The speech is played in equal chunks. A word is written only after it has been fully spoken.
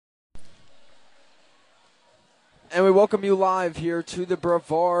And we welcome you live here to the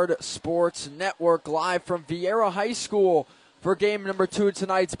Brevard Sports Network, live from Viera High School for game number 2 of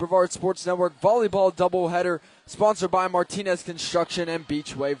tonight's Brevard Sports Network Volleyball Doubleheader, sponsored by Martinez Construction and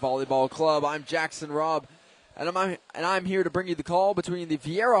Beachway Volleyball Club. I'm Jackson Robb, and I'm here to bring you the call between the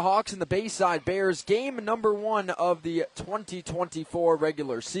Viera Hawks and the Bayside Bears, game number 1 of the 2024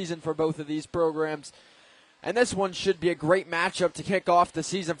 regular season for both of these programs. And this one should be a great matchup to kick off the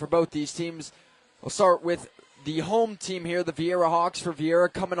season for both these teams. We'll start with the home team here, the Viera Hawks, for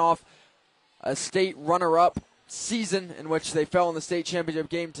Viera, coming off a state runner-up season in which they fell in the state championship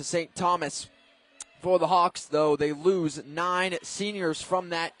game to St. Thomas. For the Hawks, though, they lose 9 seniors from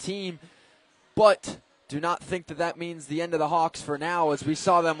that team, but do not think that that means the end of the Hawks for now, as we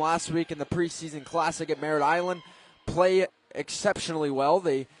saw them last week in the preseason classic at Merritt Island play exceptionally well.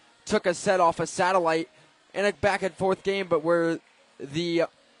 They took a set off a Satellite in a back-and-forth game, but where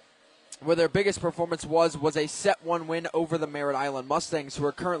their biggest performance was a set 1 win over the Merritt Island Mustangs, who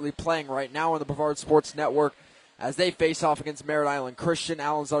are currently playing right now on the Brevard Sports Network as they face off against Merritt Island Christian.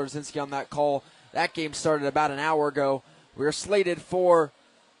 Alan Zarzinski on that call. That game started about an hour ago. We are slated for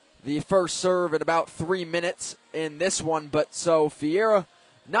the first serve in about 3 minutes in this one, but so Viera,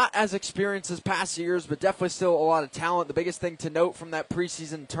 not as experienced as past years, but definitely still a lot of talent. The biggest thing to note from that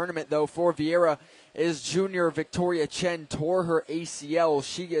preseason tournament, though, for Viera is junior Victoria Chen tore her ACL.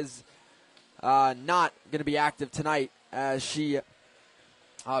 She is not going to be active tonight, as she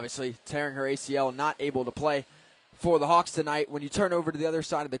obviously tearing her ACL, not able to play for the Hawks tonight. When you turn over to the other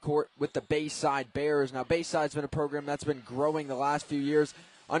side of the court with the Bayside Bears, now Bayside's been a program that's been growing the last few years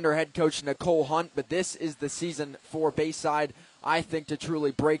under head coach Nicole Hunt, but this is the season for Bayside, I think, to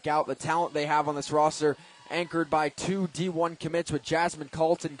truly break out. The talent they have on this roster, anchored by 2 D1 commits, with Jasmine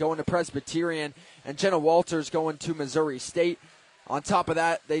Calton going to Presbyterian and Jenna Walters going to Missouri State. On top of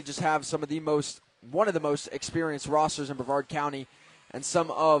that, they just have one of the most experienced rosters in Brevard County and some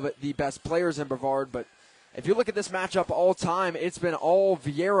of the best players in Brevard. But if you look at this matchup all time, it's been all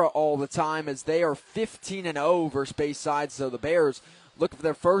Viera all the time, as they are 15-0 versus Bayside. So the Bears look for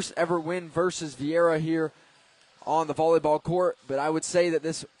their first ever win versus Viera here on the volleyball court. But I would say that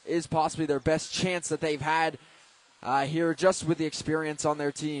this is possibly their best chance that they've had here, just with the experience on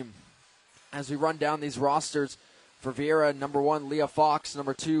their team. As we run down these rosters for Viera, number 1, Leah Fox.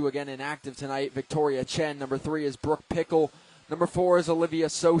 Number 2, again inactive tonight, Victoria Chen. Number 3 is Brooke Pickle. Number 4 is Olivia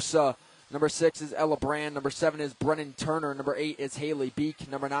Sosa. Number 6 is Ella Brand. Number 7 is Brennan Turner. Number 8 is Haley Beek.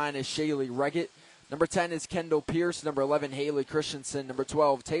 Number 9 is Shaylee Reggett. Number 10 is Kendall Pierce. Number 11, Haley Christensen. Number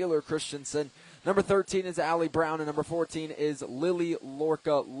 12, Taylor Christensen. Number 13 is Allie Brown. And number 14 is Lily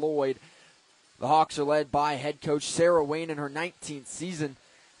Lorca Lloyd. The Hawks are led by head coach Sarah Wayne in her 19th season,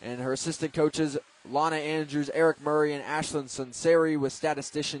 and her assistant coaches Lana Andrews, Eric Murray, and Ashlyn Sunseri, with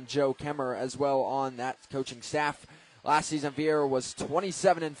statistician Joe Kemmer as well on that coaching staff. Last season, Viera was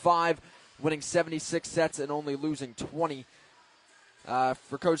 27-5, winning 76 sets and only losing 20.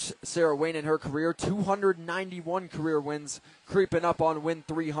 For Coach Sarah Wayne in her career, 291 career wins, creeping up on win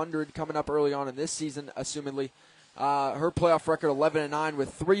 300 coming up early on in this season, assumedly. Her playoff record 11-9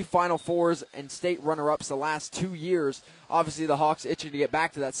 with 3 Final Fours and state runner-ups the last 2 years. Obviously, the Hawks itching to get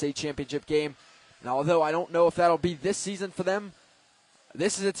back to that state championship game. Now, although I don't know if that'll be this season for them,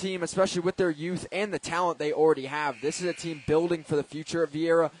 this is a team, especially with their youth and the talent they already have, this is a team building for the future of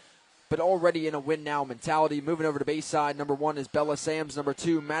Viera, but already in a win-now mentality. Moving over to Bayside, number 1 is Bella Sams. Number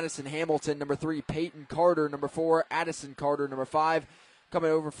 2, Madison Hamilton. Number 3, Peyton Carter. Number 4, Addison Carter. Number 5,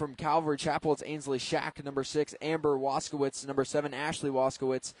 coming over from Calvary Chapel, it's Ainsley Shack. Number 6, Amber Waskowitz. Number 7, Ashley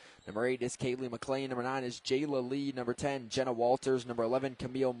Waskowitz. Number 8 is Kaylee McLean. Number 9 is Jayla Lee. Number 10, Jenna Walters. Number 11,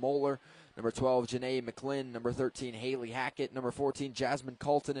 Camille Moeller. Number 12, Janae McLean. Number 13, Haley Hackett. Number 14, Jasmine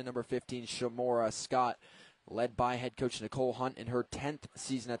Colton. And number 15, Shamora Scott, led by head coach Nicole Hunt in her 10th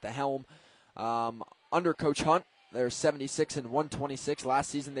season at the helm. Under Coach Hunt, they're 76-126. Last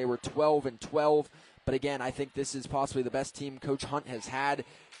season, they were 12-12. But again, I think this is possibly the best team Coach Hunt has had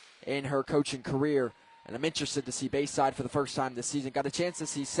in her coaching career. And I'm interested to see Bayside for the first time this season. Got a chance to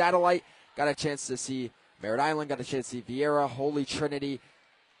see Satellite, got a chance to see Merritt Island, got a chance to see Viera, Holy Trinity,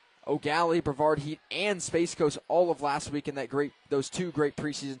 O'Galley, Brevard Heat, and Space Coast all of last week in those 2 great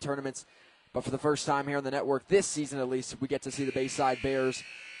preseason tournaments. But for the first time here on the network, this season at least, we get to see the Bayside Bears.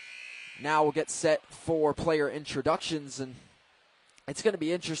 Now we'll get set for player introductions, and it's going to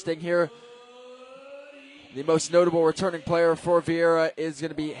be interesting here. The most notable returning player for Viera is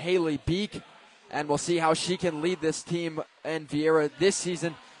going to be Haley Beek, and we'll see how she can lead this team and Viera this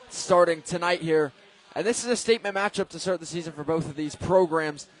season, starting tonight here. And this is a statement matchup to start the season for both of these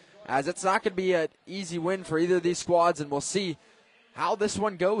programs, as it's not going to be an easy win for either of these squads, and we'll see how this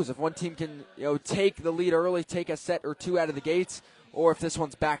one goes. If one team can, take the lead early, take a set or two out of the gates, or if this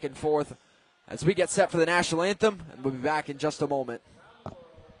one's back and forth. As we get set for the national anthem, and we'll be back in just a moment.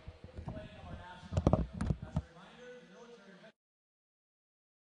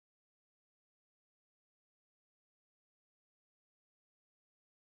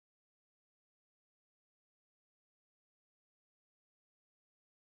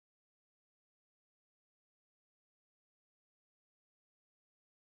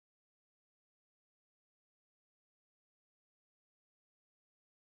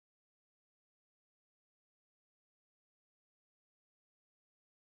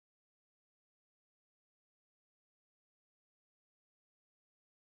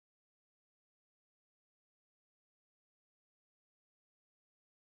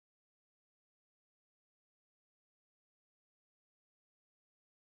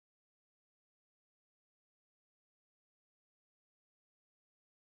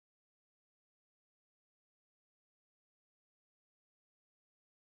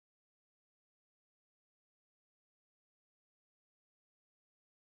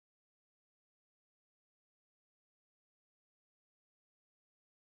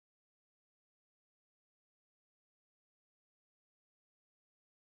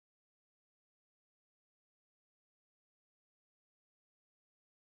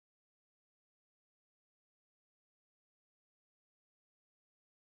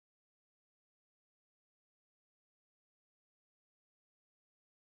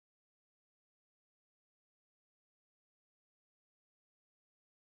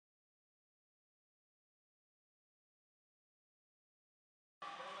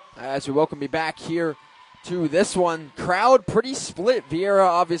 As we welcome you back here to this one. Crowd pretty split. Viera,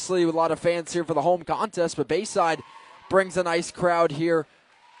 obviously, with a lot of fans here for the home contest, but Bayside brings a nice crowd here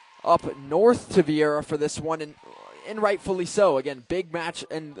up north to Viera for this one, and rightfully so. Again, big match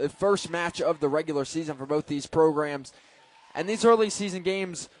and the first match of the regular season for both these programs. And these early season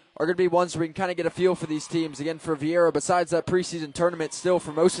games are going to be ones where we can kind of get a feel for these teams. Again, for Viera, besides that preseason tournament, still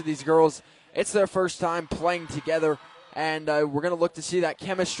for most of these girls, it's their first time playing together. And we're going to look to see that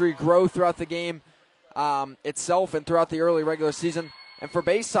chemistry grow throughout the game itself and throughout the early regular season. And for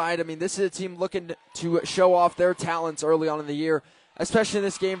Bayside, I mean, this is a team looking to show off their talents early on in the year, especially in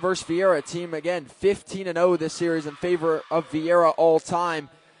this game versus Viera, a team, again, 15-0 this series in favor of Viera all time.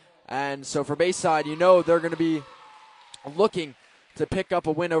 And so for Bayside, they're going to be looking to pick up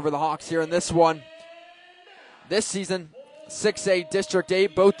a win over the Hawks here in this one. This season, 6A District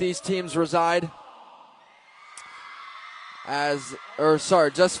 8, both these teams reside just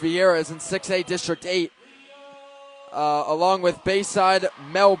Viera is in 6A District 8, along with Bayside,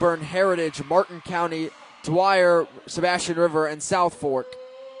 Melbourne, Heritage, Martin County, Dwyer, Sebastian River, and South Fork.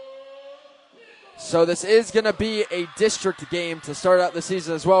 So this is going to be a district game to start out the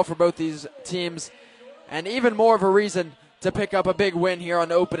season as well for both these teams, and even more of a reason to pick up a big win here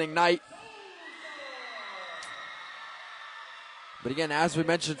on opening night. But again, as we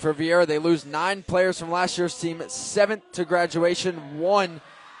mentioned for Viera, they lose 9 players from last year's team, 7 to graduation, 1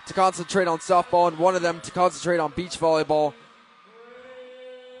 to concentrate on softball, and 1 of them to concentrate on beach volleyball.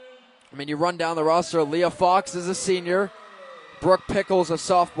 I mean, you run down the roster. Leah Fox is a senior, Brooke Pickles a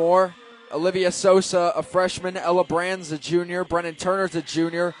sophomore, Olivia Sosa a freshman, Ella Brands a junior, Brennan Turner's a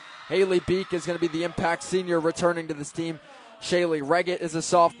junior, Haley Beek is going to be the impact senior returning to this team. Shaylee Reggett is a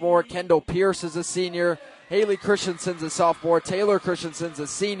sophomore, Kendall Pierce is a senior, Haley Christensen's a sophomore, Taylor Christensen's a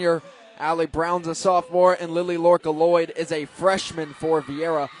senior, Allie Brown's a sophomore, and Lily Lorca Lloyd is a freshman for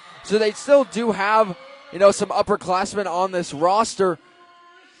Viera. So they still do have, some upperclassmen on this roster.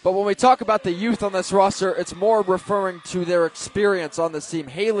 But when we talk about the youth on this roster, it's more referring to their experience on this team.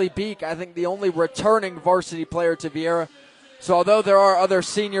 Haley Beek, I think the only returning varsity player to Viera. So although there are other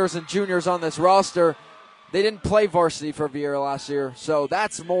seniors and juniors on this roster, they didn't play varsity for Viera last year. So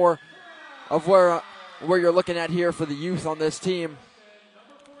that's more of where you're looking at here for the youth on this team.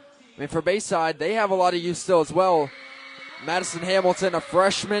 I mean, for Bayside, they have a lot of youth still as well. Madison Hamilton, a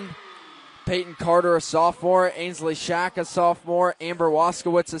freshman. Peyton Carter, a sophomore. Ainsley Shack, a sophomore. Amber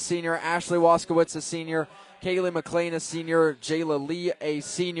Waskowitz, a senior. Ashley Waskowitz, a senior. Kaylee McLean, a senior. Jayla Lee, a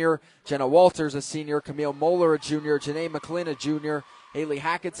senior. Jenna Walters, a senior. Camille Moeller, a junior. Janae McLean, a junior. Haley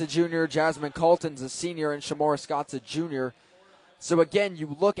Hackett's a junior. Jasmine Calton's a senior. And Shamora Scott's a junior. So, again,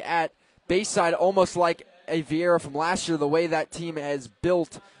 you look at Bayside almost like a Viera from last year, the way that team has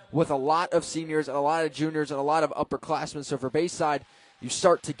built with a lot of seniors and a lot of juniors and a lot of upperclassmen. So for Bayside, you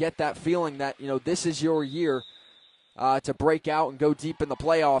start to get that feeling that, this is your year to break out and go deep in the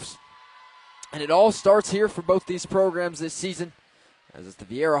playoffs. And it all starts here for both these programs this season, as it's the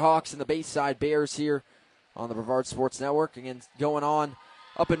Viera Hawks and the Bayside Bears here on the Brevard Sports Network. Again, going on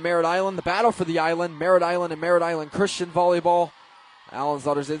up in Merritt Island, the battle for the island, Merritt Island and Merritt Island Christian volleyball. Alan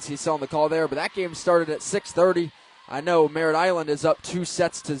Zolderzinski still on the call there, but that game started at 6:30. I know Merritt Island is up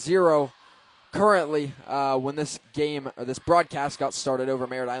 2-0 currently when this game or this broadcast got started over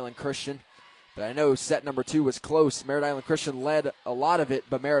Merritt Island Christian. But I know set number 2 was close. Merritt Island Christian led a lot of it,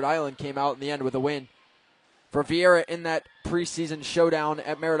 but Merritt Island came out in the end with a win. For Viera in that preseason showdown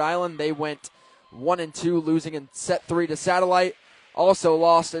at Merritt Island, they went 1-2, losing in set 3 to Satellite. Also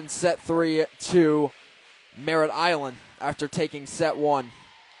lost in set 3 to Merritt Island after taking set 1.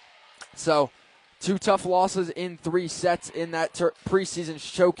 So 2 tough losses in 3 sets in that preseason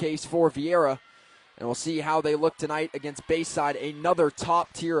showcase for Viera. And we'll see how they look tonight against Bayside, another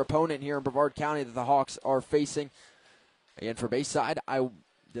top-tier opponent here in Brevard County that the Hawks are facing. Again, for Bayside, I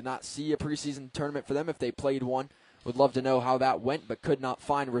did not see a preseason tournament for them if they played one. Would love to know how that went, but could not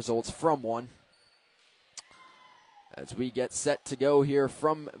find results from one. As we get set to go here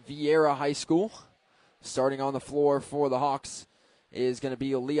from Viera High School, starting on the floor for the Hawks is going to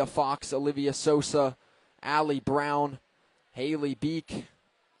be Leah Fox, Olivia Sosa, Allie Brown, Haley Beek,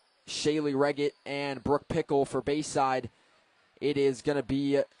 Shaylee Reggett, and Brooke Pickle. For Bayside, it is going to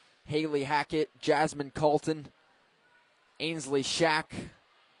be Haley Hackett, Jasmine Calton, Ainsley Shack,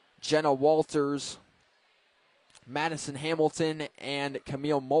 Jenna Walters, Madison Hamilton, and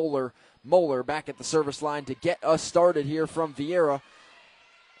Camille Moeller. Moeller back at the service line to get us started here from Viera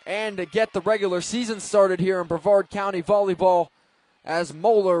and to get the regular season started here in Brevard County volleyball, as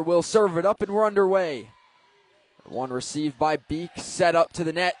Moeller will serve it up and we're underway. One received by Beek, set up to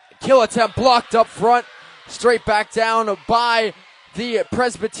the net. Kill attempt blocked up front. Straight back down by the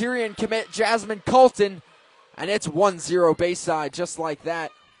Presbyterian commit, Jasmine Calton. And it's 1-0 Bayside, just like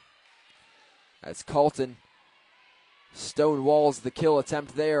that. As Calton stonewalls the kill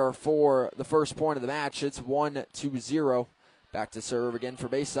attempt there for the first point of the match. It's 1-0. Back to serve again for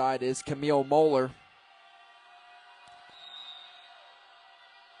Bayside is Camille Moeller.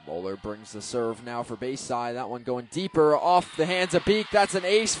 Moeller brings the serve now for Bayside. That one going deeper off the hands of Beek. That's an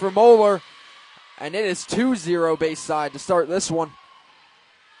ace for Moeller. And it is 2-0 Bayside to start this one.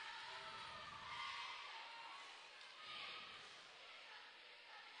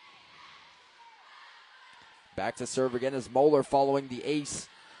 Back to serve again is Moeller following the ace.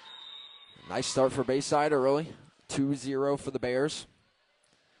 Nice start for Bayside early. 2-0 for the Bears.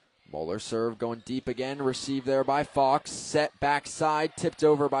 Moeller serve going deep again. Received there by Fox. Set backside. Tipped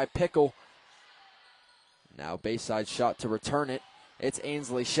over by Pickle. Now Bayside shot to return it. It's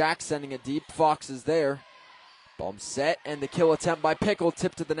Ainsley Shack sending it deep. Fox is there. Bump set and the kill attempt by Pickle.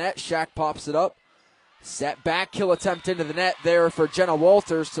 Tipped to the net. Shack pops it up. Set back. Kill attempt into the net there for Jenna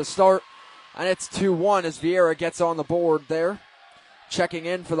Walters to start. And it's 2-1 as Viera gets on the board there. Checking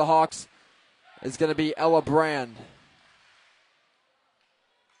in for the Hawks is going to be Ella Brand.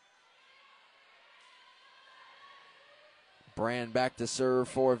 Brand back to serve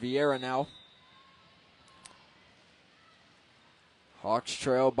for Viera now. Hawks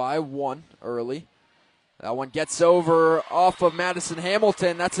trail by 1 early. That one gets over off of Madison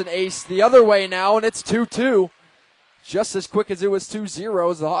Hamilton. That's an ace the other way now, and it's 2-2. Just as quick as it was 2-0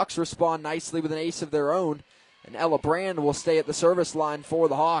 as the Hawks respond nicely with an ace of their own. And Ella Brand will stay at the service line for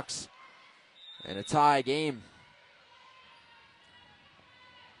the Hawks. And a tie game.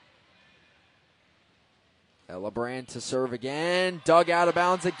 Ella Brand to serve again. Dug out of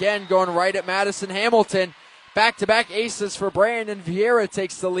bounds again, going right at Madison Hamilton. Back-to-back aces for Brand, and Viera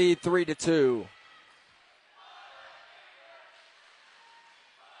takes the lead 3-2.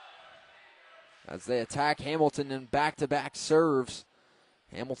 As they attack Hamilton in back-to-back serves.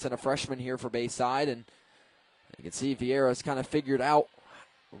 Hamilton, a freshman here for Bayside, and you can see Viera's kind of figured out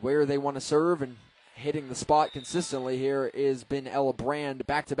where they want to serve, and hitting the spot consistently here has been Ella Brand.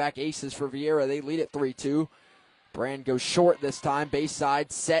 Back-to-back aces for Viera. They lead at 3-2. Brand goes short this time.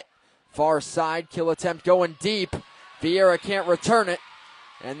 Bayside set far side. Kill attempt going deep. Viera can't return it,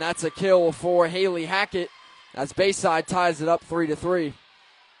 and that's a kill for Haley Hackett as Bayside ties it up 3-3.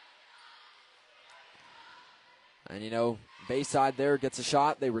 And, you know, Bayside there gets a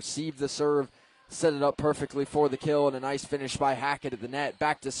shot. They receive the serve, set it up perfectly for the kill, and a nice finish by Hackett at the net.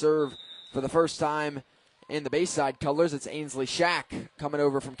 Back to serve for the first time in the Bayside colors. It's Ainsley Shack coming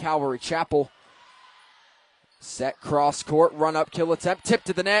over from Calvary Chapel. Set cross court, run up, kill attempt, tip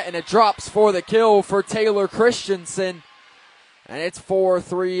to the net, and it drops for the kill for Taylor Christensen. And it's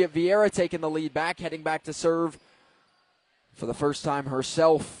 4-3. Viera taking the lead back, heading back to serve for the first time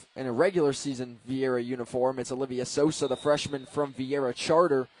herself in a regular season Viera uniform. It's Olivia Sosa, the freshman from Viera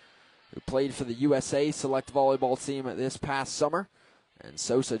Charter, who played for the USA Select Volleyball team this past summer. And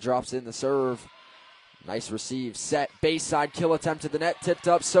Sosa drops in the serve. Nice receive, set, Bayside, kill attempt to the net, tipped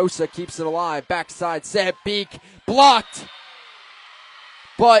up, Sosa keeps it alive, backside, set, Beak, blocked!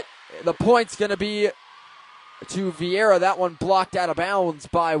 But the point's going to be to Viera. That one blocked out of bounds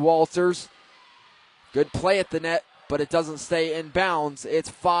by Walters. Good play at the net, but it doesn't stay in bounds.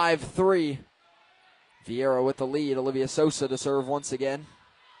 It's 5-3. Viera with the lead. Olivia Sosa to serve once again.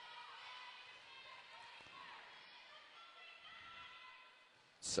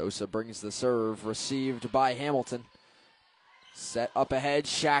 Sosa brings the serve, received by Hamilton. Set up ahead,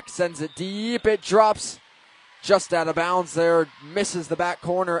 Shack sends it deep, it drops just out of bounds there, misses the back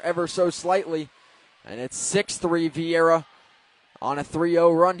corner ever so slightly. And it's 6-3 Viera on a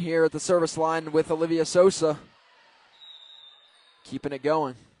 3-0 run here at the service line with Olivia Sosa. Keeping it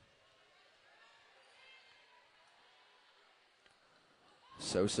going.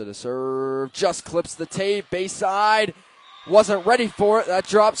 Sosa to serve, just clips the tape, Bayside. Wasn't ready for it. That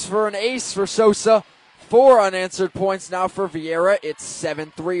drops for an ace for Sosa. 4 unanswered points now for Viera. It's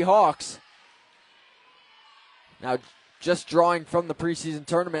 7-3 Hawks. Now, just drawing from the preseason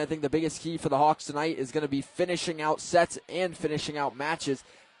tournament, I think the biggest key for the Hawks tonight is going to be finishing out sets and finishing out matches.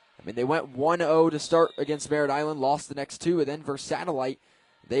 I mean, they went 1-0 to start against Merritt Island, lost the next 2, and then versus Satellite,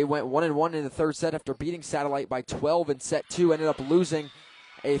 they went 1-1 in the third set after beating Satellite by 12 in set 2, ended up losing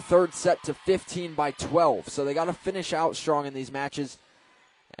a third set to 15 by 12. So they got to finish out strong in these matches,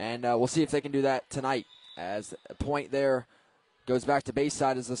 and we'll see if they can do that tonight. As a point there goes back to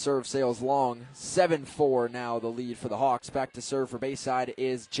Bayside as the serve sails long. 7-4 now the lead for the Hawks. Back to serve for Bayside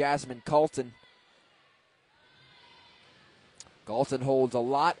is Jasmine Calton. Calton holds a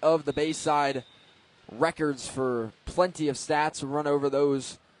lot of the Bayside records for plenty of stats. We'll run over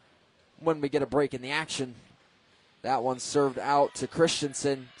those when we get a break in the action. That one served out to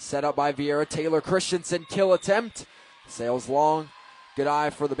Christensen, set up by Viera. Taylor Christensen, kill attempt. Sails long. Good eye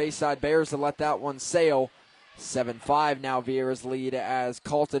for the Bayside Bears to let that one sail. 7-5 now Viera's lead as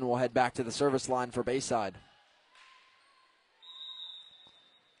Calton will head back to the service line for Bayside.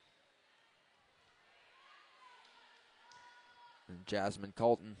 And Jasmine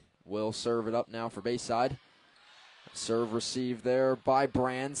Calton will serve it up now for Bayside. Serve received there by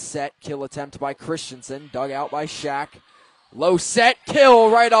Brand. Set, kill attempt by Christensen. Dug out by Shack. Low set,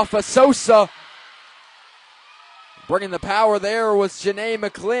 kill right off of Sosa. Bringing the power there was Janae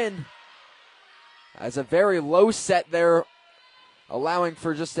McClin. As a very low set there, allowing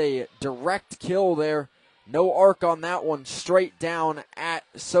for just a direct kill there. No arc on that one, straight down at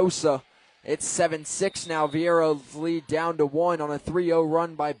Sosa. It's 7-6 now. Viera's lead down to 1 on a 3-0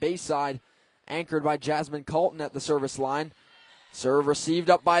 run by Bayside. Anchored by Jasmine Calton at the service line. Serve received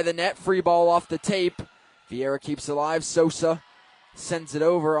up by the net. Free ball off the tape. Viera keeps it alive. Sosa sends it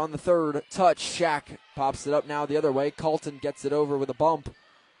over on the third touch. Shack pops it up now the other way. Calton gets it over with a bump.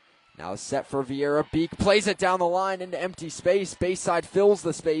 Now set for Viera. Beak plays it down the line into empty space. Bayside fills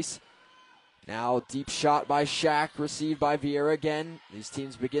the space. Now deep shot by Shack. Received by Viera again. These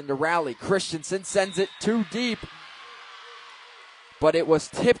teams begin to rally. Christensen sends it too deep. But it was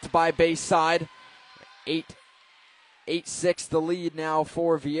tipped by Bayside. 8-6 the lead now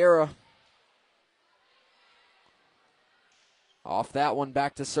for Viera. Off that one,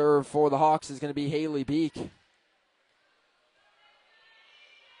 back to serve for the Hawks is going to be Haley Beak.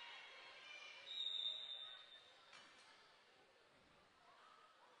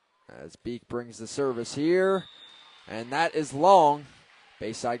 As Beak brings the service here. And that is long.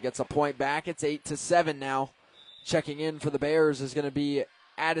 Bayside gets a point back. It's 8-7 now. Checking in for the Bears is going to be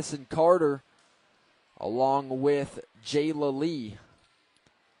Addison Carter along with Jayla Lee.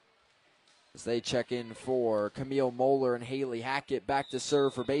 As they check in for Camille Moeller and Haley Hackett. Back to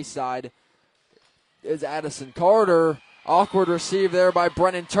serve for Bayside is Addison Carter. Awkward receive there by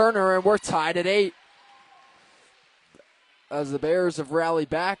Brennan Turner, and we're tied at 8. As the Bears have rallied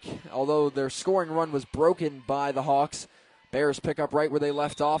back, although their scoring run was broken by the Hawks, Bears pick up right where they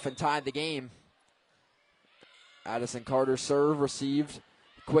left off and tied the game. Addison Carter serve, received.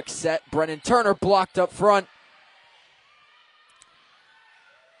 Quick set. Brennan Turner blocked up front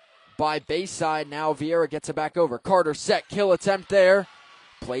by Bayside. Now Viera gets it back over. Carter set. Kill attempt there.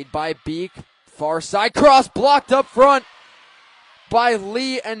 Played by Beak. Far side cross. Blocked up front by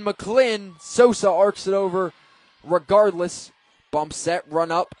Lee and McClin. Sosa arcs it over regardless. Bump set. Run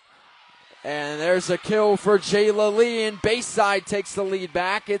up. And there's a kill for Jayla Lee. And Bayside takes the lead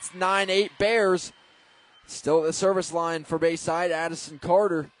back. It's 9-8 Bears. Still at the service line for Bayside, Addison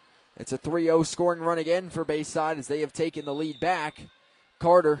Carter. It's a 3-0 scoring run again for Bayside as they have taken the lead back.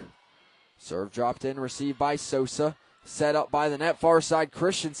 Carter, serve dropped in, received by Sosa. Set up by the net, far side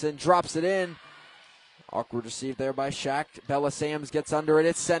Christensen drops it in Awkward receive there by Shaq. Bella Sams gets under it.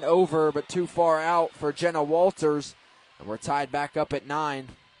 It's sent over, but too far out for Jenna Walters. And we're tied back up at 9.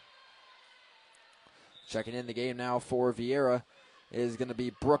 Checking in the game now for Viera is going to be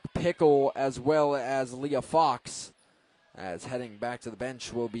Brooke Pickle as well as Leah Fox. As heading back to the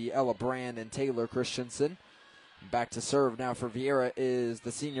bench will be Ella Brand and Taylor Christensen. Back to serve now for Viera is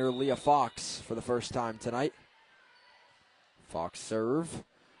the senior Leah Fox for the first time tonight. Fox serve.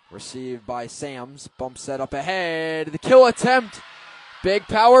 Received by Sams. Bump set up ahead. The kill attempt. Big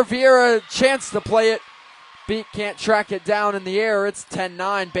power Viera. Chance to play it. Beat can't track it down in the air. It's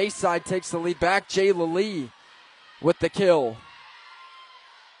 10-9. Bayside takes the lead back. Jayla Lee with the kill.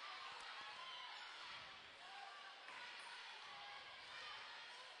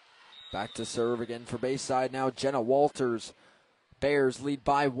 Back to serve again for Bayside now. Jenna Walters. Bears lead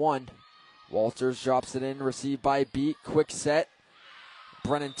by 1. Walters drops it in. Received by Beat. Quick set.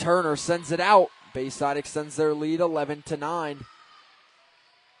 Brennan Turner sends it out. Bayside extends their lead 11-9.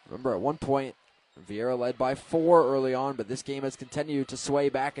 Remember, at one point, Viera led by 4 early on, but this game has continued to sway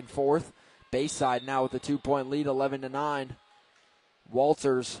back and forth. Bayside now with a 2-point lead, 11-9.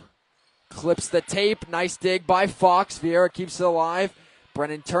 Walters clips the tape. Nice dig by Fox. Viera keeps it alive.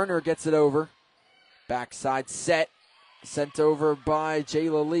 Brennan Turner gets it over. Backside set. Sent over by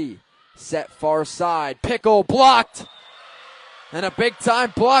Jayla Lee. Set far side. Pickle blocked. And a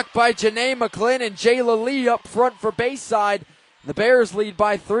big-time block by Janae McClin and Jayla Lee up front for Bayside. The Bears lead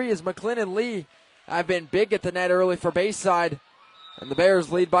by 3 as McClin and Lee have been big at the net early for Bayside. And the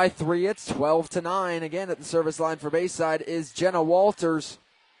Bears lead by 3. It's 12-9. Again at the service line for Bayside is Jenna Walters.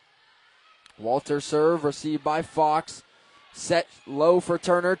 Walters serve, received by Fox. Set low for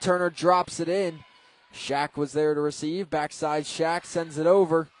Turner. Turner drops it in. Shaq was there to receive. Backside Shaq sends it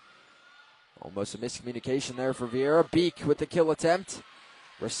over. Almost a miscommunication there for Viera. Beak with the kill attempt.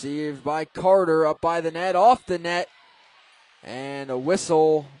 Received by Carter, up by the net, off the net. And a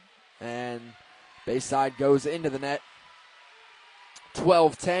whistle. And Bayside goes into the net.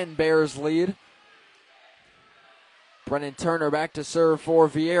 12-10, Bears lead. Brennan Turner back to serve for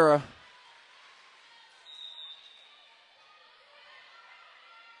Viera.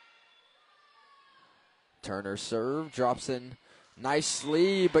 Turner serve, drops in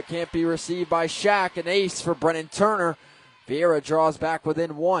nicely, but can't be received by Shaq. An ace for Brennan Turner. Viera draws back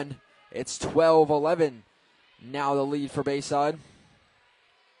within 1. It's 12-11. Now the lead for Bayside.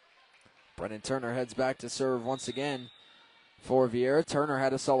 Brennan Turner heads back to serve once again for Viera. Turner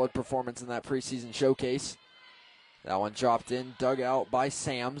had a solid performance in that preseason showcase. That one dropped in, dug out by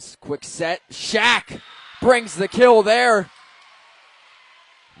Sams. Quick set. Shaq brings the kill there.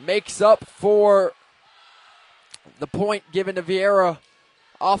 Makes up for the point given to Viera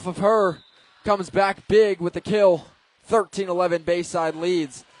off of her. Comes back big with the kill. 13-11 Bayside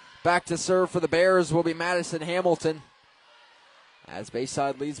leads. Back to serve for the Bears will be Madison Hamilton. As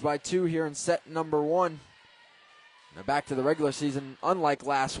Bayside leads by 2 here in set number 1. Now back to the regular season. Unlike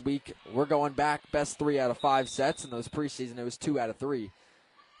last week, we're going back best 3 out of 5 sets. In those preseason, it was 2 out of 3.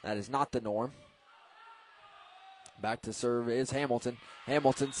 That is not the norm. Back to serve is Hamilton.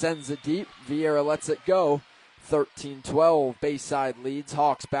 Hamilton sends it deep. Viera lets it go. 13-12, Bayside leads.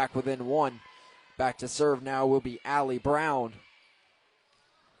 Hawks back within 1. Back to serve now will be Allie Brown.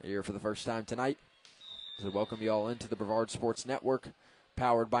 Here for the first time tonight. So welcome you all into the Brevard Sports Network,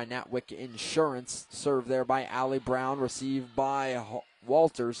 powered by Natwick Insurance. Serve there by Allie Brown, received by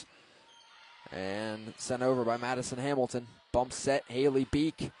Walters, and sent over by Madison Hamilton. Bump set, Haley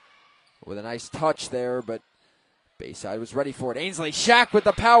Beak with a nice touch there, but Bayside was ready for it. Ainsley Shaq with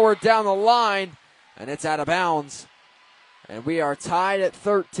the power down the line. And it's out of bounds. And we are tied at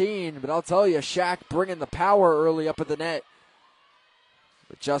 13. But I'll tell you, Shaq bringing the power early up at the net.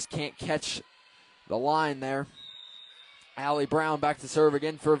 But just can't catch the line there. Allie Brown back to serve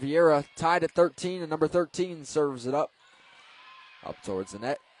again for Viera. Tied at 13, and number 13 serves it up. Up towards the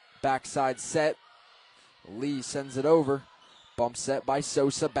net. Backside set. Lee sends it over. Bump set by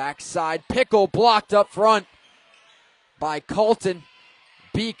Sosa. Backside. Pickle blocked up front by Calton.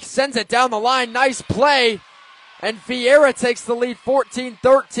 Beak sends it down the line. Nice play. And Viera takes the lead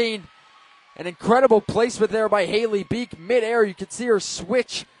 14-13. An incredible placement there by Haley Beak. Mid-air, you can see her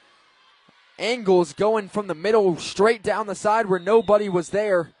switch angles going from the middle straight down the side where nobody was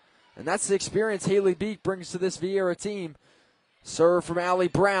there. And that's the experience Haley Beak brings to this Viera team. Serve from Allie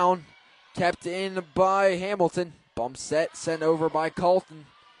Brown. Kept in by Hamilton. Bump set, sent over by Calton.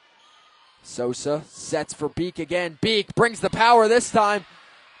 Sosa sets for Beak again. Beak brings the power this time.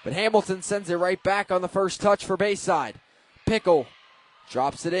 But Hamilton sends it right back on the first touch for Bayside. Pickle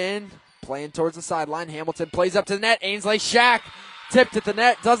drops it in, playing towards the sideline. Hamilton plays up to the net. Ainsley Shaq tipped at the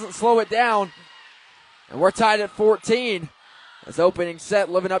net, doesn't slow it down. And we're tied at 14. This opening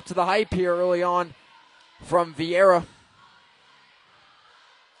set living up to the hype here early on from Viera.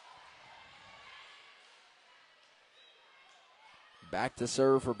 Back to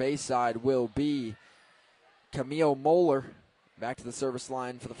serve for Bayside will be Camille Moeller. Back to the service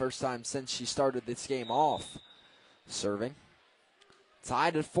line for the first time since she started this game off. Serving.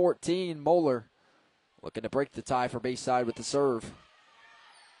 Tied at 14, Moeller looking to break the tie for Bayside with the serve.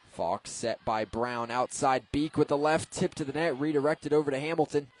 Fox set by Brown. Outside Beak with the left. Tip to the net. Redirected over to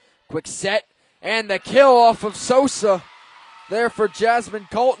Hamilton. Quick set. And the kill off of Sosa. There for Jasmine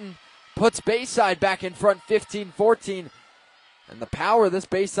Calton. Puts Bayside back in front 15-14. And the power this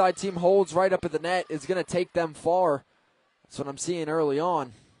Bayside team holds right up at the net is going to take them far. That's what I'm seeing early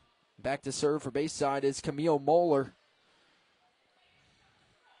on. Back to serve for Bayside is Camille Moeller.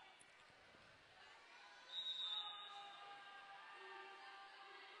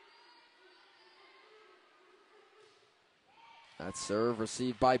 That serve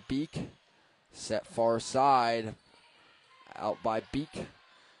received by Beak. Set far side. Out by Beak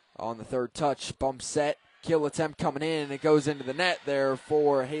on the third touch. Bump set. Kill attempt coming in, and it goes into the net there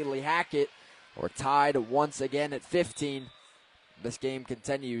for Haley Hackett. We're tied once again at 15. This game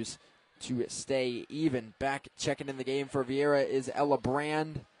continues to stay even. Back checking in the game for Viera is Ella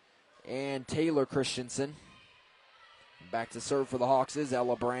Brand and Taylor Christensen. Back to serve for the Hawks is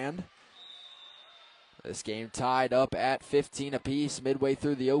Ella Brand. This game tied up at 15 apiece midway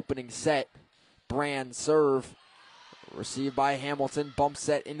through the opening set. Brand serve. Received by Hamilton. Bump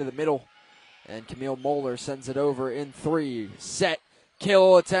set into the middle. And Camille Moeller sends it over in 3. Set.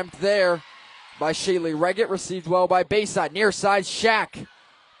 Kill attempt there by Shaylee Reggett. Received well by Bayside. Near side, Shack.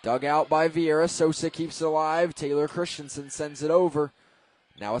 Dug out by Viera. Sosa keeps it alive. Taylor Christensen sends it over.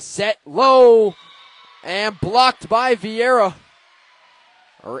 Now a set. Low. And blocked by Viera.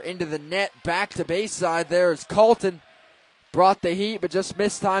 Or into the net. Back to Bayside. There's Calton. Brought the heat, but just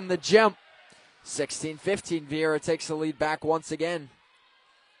mistimed the jump. 16-15. Viera takes the lead back once again.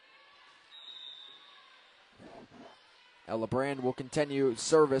 Ella Brand will continue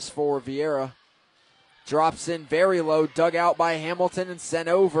service for Viera. Drops in very low, dug out by Hamilton and sent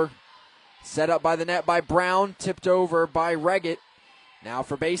over. Set up by the net by Brown, tipped over by Reggett. Now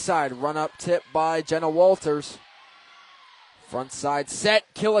for Bayside, run up tip by Jenna Walters. Front side set,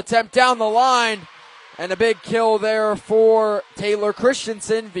 kill attempt down the line. And a big kill there for Taylor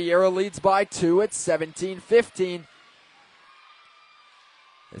Christensen. Viera leads by 2 at 17-15.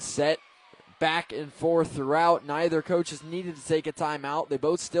 The set back and forth throughout. Neither coach has needed to take a timeout. They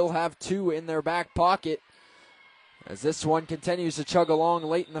both still have 2 in their back pocket. As this one continues to chug along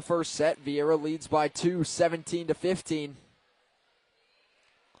late in the first set, Viera leads by 2, 17-15.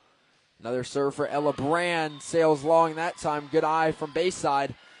 Another serve for Ella Brand. Sails long that time. Good eye from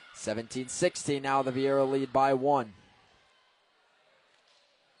Bayside. 17-16. Now the Viera lead by 1.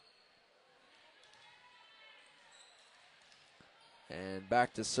 And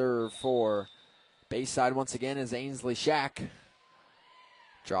back to serve for Bayside once again is Ainsley Shack.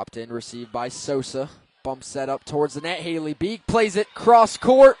 Dropped in, received by Sosa. Bump set up towards the net. Haley Beak plays it cross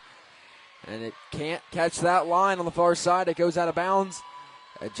court. And it can't catch that line on the far side. It goes out of bounds.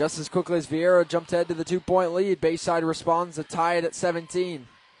 And just as quickly as Viera jumped ahead to the 2-point lead, Bayside responds to tie it at 17.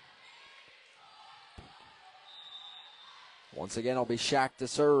 Once again, it'll be Shack to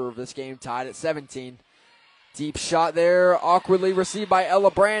serve. This game tied at 17. Deep shot there, awkwardly received by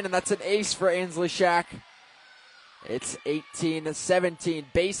Ella Brand, and that's an ace for Ainsley Shack. It's 18-17.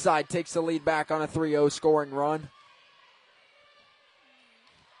 Bayside takes the lead back on a 3-0 scoring run.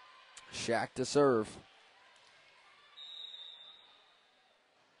 Shack to serve.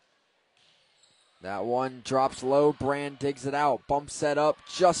 That one drops low. Brand digs it out. Bump set up.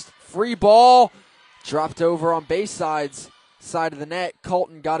 Just free ball. Dropped over on Bayside's side of the net.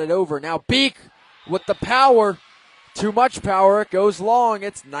 Calton got it over. Now Beak with the power. Too much power. It goes long.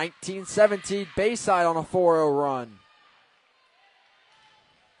 It's 19-17. Bayside on a 4-0 run.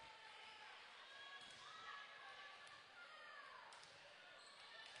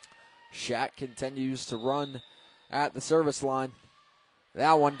 Shack continues to run at the service line.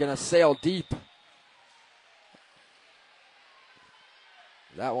 That one going to sail deep.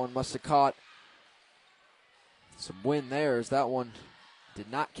 That one must have caught some wind there as that one did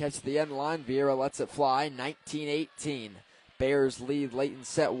not catch the end line. Viera lets it fly. 19-18. Bears lead late in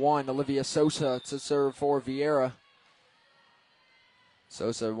set 1. Olivia Sosa to serve for Viera.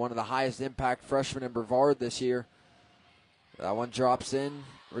 Sosa, one of the highest impact freshmen in Brevard this year. That one drops in.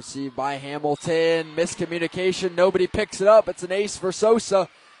 Received by Hamilton. Miscommunication. Nobody picks it up. It's an ace for Sosa.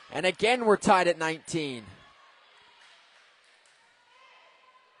 And again, we're tied at 19.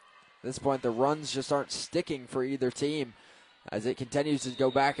 At this point, the runs just aren't sticking for either team as it continues to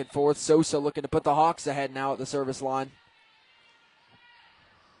go back and forth. Sosa looking to put the Hawks ahead now at the service line.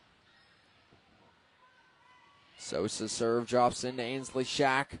 Sosa's serve drops into Ainsley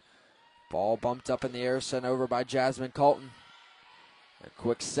Shack. Ball bumped up in the air, sent over by Jasmine Calton. A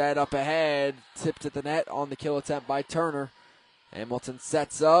quick set up ahead, tipped at the net on the kill attempt by Turner. Hamilton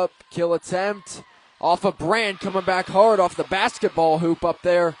sets up, kill attempt off of Brand, coming back hard off the basketball hoop up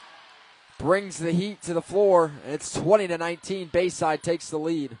there. Brings the heat to the floor, and it's 20-19. Bayside takes the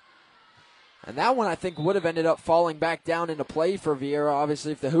lead. And that one, I think, would have ended up falling back down into play for Viera,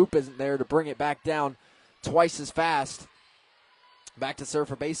 obviously, if the hoop isn't there to bring it back down twice as fast. Back to serve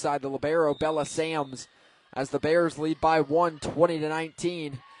for Bayside, the libero, Bella Sams, as the Bears lead by 1,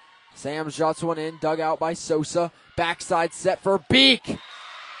 20-19. Sams shots one in, dug out by Sosa. Backside set for Beek.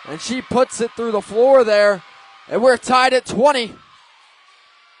 And she puts it through the floor there. And we're tied at 20.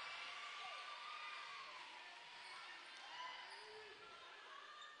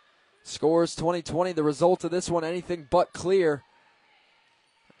 Scores 20-20. The result of this one, anything but clear.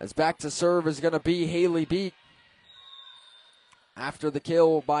 As back to serve is going to be Haley Beek. After the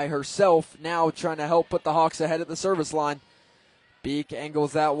kill by herself, now trying to help put the Hawks ahead at the service line. Beek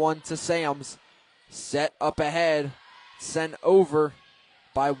angles that one to Sams. Set up ahead. Sent over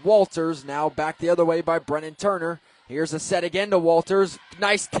by Walters. Now back the other way by Brennan Turner. Here's a set again to Walters.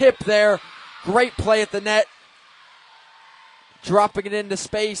 Nice tip there. Great play at the net. Dropping it into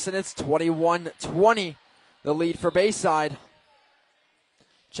space, and it's 21-20. The lead for Bayside.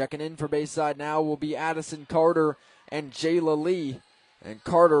 Checking in for Bayside now will be Addison Carter and Jayla Lee. And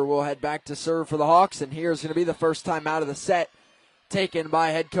Carter will head back to serve for the Hawks. And here's going to be the first time out of the set, taken by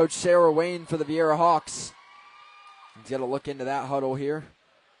head coach Sarah Wayne for the Viera Hawks. He's going to look into that huddle here.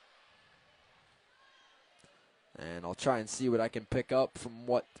 And I'll try and see what I can pick up from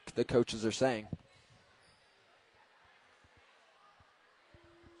what the coaches are saying.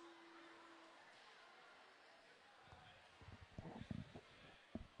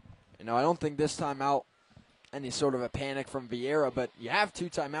 You know, I don't think this time out any sort of a panic from Viera, but you have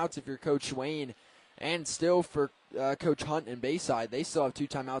 2 timeouts if you're Coach Wayne, and still for Coach Hunt and Bayside, they still have 2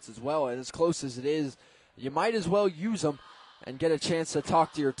 timeouts as well. And as close as it is, you might as well use them and get a chance to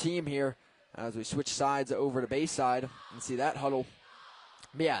talk to your team here as we switch sides over to Bayside and see that huddle.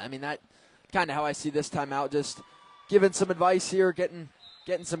 But yeah, I mean, that kind of how I see this timeout, just giving some advice here, getting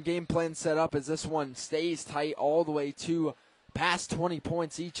some game plans set up as this one stays tight all the way to past 20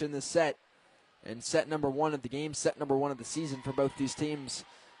 points each in this set. And set number 1 of the game, set number 1 of the season for both these teams.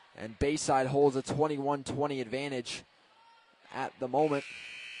 And Bayside holds a 21-20 advantage at the moment.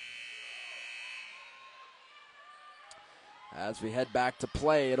 As we head back to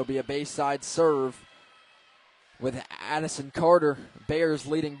play, it'll be a Bayside serve with Addison Carter. Bears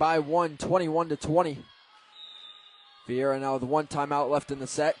leading by 1, 21-20. Viera now with 1 timeout left in the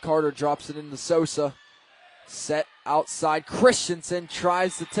set. Carter drops it into Sosa. Set outside. Christensen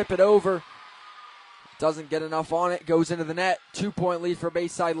tries to tip it over. Doesn't get enough on it. Goes into the net. 2-point lead for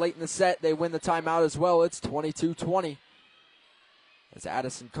Bayside late in the set. They win the timeout as well. It's 22-20. As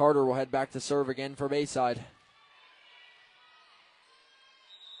Addison Carter will head back to serve again for Bayside.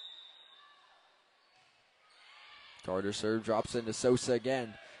 Carter serve drops into Sosa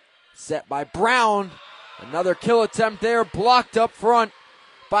again. Set by Brown. Another kill attempt there. Blocked up front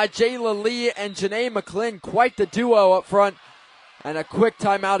by Jayla Lee and Janae McClin. Quite the duo up front. And a quick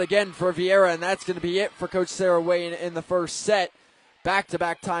timeout again for Viera, and that's going to be it for Coach Sarah Wayne in the first set.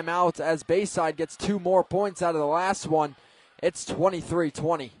 Back-to-back timeouts as Bayside gets 2 more points out of the last one. It's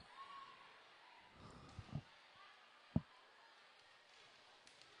 23-20.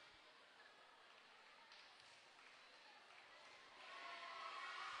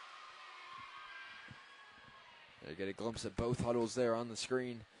 You get a glimpse of both huddles there on the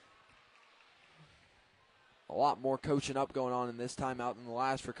screen. A lot more coaching up going on in this timeout than the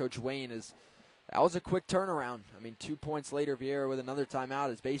last for Coach Wayne. That was a quick turnaround. I mean, 2 points later, Viera with another timeout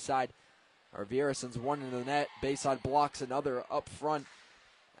as Viera sends one into the net. Bayside blocks another up front.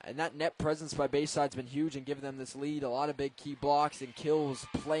 And that net presence by Bayside's been huge in giving them this lead. A lot of big key blocks and kills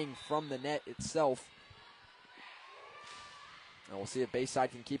playing from the net itself. And we'll see if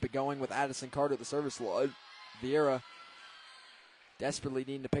Bayside can keep it going with Addison Carter at the service line. Viera desperately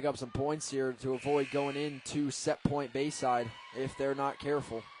needing to pick up some points here to avoid going into set point Bayside if they're not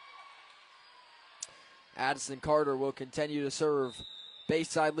careful. Addison Carter will continue to serve.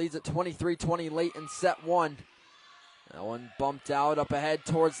 Bayside leads at 23-20 late in set 1. That one bumped out up ahead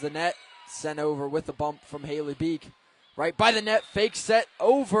towards the net. Sent over with a bump from Haley Beek. Right by the net, fake set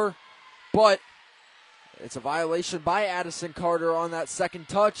over, but it's a violation by Addison Carter on that second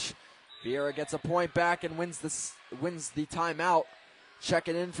touch. Viera gets a point back and wins the timeout.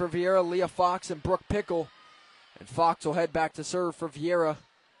 Checking in for Viera, Leah Fox and Brooke Pickle. And Fox will head back to serve for Viera.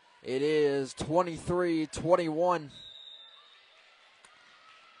 It is 23-21.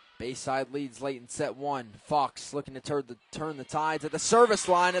 Bayside leads late in set one. Fox looking to turn the tides at the service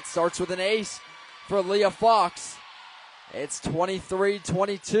line. It starts with an ace for Leah Fox. It's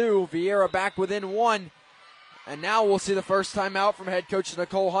 23-22. Viera back within one. And now we'll see the first time out from head coach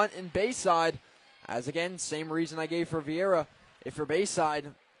Nicole Hunt in Bayside. As again, same reason I gave for Viera. If you're Bayside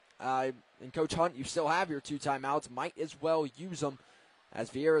and Coach Hunt, you still have your 2 timeouts. Might as well use them,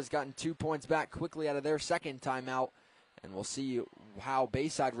 as Viera's gotten 2 points back quickly out of their second timeout. And we'll see how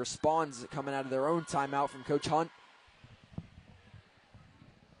Bayside responds coming out of their own timeout from Coach Hunt.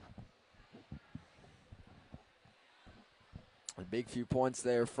 A big few points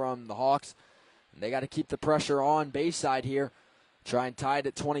there from the Hawks. They got to keep the pressure on Bayside here. Try and tie it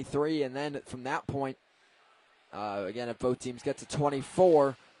at 23, and then from that point, again, if both teams get to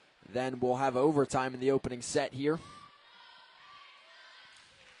 24, then we'll have overtime in the opening set here.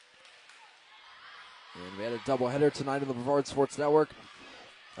 And we had a doubleheader tonight on the Brevard Sports Network,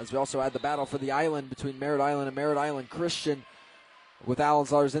 as we also had the battle for the island between Merritt Island and Merritt Island Christian, with Alan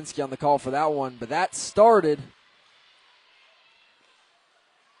Zarzinski on the call for that one. But that started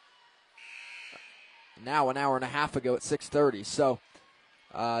now an hour and a half ago at 6:30. So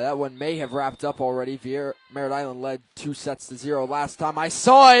that one may have wrapped up already. Merritt Island led 2-0 last time I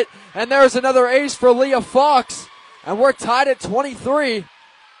saw it. And there's another ace for Leah Fox. And we're tied at 23.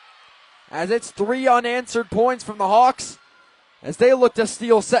 As it's 3 unanswered points from the Hawks, as they look to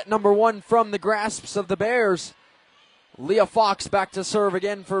steal set number 1 from the grasps of the Bears. Leah Fox back to serve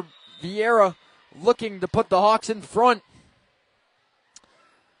again for Viera, looking to put the Hawks in front.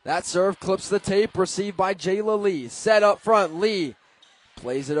 That serve clips the tape, received by Jayla Lee. Set up front, Lee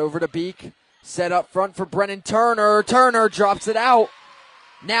plays it over to Beek. Set up front for Brennan Turner. Turner drops it out.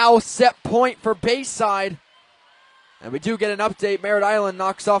 Now set point for Bayside. And we do get an update. Merritt Island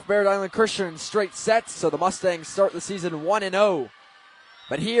knocks off Merritt Island Christian in straight sets, so the Mustangs start the season 1-0.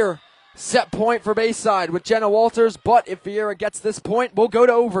 But here, set point for Bayside with Jenna Walters, but if Viera gets this point, we'll go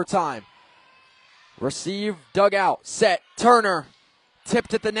to overtime. Receive, dug out, set, Turner.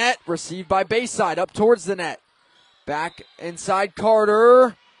 Tipped at the net, received by Bayside, up towards the net. Back inside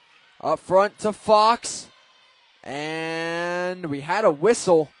Carter, up front to Fox. And we had a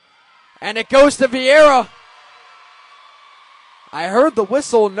whistle, and it goes to Viera. I heard the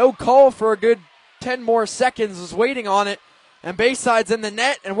whistle, no call for a good 10 more seconds, was waiting on it. And Bayside's in the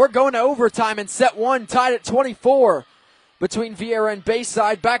net, and we're going to overtime in set 1, tied at 24 between Viera and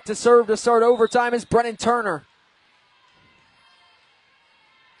Bayside. Back to serve to start overtime is Brennan Turner.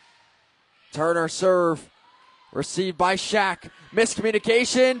 Turner serve, received by Shaq.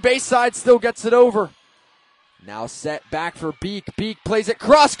 Miscommunication, Bayside still gets it over. Now set back for Beek. Beek plays it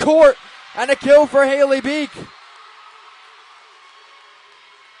cross court, and a kill for Haley Beek.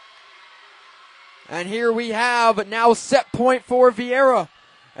 And here we have now set point for Viera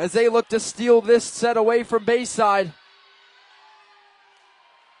as they look to steal this set away from Bayside.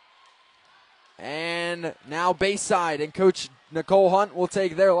 And now Bayside and Coach Nicole Hunt will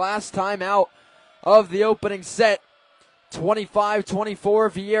take their last time out of the opening set. 25-24,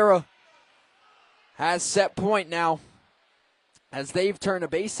 Viera has set point now, as they've turned a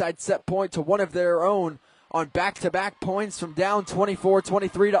Bayside set point to one of their own on back-to-back points from down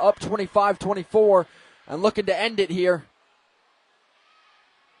 24-23 to up 25-24, and looking to end it here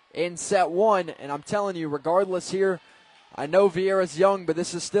in set 1. And I'm telling you, regardless here, I know Viera's young, but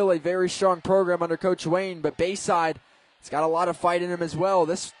this is still a very strong program under Coach Wayne. But Bayside, it's got a lot of fight in him as well.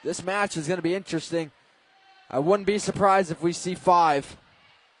 This match is going to be interesting. I wouldn't be surprised if we see 5.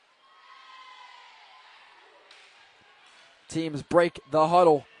 Teams break the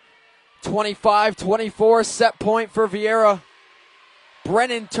huddle. 25-24, set point for Viera.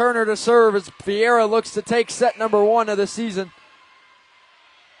 Brennan Turner to serve as Viera looks to take set number 1 of the season.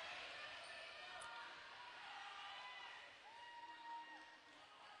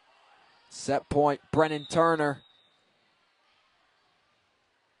 Set point, Brennan Turner.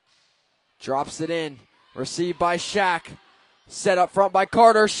 Drops it in. Received by Shaq. Set up front by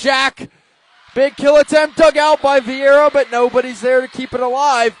Carter. Shaq. Big kill attempt dug out by Viera, but nobody's there to keep it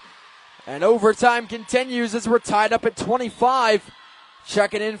alive. And overtime continues as we're tied up at 25.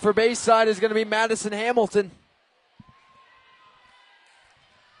 Checking in for Bayside is going to be Madison Hamilton.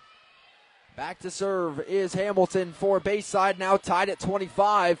 Back to serve is Hamilton for Bayside, now tied at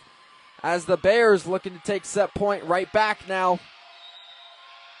 25. As the Bears looking to take set point right back now.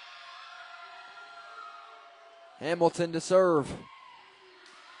 Hamilton to serve.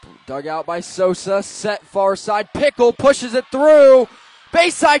 Dug out by Sosa, set far side. Pickle pushes it through.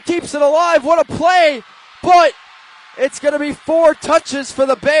 Bayside keeps it alive. What a play. But it's going to be 4 touches for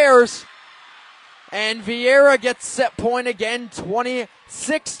the Bears. And Viera gets set point again,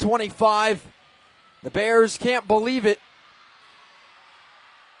 26-25. The Bears can't believe it.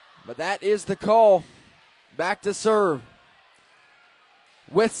 But that is the call. Back to serve.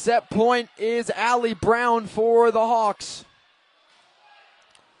 With set point is Allie Brown for the Hawks.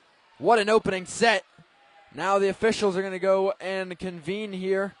 What an opening set. Now the officials are going to go and convene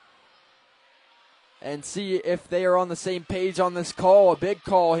here and see if they are on the same page on this call. A big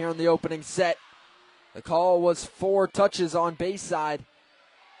call here in the opening set. The call was 4 touches on Bayside.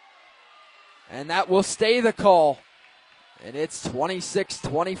 And that will stay the call. And it's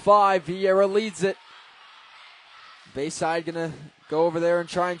 26-25. Viera leads it. Bayside going to go over there and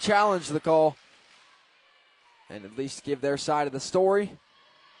try and challenge the call. And at least give their side of the story.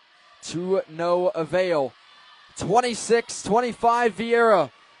 To no avail. 26-25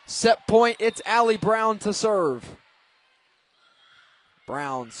 Viera. Set point, it's Allie Brown to serve.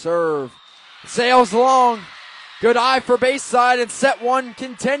 Brown serve. Sails long. Good eye for Bayside, and set one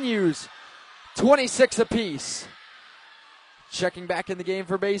continues. 26 apiece. Checking back in the game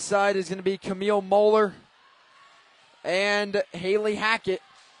for Bayside is going to be Camille Moeller and Haley Hackett.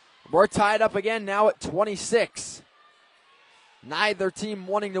 We're tied up again now at 26. Neither team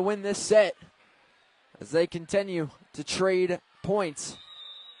wanting to win this set as they continue to trade points.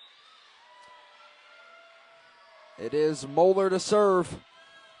 It is Moeller to serve.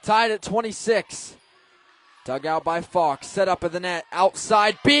 Tied at 26. Dug out by Fox. Set up at the net.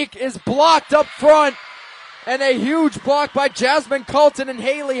 Outside. Beak is blocked up front. And a huge block by Jasmine Calton and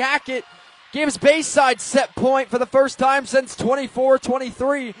Haley Hackett gives Bayside set point for the first time since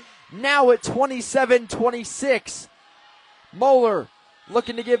 24-23. Now at 27-26. Moeller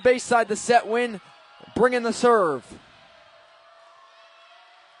looking to give Bayside the set win. Bringing the serve.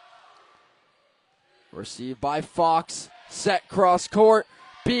 Received by Fox. Set cross court.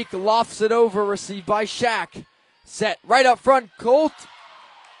 Beak lofts it over. Received by Shack. Set right up front.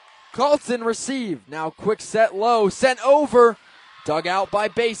 Colton received. Now quick set low. Sent over. Dug out by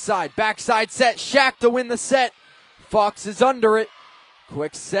Bayside. Backside set. Shack to win the set. Fox is under it.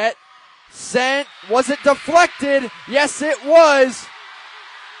 Quick set. Sent. Was it deflected? Yes, it was.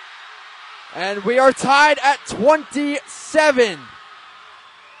 And we are tied at 27.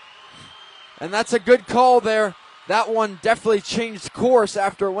 And that's a good call there. That one definitely changed course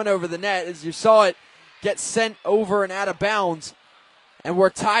after it went over the net, as you saw it get sent over and out of bounds. And we're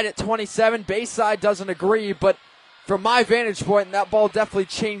tied at 27. Bayside doesn't agree, but from my vantage point, that ball definitely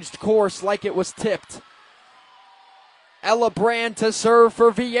changed course like it was tipped. Ella Brand to serve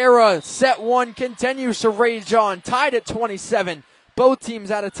for Viera. Set one continues to rage on. Tied at 27. Both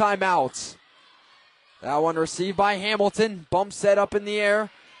teams out of timeouts. That one received by Hamilton. Bump set up in the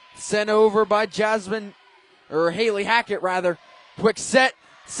air. Sent over by Jasmine, or Haley Hackett rather. Quick set.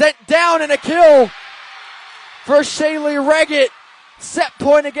 Sent down and a kill for Shaylee Reggett. Set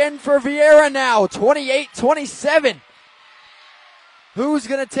point again for Viera now. 28-27. Who's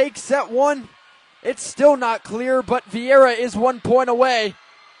going to take set one? It's still not clear, but Viera is 1 point away.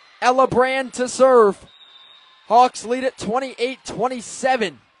 Ella Brand to serve. Hawks lead at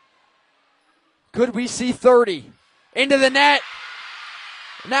 28-27. Could we see 30? Into the net.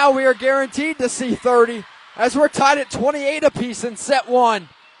 Now we are guaranteed to see 30 as we're tied at 28 apiece in set one.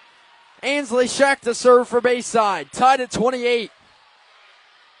 Ainsley Shack to serve for Bayside. Tied at 28.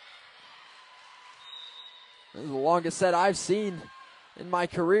 This is the longest set I've seen in my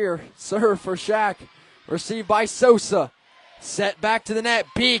career. Serve for Shack. Received by Sosa. Set back to the net.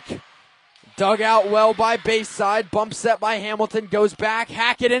 Beak. Dug out well by Bayside. Bump set by Hamilton. Goes back.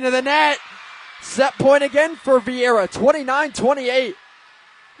 Hackett into the net. Set point again for Viera. 29-28. I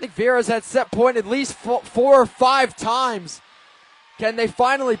think Viera's had set point at least 4 or 5 times. Can they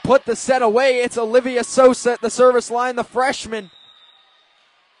finally put the set away? It's Olivia Sosa at the service line, the freshman.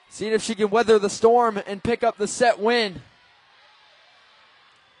 Seeing if she can weather the storm and pick up the set win.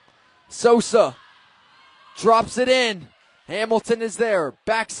 Sosa drops it in. Hamilton is there.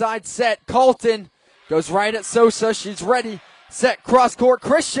 Backside set. Calton goes right at Sosa. She's ready. Set cross court.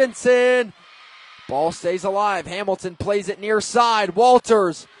 Christensen. Ball stays alive. Hamilton plays it near side.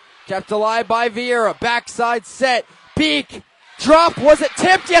 Walters kept alive by Viera. Backside set. Beak. Drop. Was it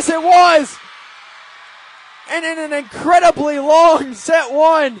tipped? Yes, it was. And in an incredibly long set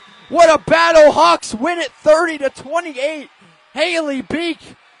one. What a battle. Hawks win it 30-28. Haley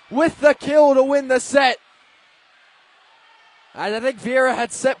Beak with the kill to win the set. And I think Viera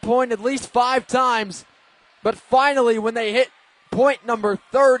had set point at least 5 times. But finally, when they hit Point number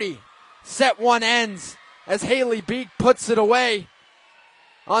 30. Set one ends as Haley Beek puts it away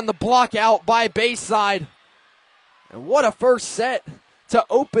on the block out by Bayside. And what a first set to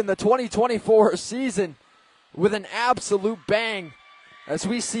open the 2024 season with an absolute bang, as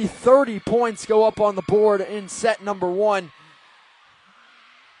we see 30 points go up on the board in set number one.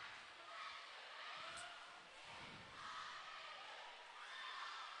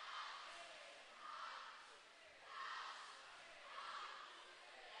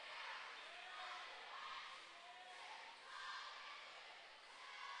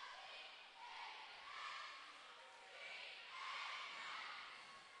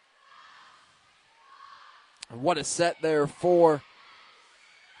 What a set there for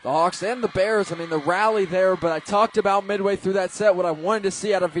the Hawks and the Bears. I mean, the rally there, but I talked about midway through that set what I wanted to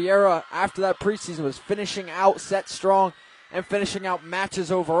see out of Viera after that preseason was finishing out sets strong and finishing out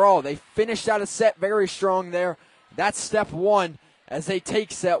matches overall. They finished out a set very strong there. That's step one as they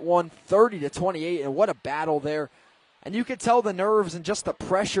take set one 30-28, and what a battle there. And you could tell the nerves and just the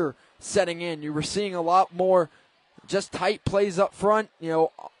pressure setting in. You were seeing a lot more just tight plays up front,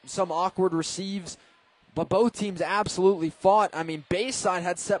 some awkward receives. But both teams absolutely fought. I mean, Bayside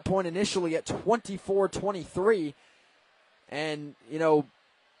had set point initially at 24-23. And,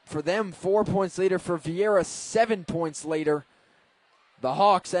 for them, 4 points later. For Viera, 7 points later. The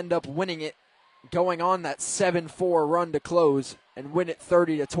Hawks end up winning it, going on that 7-4 run to close and win it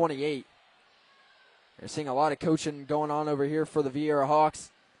 30-28. You're seeing a lot of coaching going on over here for the Viera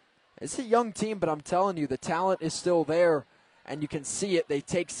Hawks. It's a young team, but I'm telling you, the talent is still there. And you can see it. They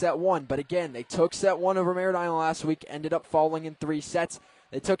take set one. But again, they took set one over Merritt Island last week, ended up falling in 3 sets.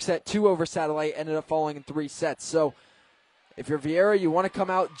 They took set two over Satellite, ended up falling in 3 sets. So if you're Viera, you want to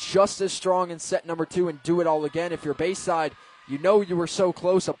come out just as strong in set number 2 and do it all again. If you're Bayside, you were so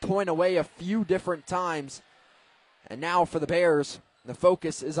close, a point away a few different times. And now for the Bears, the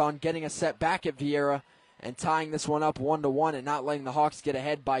focus is on getting a set back at Viera and tying this one up 1-1 and not letting the Hawks get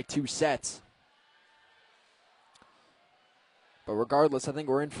ahead by 2 sets. But regardless, I think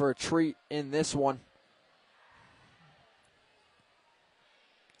we're in for a treat in this one.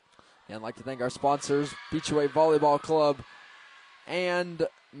 And I'd like to thank our sponsors, Beachway Volleyball Club and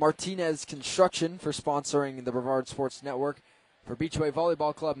Martinez Construction, for sponsoring the Brevard Sports Network. For Beachway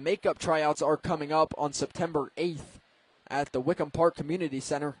Volleyball Club, makeup tryouts are coming up on September 8th at the Wickham Park Community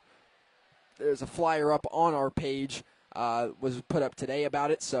Center. There's a flyer up on our page, was put up today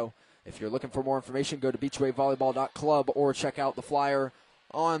about it, so if you're looking for more information, go to beachwayvolleyball.club or check out the flyer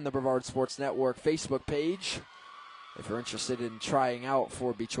on the Brevard Sports Network Facebook page if you're interested in trying out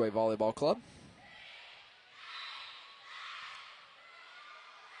for Beachway Volleyball Club.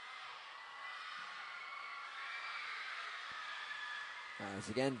 As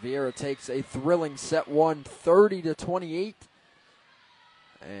again, Viera takes a thrilling set one, 30-28,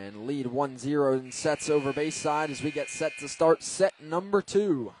 and lead 1-0 in sets over Bayside as we get set to start set number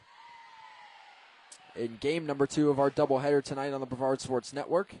 2. In game number 2 of our doubleheader tonight on the Brevard Sports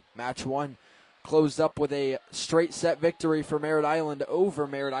Network. Match 1 closed up with a straight set victory for Merritt Island over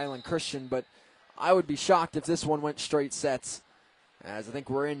Merritt Island Christian, but I would be shocked if this one went straight sets, as I think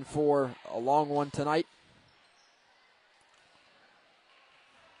we're in for a long one tonight.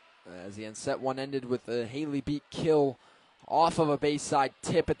 As the end set one ended with a Haley Beek kill off of a Bayside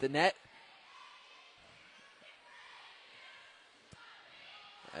tip at the net.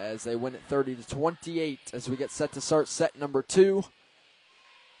 As they win it 30-28 as we get set to start set number 2.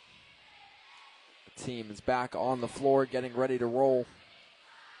 The team is back on the floor getting ready to roll.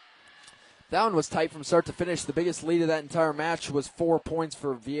 That one was tight from start to finish. The biggest lead of that entire match was 4 points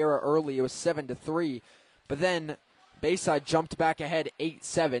for Viera early. It was 7-3. But then Bayside jumped back ahead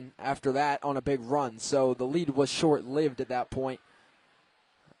 8-7 after that on a big run. So the lead was short-lived at that point.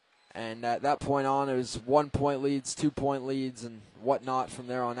 And at that point on, it was 1 point leads, 2 point leads, and whatnot from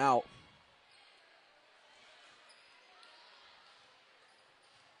there on out.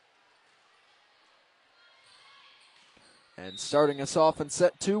 And starting us off in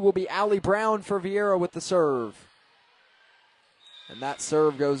set 2 will be Allie Brown for Viera with the serve. And that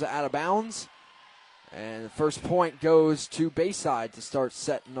serve goes out of bounds. And the first point goes to Bayside to start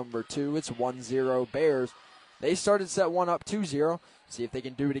set number 2. It's 1-0 Bears. They started set 1 up 2-0. See if they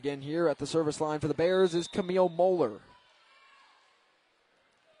can do it again here. At the service line for the Bears is Camille Moeller.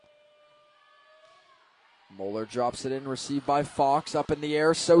 Moeller drops it in, received by Fox, up in the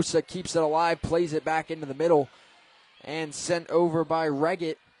air. Sosa keeps it alive, plays it back into the middle, and sent over by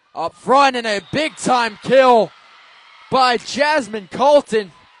Reggett. Up front, and a big-time kill by Jasmine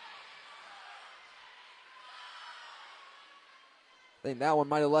Calton. I think that one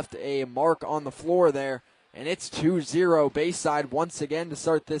might have left a mark on the floor there. And it's 2-0 Bayside once again to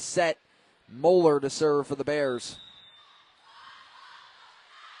start this set. Moeller to serve for the Bears.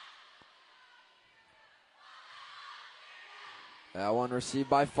 That one received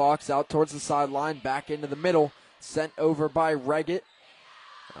by Fox out towards the sideline, back into the middle, sent over by Reggett.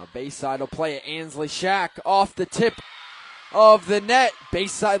 Now Bayside will play it. Ansley Shack off the tip of the net.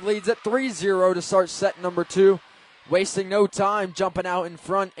 Bayside leads at 3-0 to start set number 2. Wasting no time, jumping out in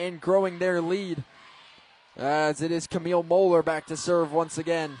front and growing their lead. As it is Camille Moeller back to serve once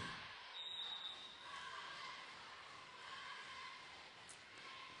again.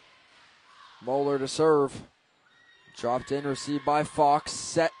 Moeller to serve. Dropped in, received by Fox.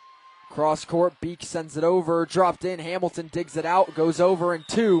 Set, cross court. Beek sends it over. Dropped in. Hamilton digs it out. Goes over and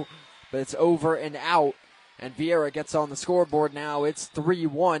 2, but it's over and out. And Viera gets on the scoreboard now. It's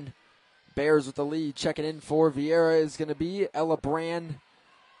 3-1. Bears with the lead. Checking in for Viera is going to be Ella Brand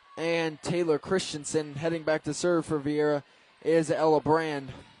and Taylor Christensen. Heading back to serve for Viera is Ella Brand.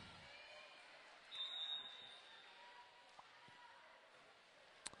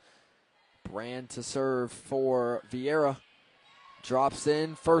 Brand to serve for Viera. Drops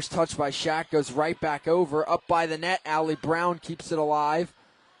in. First touch by Shack. Goes right back over. Up by the net. Allie Brown keeps it alive.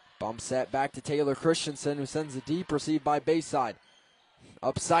 Bump set back to Taylor Christensen, who sends it deep. Received by Bayside.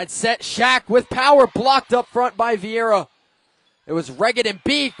 Upside set. Shack with power. Blocked up front by Viera. It was Reggett and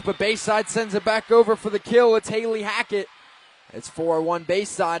Beek, but Bayside sends it back over for the kill. It's Haley Hackett. It's 4-1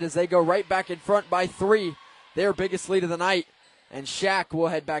 Bayside as they go right back in front by 3. Their biggest lead of the night. And Shack will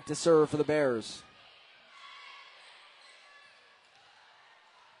head back to serve for the Bears.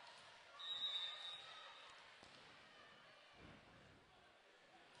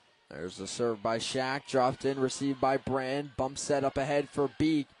 There's the serve by Shack. Dropped in, received by Brand. Bump set up ahead for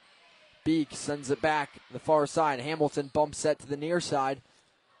Beek. Beek sends it back the far side. Hamilton bump set to the near side.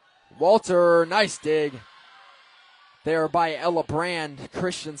 Walter, nice dig. There by Ella Brand.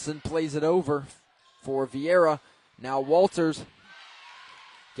 Christensen plays it over for Viera. Now Walters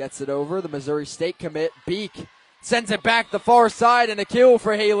gets it over. The Missouri State commit. Beek sends it back the far side and a kill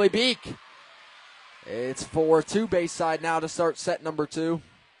for Haley Beek. It's 4-2 Bayside now to start set number 2.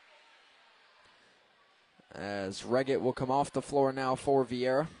 As Reggett will come off the floor now for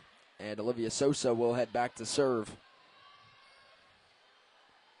Viera. And Olivia Sosa will head back to serve.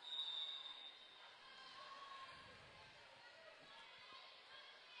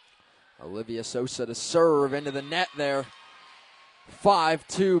 Olivia Sosa to serve into the net there.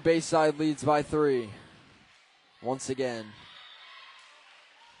 5-2, Bayside leads by 3. Once again.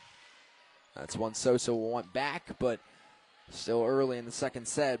 That's one Sosa will want back, but still early in the second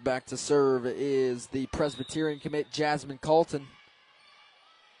set. Back to serve is the Presbyterian commit, Jasmine Calton.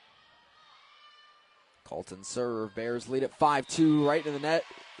 Calton serve. Bears lead at 5-2, right in the net.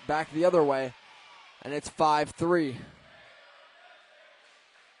 Back the other way. And it's 5-3.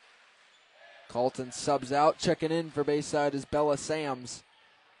 Calton subs out. Checking in for Bayside is Bella Sams.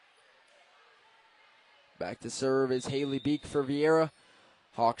 Back to serve is Haley Beek for Viera.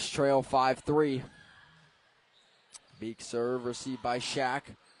 Hawks trail 5-3. Beek serve, received by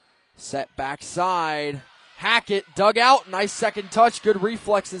Shack. Set backside. Hackett dug out. Nice second touch. Good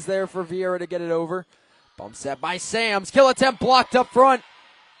reflexes there for Viera to get it over. Bump set by Sams. Kill attempt blocked up front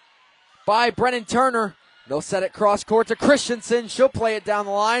by Brennan Turner. They'll set it cross court to Christensen. She'll play it down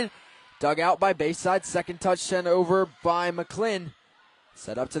the line. Dug out by Bayside. Second touch sent over by McClin.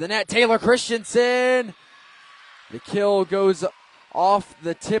 Set up to the net. Taylor Christensen. The kill goes off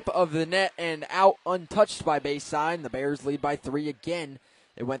the tip of the net and out untouched by Bayside. The Bears lead by 3 again.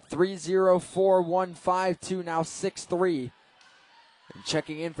 It went 3-0, 4-1, 5-2, now 6-3. And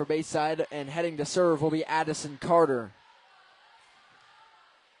checking in for Bayside and heading to serve will be Addison Carter.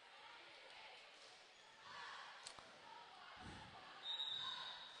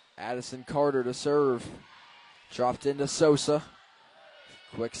 Addison Carter to serve. Dropped into Sosa.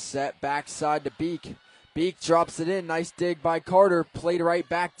 Quick set backside to Beek. Beek drops it in. Nice dig by Carter. Played right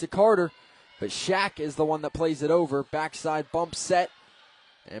back to Carter. But Shack is the one that plays it over. Backside bump set.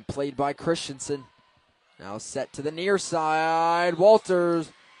 And played by Christensen. Now set to the near side.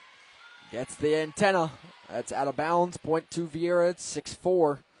 Walters gets the antenna. That's out of bounds. Point to Viera. It's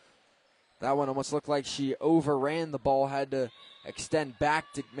 6-4. That one almost looked like she overran the ball. Had to extend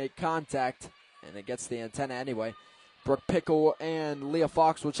back to make contact. And it gets the antenna anyway. Brooke Pickle and Leah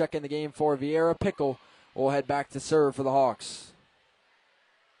Fox will check in the game for Viera. Pickle will head back to serve for the Hawks.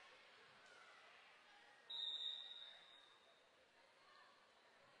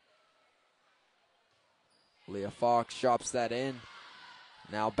 Leah Fox drops that in.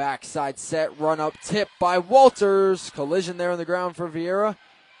 Now backside set, run up tip by Walters. Collision there on the ground for Viera.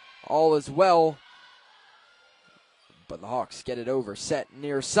 All is well. But the Hawks get it over. Set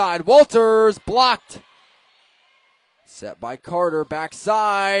near side. Walters blocked. Set by Carter.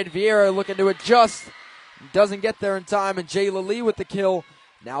 Backside. Viera looking to adjust. Doesn't get there in time. And Jayla Lee with the kill.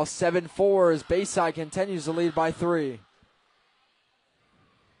 Now 7-4 as Bayside continues to lead by 3.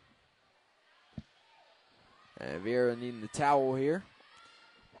 And Viera needing the towel here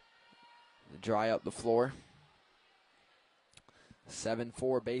to dry up the floor.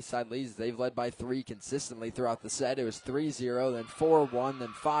 7-4 Bayside leads. They've led by 3 consistently throughout the set. It was 3-0, then 4-1, then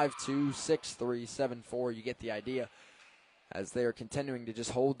 5-2, 6-3, 7-4. You get the idea as they are continuing to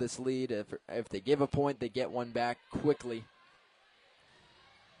just hold this lead. If they give a point, they get one back quickly.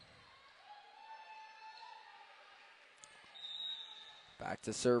 Back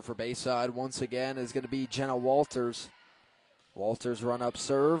to serve for Bayside once again is going to be Jenna Walters. Walters run up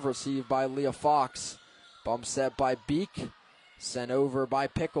serve, received by Leah Fox. Bump set by Beek, sent over by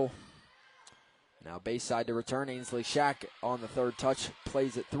Pickle. Now Bayside to return. Ainsley Shack on the third touch,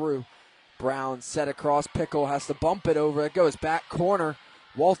 plays it through. Brown set across. Pickle has to bump it over. It goes back corner.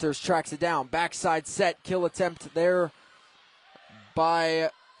 Walters tracks it down. Backside set. Kill attempt there by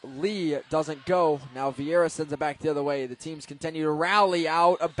Lee. Doesn't go. Now Viera sends it back the other way. The teams continue to rally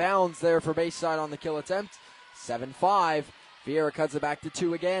out of bounds there for Bayside on the kill attempt. 7-5. Viera cuts it back to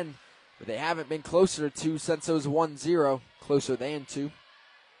 2 again. But they haven't been closer to 2 since it was 1-0. Closer than 2.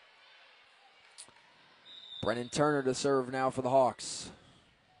 Brennan Turner to serve now for the Hawks.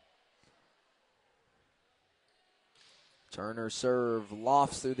 Turner serve,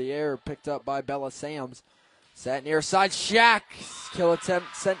 lofts through the air, picked up by Bella Sams. Set near side, Shack. Kill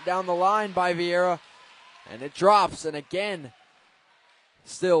attempt sent down the line by Viera. And it drops, and again,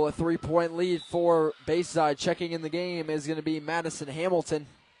 still a 3-point lead for Bayside. Checking in the game is going to be Madison Hamilton,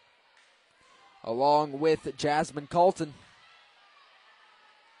 along with Jasmine Calton.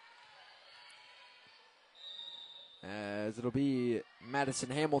 As it'll be Madison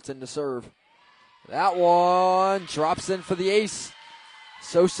Hamilton to serve. That one drops in for the ace.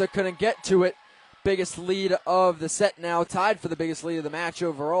 Sosa couldn't get to it. Biggest lead of the set now, tied for the biggest lead of the match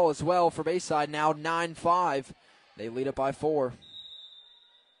overall as well for Bayside, now 9-5. They lead it by 4.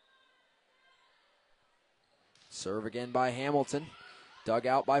 Serve again by Hamilton. Dug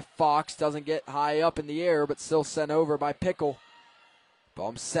out by Fox, doesn't get high up in the air, but still sent over by Pickle.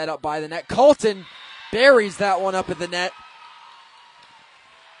 Bump set up by the net. Calton buries that one up at the net.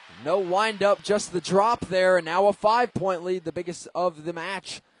 No wind up, just the drop there, and now a 5-point lead, the biggest of the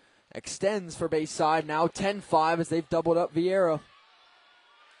match. Extends for Bayside, now 10-5 as they've doubled up Viera.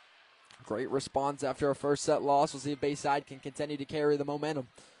 Great response after a first set loss. We'll see if Bayside can continue to carry the momentum.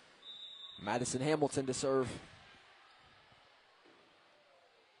 Madison Hamilton to serve.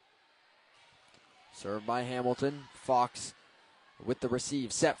 Served by Hamilton. Fox with the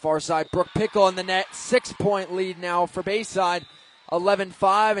receive. Set far side, Brooke Pickle in the net. 6-point lead now for Bayside.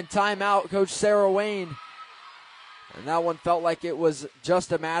 11-5 and timeout, Coach Sarah Wayne. And that one felt like it was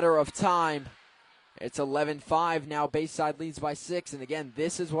just a matter of time. It's 11-5 now. Bayside leads by 6. And again,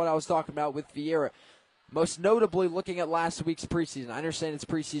 this is what I was talking about with Viera. Most notably looking at last week's preseason. I understand it's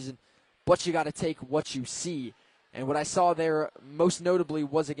preseason, but you got to take what you see. And what I saw there most notably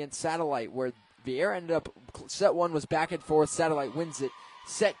was against Satellite, where Viera ended up, set 1 was back and forth. Satellite wins it.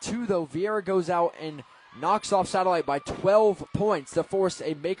 Set 2, though, Viera goes out and knocks off Satellite by 12 points to force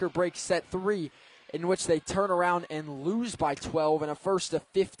a make-or-break set 3, in which they turn around and lose by 12 in a first to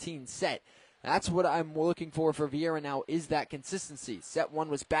 15 set. That's what I'm looking for Viera now, is that consistency. Set 1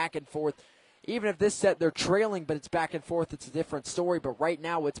 was back and forth. Even if this set they're trailing, but it's back and forth, it's a different story. But right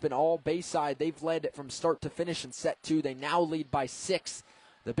now it's been all Bayside. They've led from start to finish in set 2. They now lead by 6,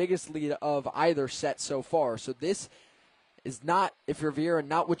 the biggest lead of either set so far. So this is not, if you're Viera,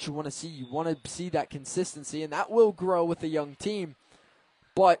 not what you want to see. You want to see that consistency, and that will grow with a young team.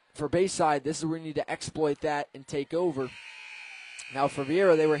 But for Bayside, this is where we need to exploit that and take over. Now for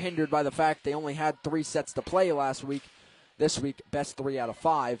Viera, they were hindered by the fact they only had 3 sets to play last week. This week, best 3 out of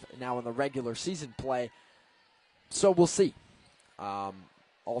 5 now in the regular season play. So we'll see.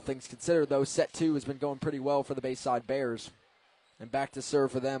 All things considered, though, set 2 has been going pretty well for the Bayside Bears. And back to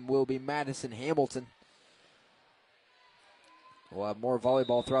serve for them will be Madison Hamilton. We'll have more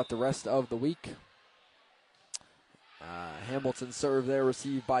volleyball throughout the rest of the week. Hamilton serve there,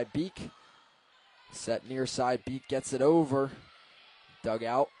 received by Beek. Set near side, Beek gets it over. Dug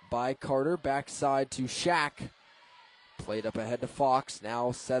out by Carter, backside to Shack. Played up ahead to Fox,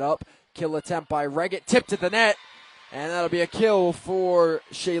 now set up. Kill attempt by Reggett, tipped at the net. And that'll be a kill for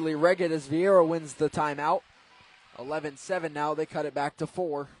Shaylee Reggett as Viera wins the timeout. 11-7 now, they cut it back to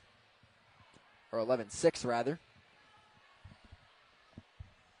 4. Or 11-6 rather.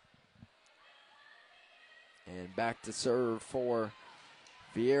 And back to serve for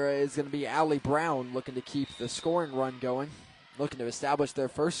Viera is going to be Allie Brown, looking to keep the scoring run going, looking to establish their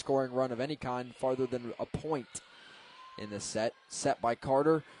first scoring run of any kind farther than a point in this set. Set by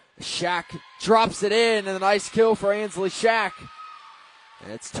Carter. Shack drops it in, and a nice kill for Ainsley Shack.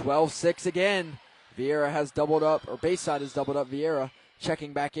 And it's 12-6 again. Viera has doubled up, or Bayside has doubled up Viera.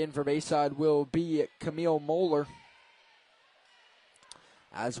 Checking back in for Bayside will be Camille Moeller,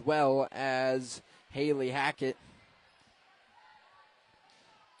 as well as Haley Hackett.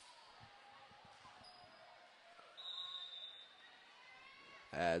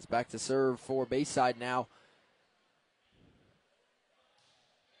 As back to serve for Bayside now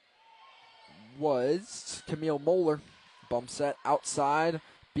was Camille Moeller. Bump set outside.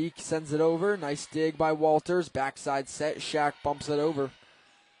 Beak sends it over. Nice dig by Walters. Backside set. Shack bumps it over.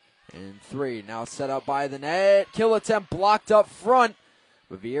 And 3. Now set up by the net. Kill attempt blocked up front.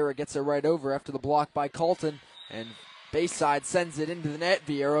 But Viera gets it right over after the block by Calton. And Bayside sends it into the net.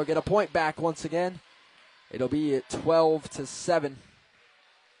 Viera will get a point back once again. It'll be at 12-7.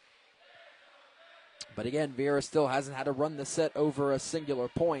 But again, Viera still hasn't had to run the set over a singular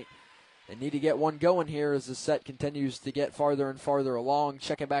point. They need to get one going here as the set continues to get farther and farther along.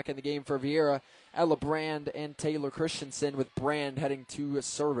 Checking back in the game for Viera, Ella Brand and Taylor Christensen, with Brand heading to a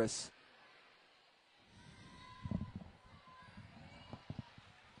service.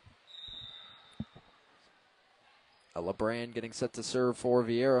 Ella Brand getting set to serve for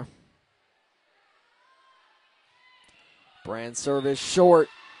Viera. Brand service short.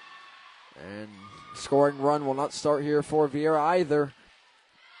 And scoring run will not start here for Viera either.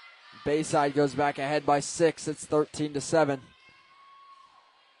 Bayside goes back ahead by 6. It's 13-7.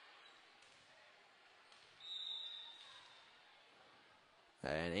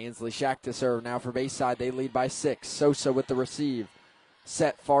 And Ainsley Shack to serve now for Bayside. They lead by 6. Sosa with the receive.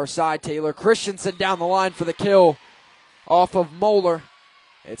 Set far side. Taylor Christensen down the line for the kill off of Moeller.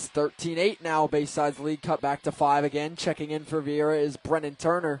 It's 13-8 now. Bayside's lead cut back to 5 again. Checking in for Viera is Brennan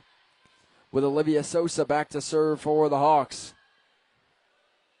Turner, with Olivia Sosa back to serve for the Hawks.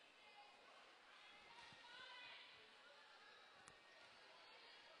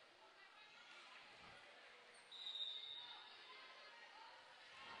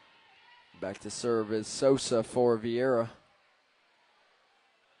 Back to serve is Sosa for Viera.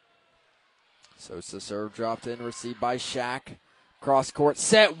 Sosa serve dropped in, received by Shack. Cross court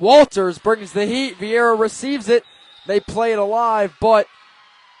set. Walters brings the heat. Viera receives it. They play it alive, but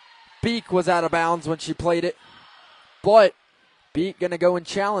Beak was out of bounds when she played it. But Beak going to go and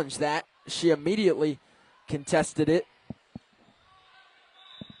challenge that. She immediately contested it.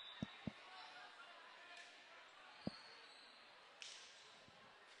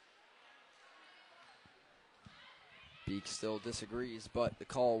 Beak still disagrees, but the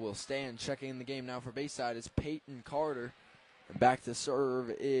call will stand. Checking in the game now for Bayside is Peyton Carter. And back to serve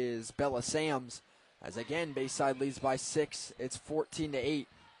is Bella Sams. As again, Bayside leads by 6. It's 14-8.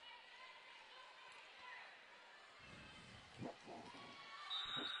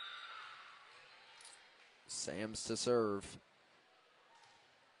 Sams to serve.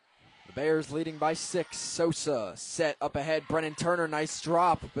 The Bears leading by 6. Sosa set up ahead. Brennan Turner, nice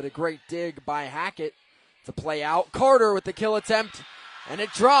drop, but a great dig by Hackett to play out. Carter with the kill attempt, and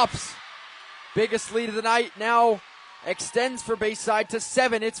it drops. Biggest lead of the night now extends for Bayside to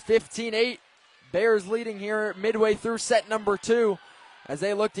 7. It's 15-8. Bears leading here midway through set number 2 as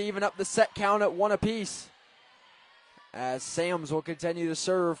they look to even up the set count at 1 apiece. As Sams will continue to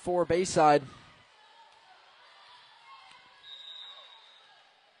serve for Bayside.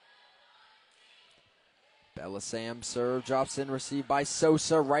 Bella Sams serve, drops in, received by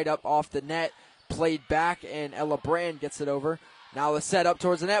Sosa, right up off the net. Played back, and Ella Brand gets it over. Now the set up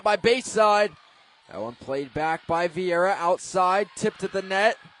towards the net by Bayside. That one played back by Viera, outside, tipped at the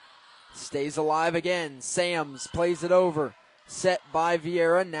net. Stays alive again. Sams plays it over. Set by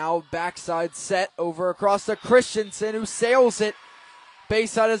Viera, now backside set over across to Christensen, who sails it.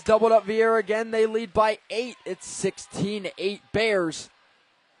 Bayside has doubled up Viera again. They lead by 8. It's 16-8 Bears,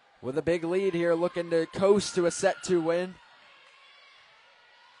 with a big lead here, looking to coast to a set 2 win.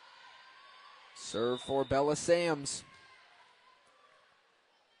 Serve for Bella Sams.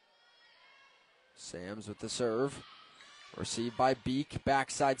 Sams with the serve. Received by Beak.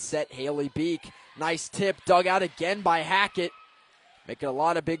 Backside set. Haley Beak. Nice tip. Dug out again by Hackett. Making a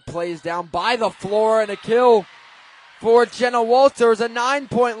lot of big plays down by the floor, and a kill for Jenna Walters. A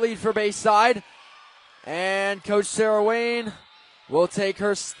 9-point lead for Bayside. And Coach Sarah Wayne will take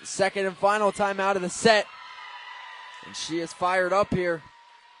her second and final time out of the set. And she is fired up here.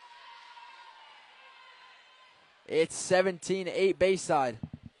 It's 17-8 Bayside.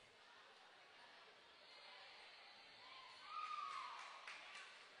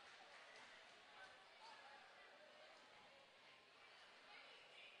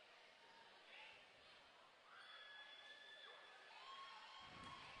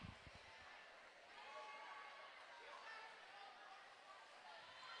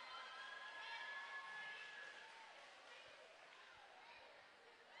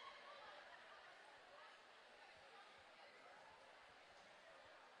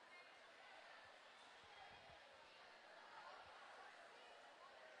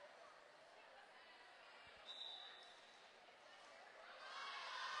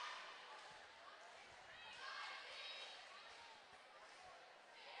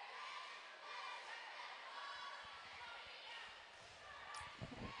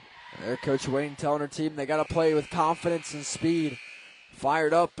 Their Coach Wayne telling her team they got to play with confidence and speed.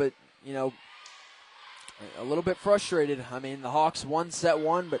 Fired up, but, you know, a little bit frustrated. I mean, the Hawks won set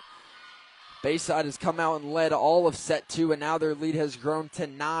one, but Bayside has come out and led all of set two, and now their lead has grown to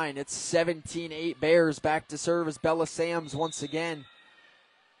 9. It's 17-8 Bears. Back to serve as Bella Sams once again.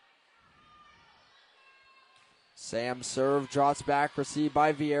 Sam serve, drops back, received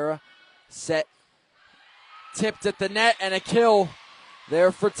by Viera. Set, tipped at the net, and a kill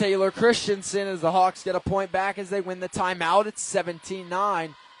there for Taylor Christensen as the Hawks get a point back as they win the timeout. It's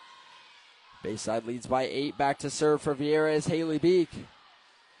 17-9. Bayside leads by 8. Back to serve for Viera is Haley Beek.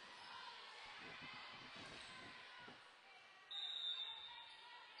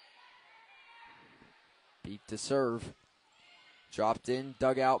 Beek to serve. Dropped in,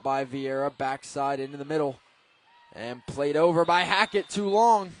 dug out by Viera, backside into the middle. And played over by Hackett, too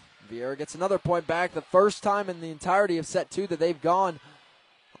long. Viera gets another point back, the first time in the entirety of set two that they've gone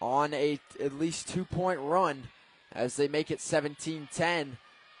on a at least 2-point run as they make it 17-10.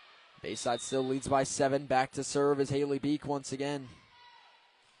 Bayside still leads by 7. Back to serve is Haley Beek once again.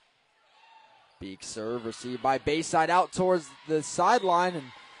 Beek serve received by Bayside out towards the sideline,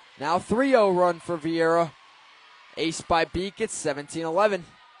 and now 3-0 run for Viera. Ace by Beek, it's 17-11.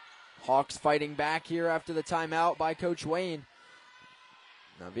 Hawks fighting back here after the timeout by Coach Wayne.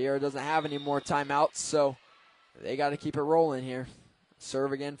 Now Viera doesn't have any more timeouts, so they got to keep it rolling here.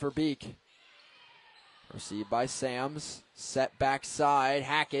 Serve again for Beek. Received by Sams. Set backside.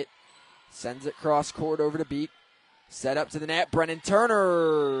 Hackett sends it cross court over to Beek. Set up to the net. Brennan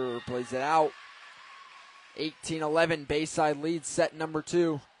Turner plays it out. 18-11. Bayside leads set number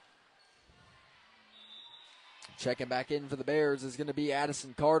 2. Checking back in for the Bears is going to be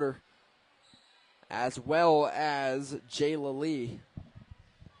Addison Carter, as well as Jayla Lee.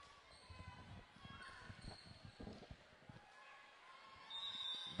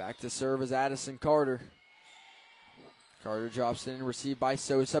 Back to serve is Addison Carter. Carter drops in, received by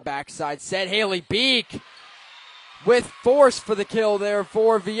Sosa. Backside set. Haley Beek with force for the kill there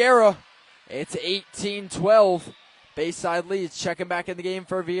for Viera. It's 18-12. Bayside leads. Checking back in the game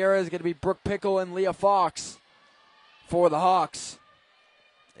for Viera is going to be Brooke Pickle and Leah Fox for the Hawks.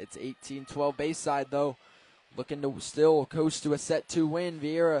 It's 18-12 Bayside, though. Looking to still coast to a set 2 win.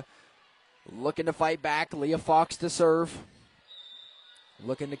 Viera looking to fight back. Leah Fox to serve.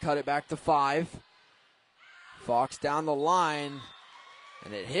 Looking to cut it back to 5. Fox down the line,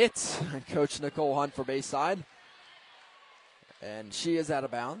 and it hits Coach Nicole Hunt for Bayside. And she is out of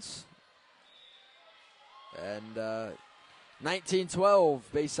bounds. And 19-12,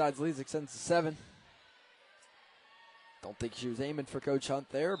 Bayside's lead extends to 7. Don't think she was aiming for Coach Hunt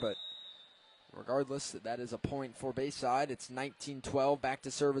there, but regardless, that is a point for Bayside. It's 19-12, back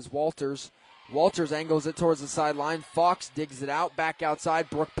to serve as Walters. Walters angles it towards the sideline. Fox digs it out, back outside.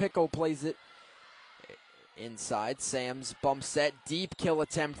 Brooke Pickle plays it inside. Sam's bump set, deep kill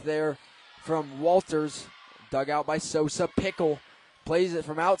attempt there from Walters. Dug out by Sosa. Pickle plays it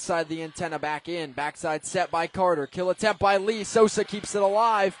from outside the antenna back in. Backside set by Carter. Kill attempt by Lee. Sosa keeps it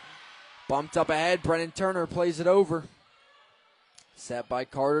alive. Bumped up ahead. Brennan Turner plays it over. Set by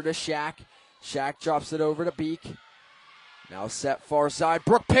Carter to Shaq. Shaq drops it over to Beek. Now set far side.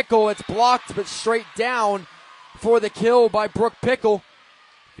 Brooke Pickle. It's blocked, but straight down for the kill by Brooke Pickle.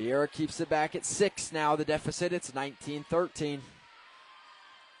 Viera keeps it back at 6 now. The deficit, it's 19-13.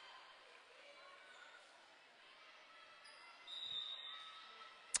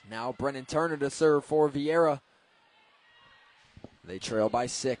 Now Brennan Turner to serve for Viera. They trail by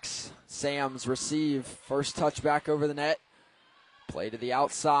 6. Sams receive. First touch back over the net. Play to the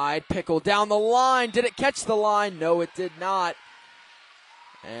outside. Pickle down the line. Did it catch the line? No, it did not.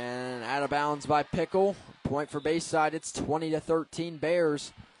 And out of bounds by Pickle. Point for Bayside. It's 20-13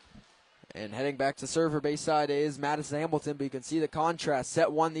 Bears. And heading back to serve for Bayside is Madison Hamilton, but you can see the contrast.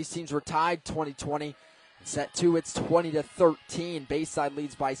 Set 1, these teams were tied 20-20. Set 2, it's 20-13. Bayside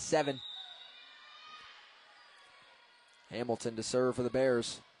leads by 7. Hamilton to serve for the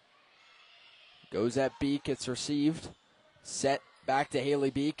Bears. Goes at Beek, it's received. Set back to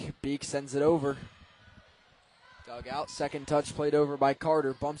Haley Beek. Beek sends it over. Dug out, second touch played over by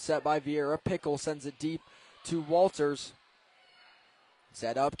Carter. Bump set by Viera. Pickle sends it deep to Walters.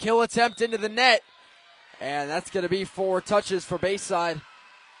 Set up, kill attempt into the net. And that's going to be 4 touches for Bayside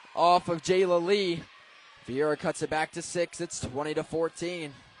off of Jayla Lee. Viera cuts it back to 6. It's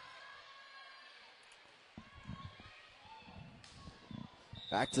 20-14.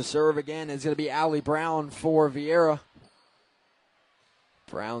 Back to serve again is going to be Allie Brown for Viera.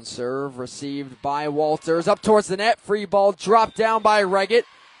 Brown serve received by Walters. Up towards the net. Free ball dropped down by Reggett.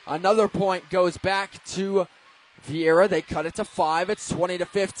 Another point goes back to Viera, they cut it to 5. It's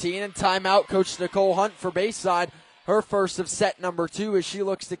 20-15, and timeout. Coach Nicole Hunt for Bayside. Her first of set number 2 as she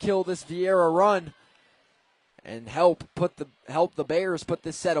looks to kill this Viera run and help the Bears put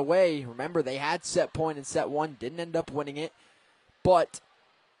this set away. Remember, they had set point in set 1, didn't end up winning it, but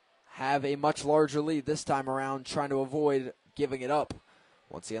have a much larger lead this time around, trying to avoid giving it up.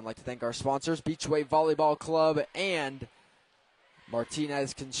 Once again, I'd like to thank our sponsors, Beachway Volleyball Club and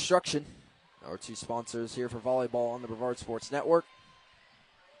Martinez Construction, our 2 sponsors here for volleyball on the Brevard Sports Network.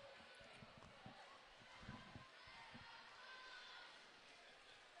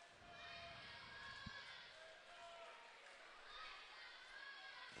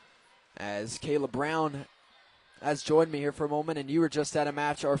 As Kayla Brown has joined me here for a moment, and you were just at a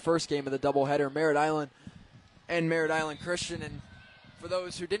match, our first game of the doubleheader, Merritt Island and Merritt Island Christian. And for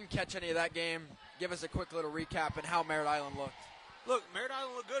those who didn't catch any of that game, give us a quick little recap and how Merritt Island looked. Look, Merritt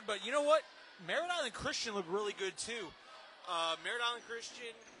Island looked good, but you know what? Merritt Island Christian looked really good too. Merritt Island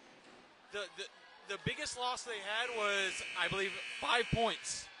Christian, the biggest loss they had was, I believe, 5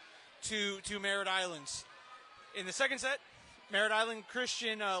 points to Merritt Island's. In the second set, Merritt Island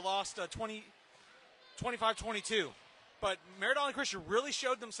Christian lost 25-22. But Merritt Island Christian really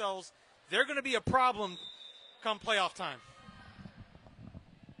showed themselves they're going to be a problem come playoff time.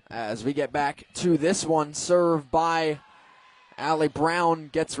 As we get back to this one, served by Allie Brown,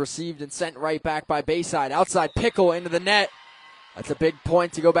 gets received and sent right back by Bayside. Outside Pickle into the net. That's a big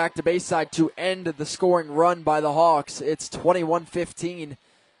point to go back to Bayside to end the scoring run by the Hawks. It's 21-15.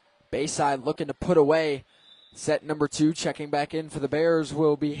 Bayside looking to put away set number 2. Checking back in for the Bears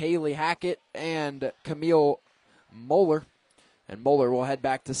will be Haley Hackett and Camille Moeller. And Moeller will head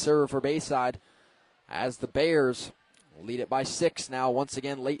back to serve for Bayside as the Bears lead it by 6 now, once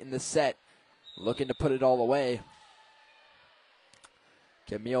again late in the set, looking to put it all away.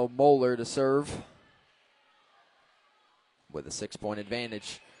 Camille Moeller to serve with a 6-point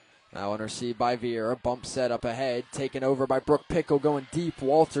advantage. Now on receive by Viera. Bump set up ahead, taken over by Brooke Pickle, going deep.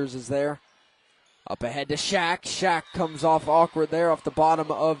 Walters is there. Up ahead to Shaq. Shaq comes off awkward there off the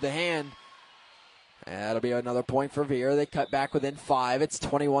bottom of the hand. And that'll be another point for Viera. They cut back within 5. It's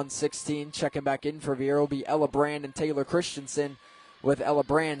 21-16. Checking back in for Viera will be Ella Brand and Taylor Christensen, with Ella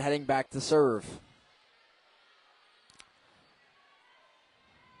Brand heading back to serve.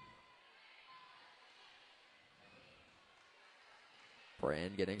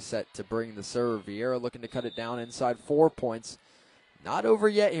 Brand getting set to bring the serve. Viera looking to cut it down inside 4 points. Not over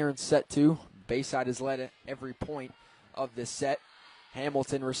yet here in set 2. Bayside has led at every point of this set.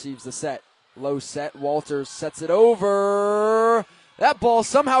 Hamilton receives the set. Low set. Walters sets it over. That ball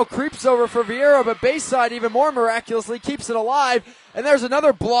somehow creeps over for Viera, but Bayside even more miraculously keeps it alive. And there's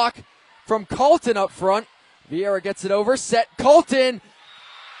another block from Calton up front. Viera gets it over. Set. Calton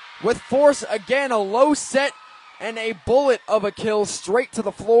with force again. A low set and a bullet of a kill straight to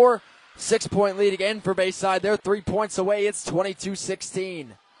the floor. 6-point lead again for Bayside. They're 3 points away. It's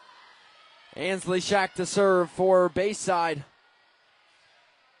 22-16. Ansley Shack to serve for Bayside.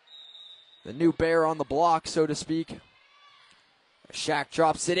 The new bear on the block, so to speak. Shack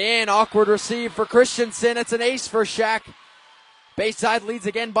drops it in. Awkward receive for Christensen. It's an ace for Shack. Bayside leads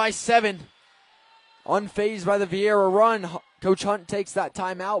again by 7. Unfazed by the Viera run. Coach Hunt takes that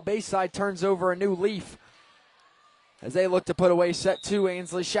timeout. Bayside turns over a new leaf as they look to put away set 2.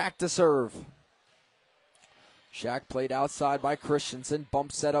 Ansley Shack to serve. Shack played outside by Christensen.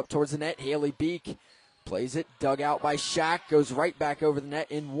 Bump set up towards the net. Haley Beek plays it. Dug out by Shack. Goes right back over the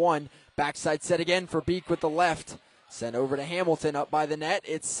net in 1. Backside set again for Beek with the left. Sent over to Hamilton up by the net.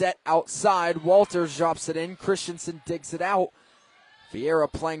 It's set outside. Walters drops it in. Christensen digs it out.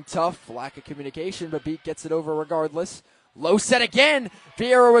 Viera playing tough. Lack of communication, but Beek gets it over regardless. Low set again.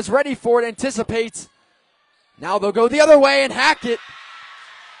 Viera was ready for it. Anticipates. Now they'll go the other way and Hackett.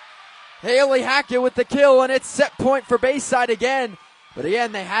 Haley Hackett with the kill, and it's set point for Bayside again. But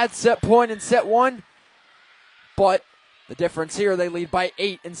again, they had set point in set 1. But the difference here, they lead by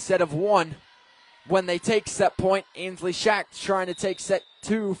 8 instead of 1. When they take set point, Ansley Shack trying to take set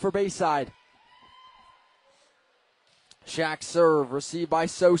 2 for Bayside. Shack serve, received by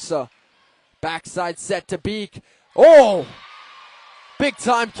Sosa. Backside set to Beek. Oh! Big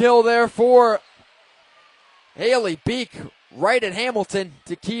time kill there for Haley Beek right at Hamilton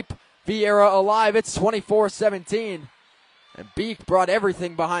to keep Viera alive. It's 24-17. And Beek brought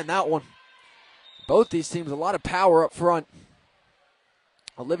everything behind that one. Both these teams a lot of power up front.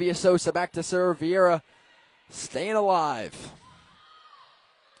 Olivia Sosa back to serve. Viera staying alive.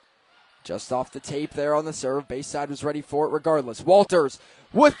 Just off the tape there on the serve. Bayside was ready for it regardless. Walters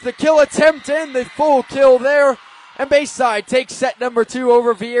with the kill attempt and the full kill there. And Bayside takes set number 2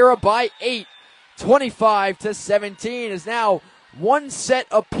 over Viera by 8. 25-17 is now one set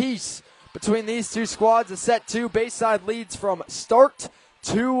apiece between these two squads. A set two, Bayside leads from start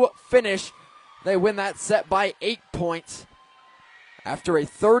to finish. They win that set by 8 points after a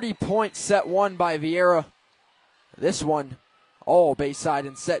 30-point set won by Viera. This one, all Bayside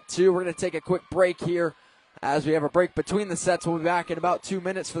in set two. We're going to take a quick break here. As we have a break between the sets, we'll be back in about 2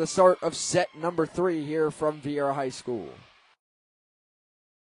 minutes for the start of set number 3 here from Viera High School.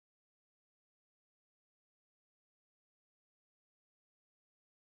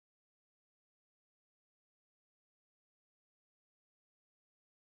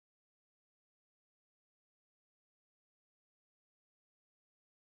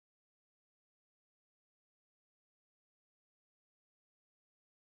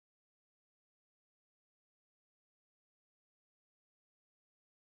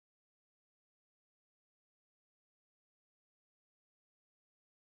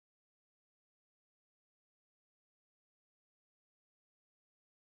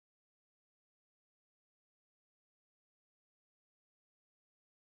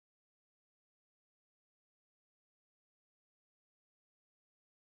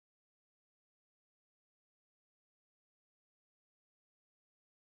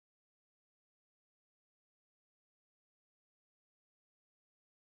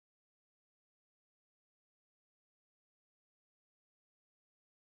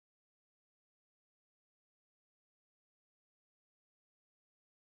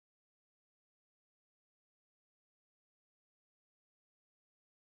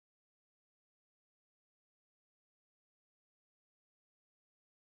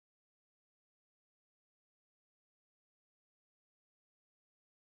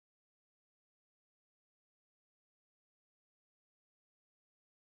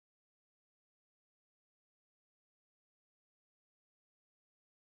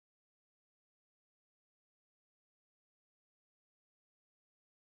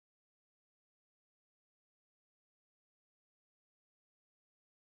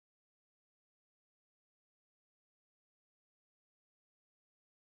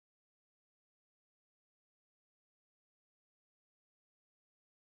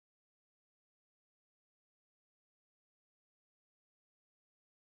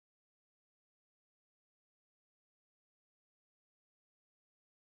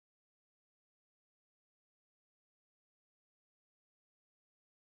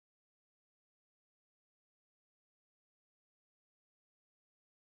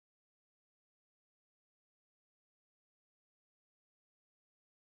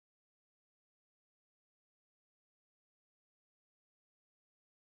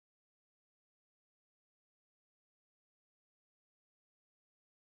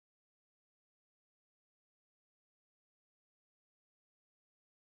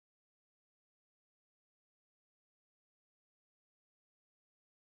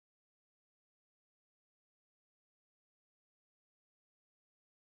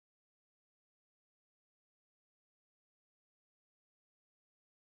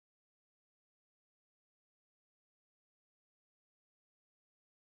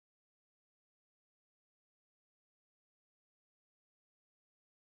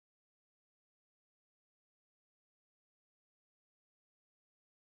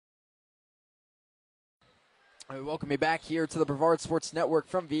 Welcome you back here to the Brevard Sports Network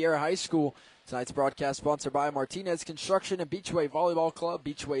from Viera High School. Tonight's broadcast sponsored by Martinez Construction and Beachwave Volleyball Club.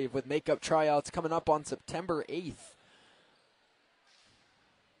 Beachwave with makeup tryouts coming up on September 8th.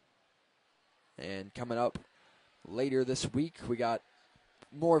 And coming up later this week, we got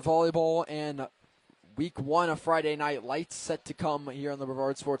more volleyball and week 1 of Friday Night Lights set to come here on the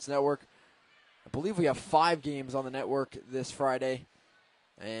Brevard Sports Network. I believe we have 5 games on the network this Friday.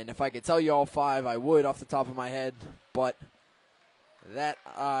 And if I could tell you all 5, I would off the top of my head, but that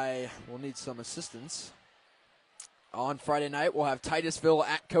I will need some assistance. On Friday night, we'll have Titusville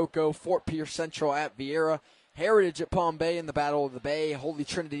at Cocoa, Fort Pierce Central at Viera, Heritage at Palm Bay in the Battle of the Bay, Holy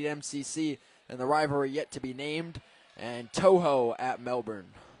Trinity at MCC, and the rivalry yet to be named, and Toho at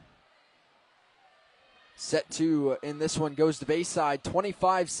Melbourne. Set 2 in this one goes to Bayside,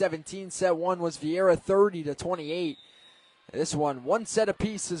 25-17. Set 1 was Viera, 30-28. This one set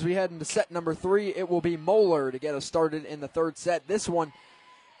apiece as we head into set number 3. It will be Moeller to get us started in the third set. This one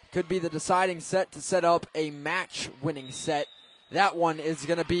could be the deciding set to set up a match-winning set. That one is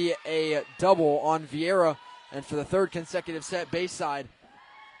going to be a double on Viera. And for the third consecutive set, Bayside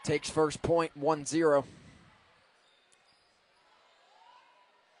takes first point, 1-0.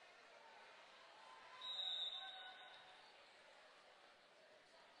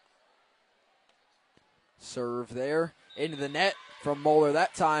 Serve there into the net from Moeller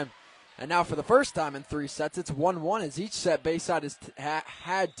that time. And now for the first time in 3 sets, it's 1-1 as each set Bayside has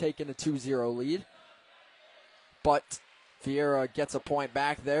had taken a 2-0 lead. But Viera gets a point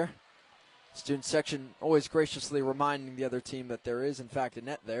back there. Student section always graciously reminding the other team that there is, in fact, a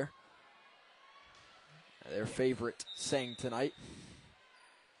net there. Their favorite saying tonight.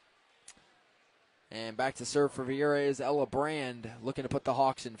 And back to serve for Viera is Ella Brand, looking to put the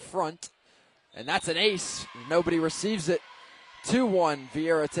Hawks in front. And that's an ace. Nobody receives it. 2-1.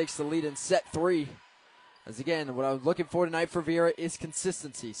 Viera takes the lead in set 3. As again, what I'm looking for tonight for Viera is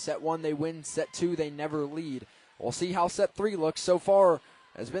consistency. Set 1, they win. Set 2, they never lead. We'll see how set 3 looks. So far,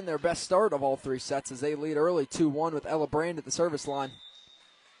 has been their best start of all 3 sets as they lead early 2-1 with Ella Brand at the service line.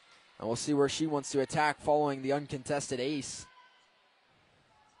 And we'll see where she wants to attack following the uncontested ace.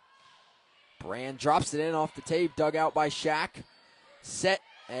 Brand drops it in off the tape, dug out by Shaq. Set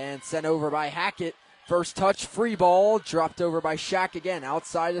and sent over by Hackett. First touch, free ball, dropped over by Shaq again,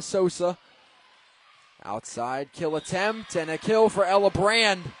 outside of Sosa. Outside, kill attempt, and a kill for Ella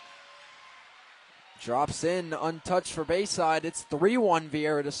Brand. Drops in, untouched for Bayside. It's 3-1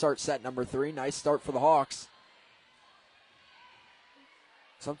 Viera to start set number 3. Nice start for the Hawks.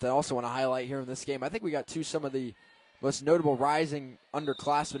 Something I also want to highlight here in this game. I think we got some of the most notable rising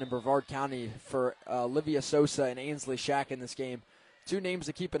underclassmen in Brevard County for Olivia Sosa and Ainsley Shack in this game. 2 names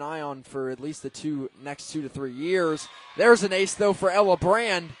to keep an eye on for at least the next 2 to 3 years. There's an ace, though, for Ella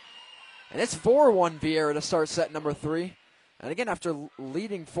Brand. And it's 4-1 Viera to start set number 3. And again, after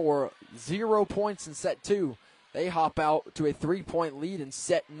leading for 0 points in set 2, they hop out to a 3-point lead in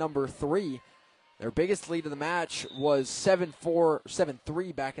set number 3. Their biggest lead of the match was 7-4,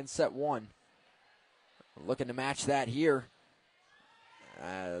 7-3 back in set 1. Looking to match that here.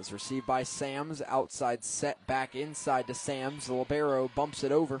 As received by Sams. Outside set back inside to Sams. The libero bumps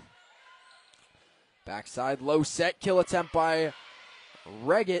it over. Backside low set. Kill attempt by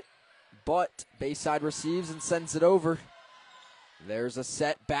Reggett. But Bayside receives and sends it over. There's a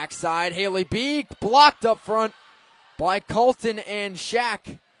set backside. Haley Beek blocked up front by Calton and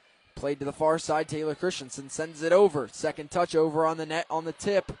Shaq. Played to the far side. Taylor Christensen sends it over. Second touch over on the net on the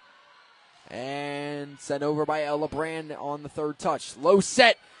tip. And sent over by Ella Brand on the third touch. Low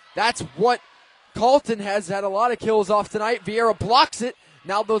set. That's what Calton has had a lot of kills off tonight. Viera blocks it.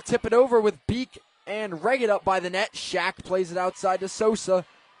 Now they'll tip it over with Beek and Reggett up by the net. Shaq plays it outside to Sosa.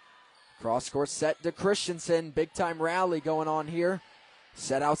 Cross-court set to Christensen. Big-time rally going on here.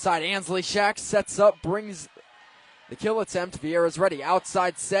 Set outside. Ainsley Shaq sets up, brings the kill attempt. Viera's ready.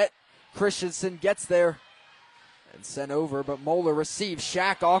 Outside set. Christensen gets there and sent over, but Moeller receives.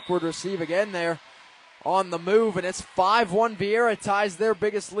 Shaq, awkward receive again there on the move, and it's 5-1. Viera ties their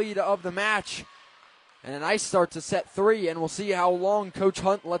biggest lead of the match. And a nice start to set 3, and we'll see how long Coach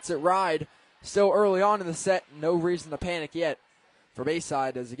Hunt lets it ride. Still early on in the set, no reason to panic yet for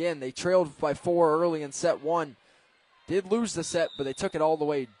Bayside, as again, they trailed by 4 early in set 1. Did lose the set, but they took it all the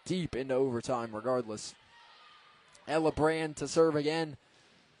way deep into overtime regardless. Ella Brand to serve again.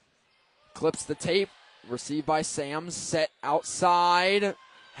 Clips the tape. Received by Sams. Set outside.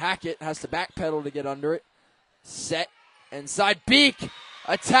 Hackett has to backpedal to get under it. Set inside. Beek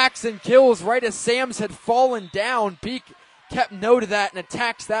attacks and kills right as Sams had fallen down. Beek kept note of that and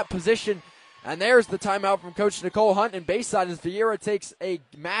attacks that position. And there's the timeout from Coach Nicole Hunt. And Bayside as Viera takes a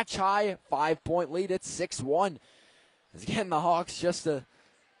match-high 5-point lead. It's 6-1. As again, the Hawks just a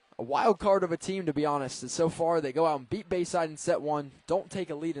wild card of a team, to be honest. And so far, they go out and beat Bayside in set 1, don't take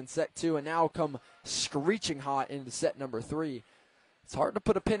a lead in set 2, and now come screeching hot into set number 3. It's hard to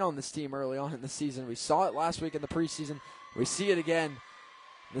put a pin on this team early on in the season. We saw it last week in the preseason. We see it again.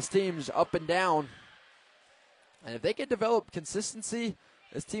 This team's up and down. And if they can develop consistency,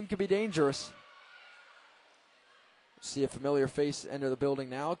 this team could be dangerous. See a familiar face enter the building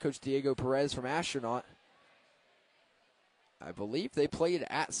now. Coach Diego Perez from Astronaut. I believe they played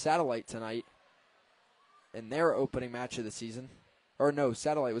at Satellite tonight in their opening match of the season. Or no,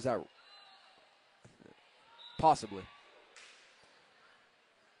 Satellite was out. Possibly.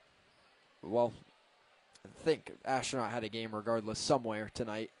 Well, I think Astronaut had a game regardless somewhere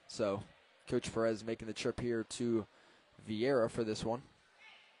tonight. So Coach Perez making the trip here to Viera for this one.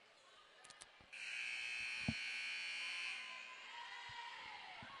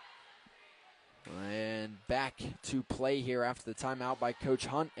 And back to play here after the timeout by Coach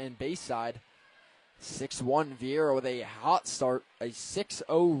Hunt and Bayside. 6-1 Viera with a hot start, a 6-0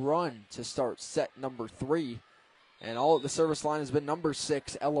 run to start set number 3. And all at the service line has been number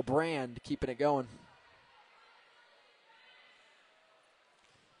 6, Ella Brand, keeping it going.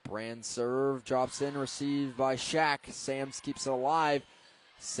 Brand serve, drops in, received by Shaq. Sams keeps it alive.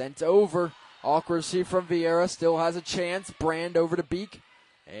 Sent over. Awkward receive from Viera, still has a chance. Brand over to Beek.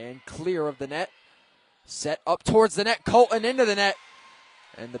 And clear of the net. Set up towards the net. Calton into the net.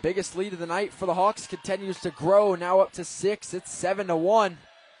 And the biggest lead of the night for the Hawks continues to grow. Now up to 6. It's 7-1.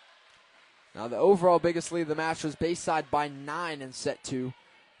 Now the overall biggest lead of the match was Bayside by 9 in set 2.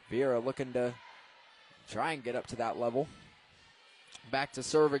 Viera looking to try and get up to that level. Back to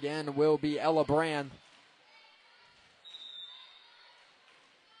serve again will be Ella Brand.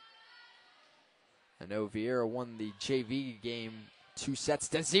 I know Viera won the JV game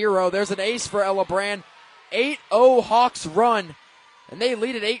 2-0. There's an ace for Ella Brand. 8-0 Hawks run, and they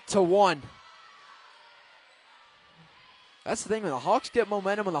lead it 8-1. That's the thing, when the Hawks get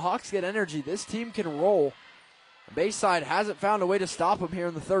momentum, when the Hawks get energy, this team can roll. Bayside hasn't found a way to stop them here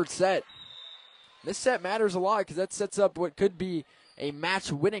in the third set. This set matters a lot because that sets up what could be a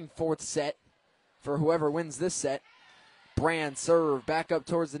match-winning fourth set for whoever wins this set. Brand serve back up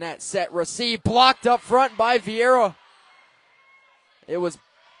towards the net. Set, receive, blocked up front by Viera. It was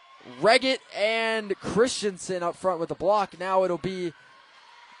Reggett and Christensen up front with the block. Now it'll be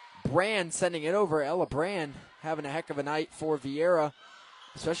Brand sending it over. Ella Brand having a heck of a night for Viera,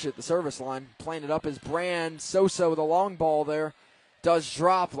 especially at the service line. Playing it up as Brand. Sosa with a long ball there. Does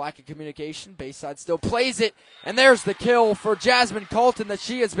drop. Lack of communication. Bayside still plays it. And there's the kill for Jasmine Calton that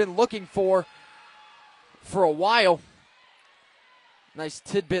she has been looking for a while. Nice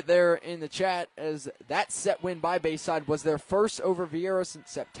tidbit there in the chat, as that set win by Bayside was their first over Viera since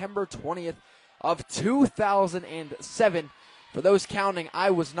September 20th of 2007. For those counting, I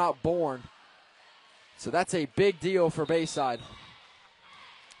was not born. So that's a big deal for Bayside.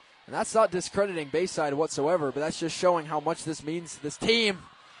 And that's not discrediting Bayside whatsoever, but that's just showing how much this means to this team.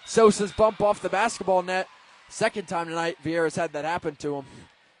 Sosa's bump off the basketball net. Second time tonight Viera's had that happen to him.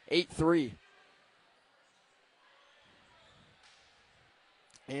 8-3.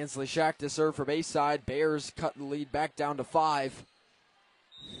 Ansley Shack to serve for Bayside. Bears cut the lead back down to 5.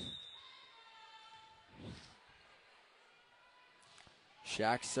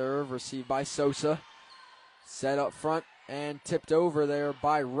 Shack serve received by Sosa. Set up front and tipped over there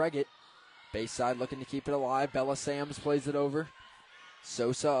by Reggett. Bayside looking to keep it alive. Bella Sams plays it over.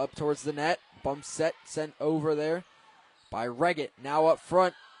 Sosa up towards the net. Bump set sent over there by Reggett. Now up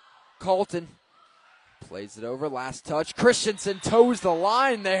front, Calton. Plays it over, last touch. Christensen toes the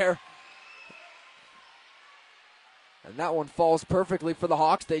line there. And that one falls perfectly for the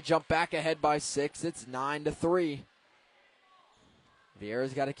Hawks. They jump back ahead by 6. It's 9-3.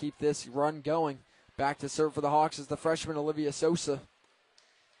 Viera's got to keep this run going. Back to serve for the Hawks is the freshman Olivia Sosa.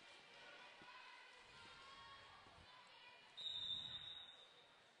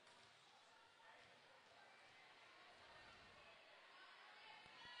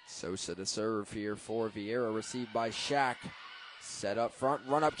 Sosa to serve here for Viera, received by Shack. Set up front,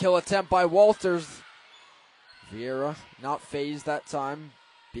 run up kill attempt by Walters. Viera not phased that time.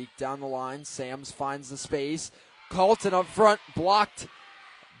 Beak down the line, Sams finds the space. Calton up front, blocked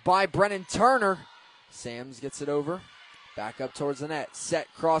by Brennan Turner. Sams gets it over, back up towards the net.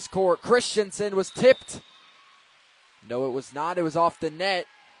 Set cross court, Christensen was tipped. No, it was not, it was off the net.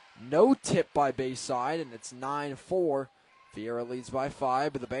 No tip by Bayside, and it's 9-4. Viera leads by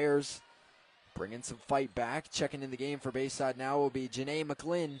 5, but the Bears bringing some fight back. Checking in the game for Bayside now will be Janae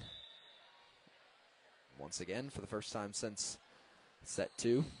McLean. Once again, for the first time since set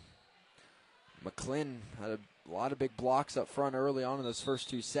 2. McLean had a lot of big blocks up front early on in those first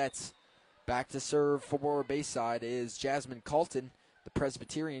 2 sets. Back to serve for Bayside is Jasmine Calton, the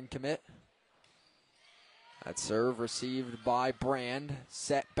Presbyterian commit. That serve received by Brand.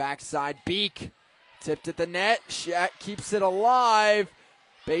 Set backside, Beak. Tipped at the net. Shack keeps it alive.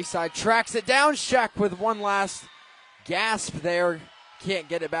 Bayside tracks it down. Shack with one last gasp there. Can't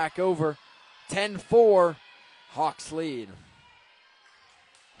get it back over. 10-4. Hawks lead.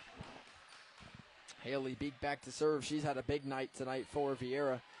 Haley Beak back to serve. She's had a big night tonight for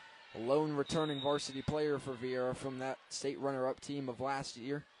Viera. A lone returning varsity player for Viera from that state runner-up team of last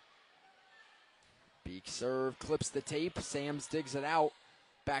year. Beak serve. Clips the tape. Sams digs it out.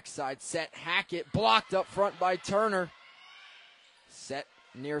 Backside set, Hackett blocked up front by Turner. Set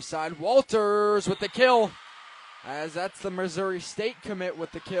near side, Walters with the kill. As that's the Missouri State commit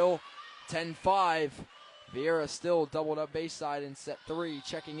with the kill. 10-5. Viera still doubled up Bayside in set 3.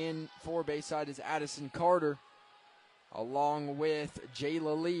 Checking in for Bayside is Addison Carter, along with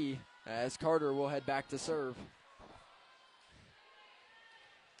Jayla Lee, as Carter will head back to serve.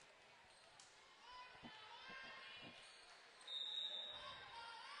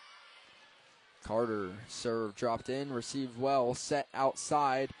 Carter serve dropped in, received well, set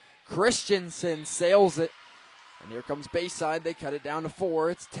outside. Christensen sails it. And here comes Bayside. They cut it down to 4.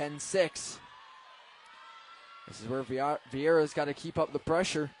 It's 10-6. This is where Viera's got to keep up the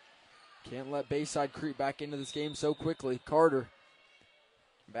pressure. Can't let Bayside creep back into this game so quickly. Carter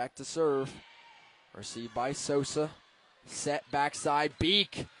back to serve. Received by Sosa. Set backside.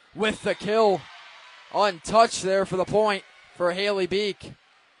 Beek with the kill. Untouched there for the point for Haley Beek.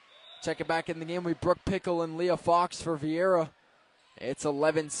 Check it back in the game with Brooke Pickle and Leah Fox for Viera. It's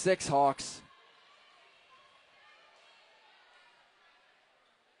 11-6 Hawks.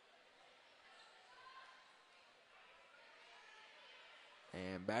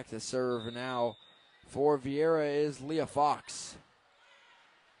 And back to serve now for Viera is Leah Fox.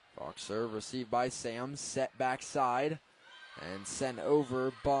 Fox serve received by Sam, set backside and sent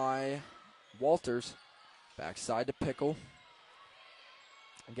over by Walters. Backside to Pickle.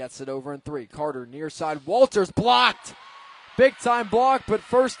 Gets it over in 3. Carter near side. Walters blocked. Big time block, but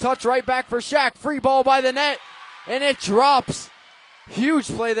first touch right back for Shack. Free ball by the net, and it drops. Huge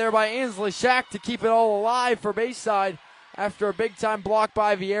play there by Ainsley Shack to keep it all alive for Bayside after a big time block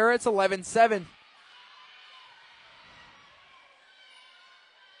by Viera. It's 11-7.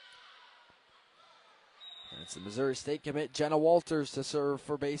 It's the Missouri State commit Jenna Walters to serve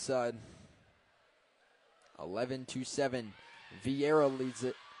for Bayside. 11-7. Viera leads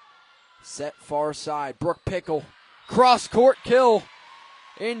it. Set far side. Brooke Pickle. Cross court kill.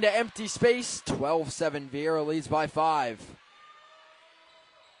 Into empty space. 12-7. Viera leads by 5.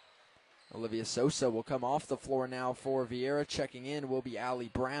 Olivia Sosa will come off the floor now for Viera. Checking in will be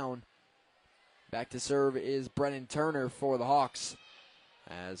Allie Brown. Back to serve is Brennan Turner for the Hawks.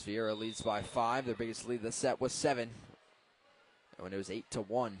 As Viera leads by 5. Their biggest lead of the set was 7. And when it was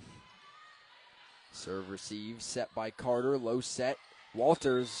 8-1. Serve receive, set by Carter, low set.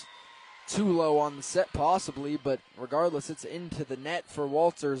 Walters too low on the set possibly, but regardless, it's into the net for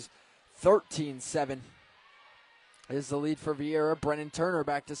Walters. 13-7 is the lead for Viera. Brennan Turner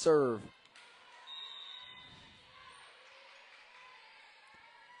back to serve.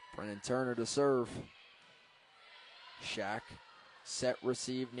 Brennan Turner to serve. Shack, set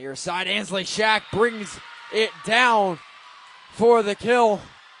receive, near side. Ainsley Shack brings it down for the kill.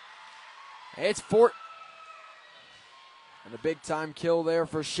 It's Fort. And a big time kill there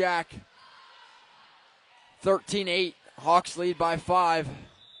for Shack. 13-8. Hawks lead by 5.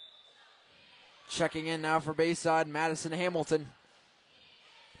 Checking in now for Bayside, Madison Hamilton.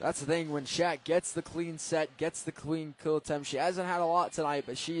 That's the thing, when Shack gets the clean set, gets the clean kill attempt. She hasn't had a lot tonight,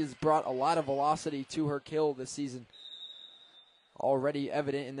 but she has brought a lot of velocity to her kill this season. Already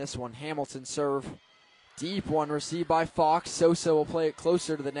evident in this one. Hamilton serve. Deep one received by Fox. Sosa will play it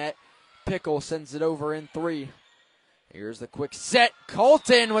closer to the net. Pickle sends it over in 3. Here's the quick set.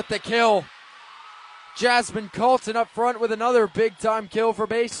 Calton with the kill. Jasmine Calton up front with another big-time kill for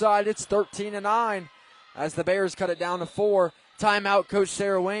Bayside. It's 13-9 as the Bears cut it down to 4. Timeout, Coach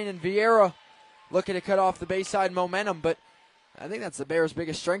Sarah Wayne and Viera looking to cut off the Bayside momentum, but I think that's the Bears'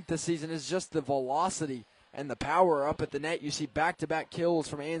 biggest strength this season is just the velocity and the power up at the net. You see back-to-back kills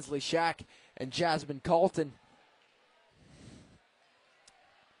from Ainsley Shack and Jasmine Calton.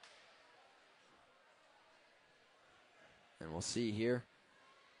 And we'll see here.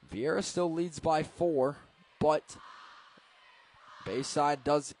 Viera still leads by 4, but Bayside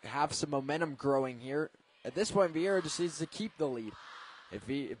does have some momentum growing here. At this point, Viera just needs to keep the lead.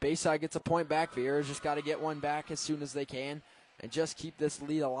 If Bayside gets a point back, Viera's just got to get one back as soon as they can and just keep this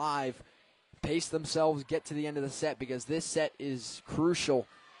lead alive. Pace themselves, get to the end of the set because this set is crucial.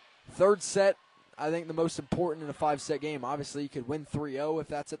 Third set, I think the most important in a 5-set game. Obviously, you could win 3-0 if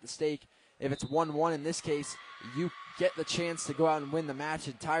that's at the stake. If it's 1-1 in this case, you get the chance to go out and win the match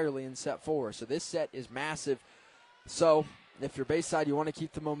entirely in set 4. So this set is massive. So if you're Bayside, you want to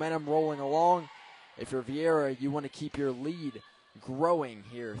keep the momentum rolling along. If you're Viera, you want to keep your lead growing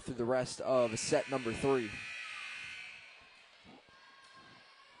here through the rest of set number 3.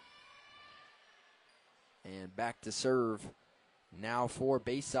 And back to serve now for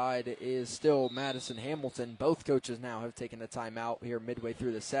Bayside is still Madison Hamilton. Both coaches now have taken a timeout here midway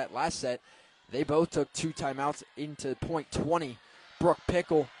through the set. Last set, they both took 2 timeouts into point 20. Brooke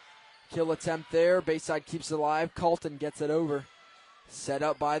Pickle, kill attempt there. Bayside keeps it alive. Calton gets it over. Set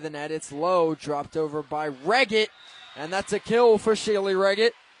up by the net. It's low. Dropped over by Reggett. And that's a kill for Shaylee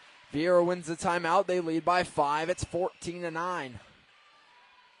Reggett. Viera wins the timeout. They lead by 5. It's 14-9.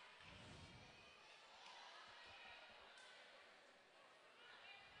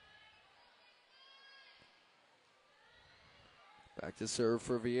 Back to serve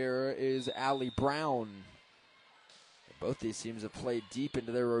for Viera is Allie Brown. Both these teams have played deep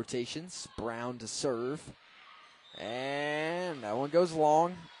into their rotations. Brown to serve. And that one goes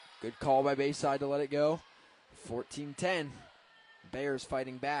long. Good call by Bayside to let it go. 14-10. Bears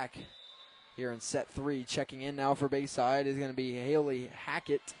fighting back here in set 3. Checking in now for Bayside is going to be Haley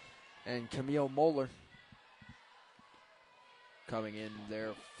Hackett and Camille Moeller. Coming in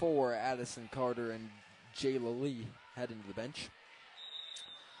there for Addison Carter and Jayla Lee heading to the bench.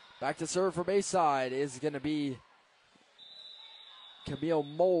 Back to serve for Bayside is going to be Camille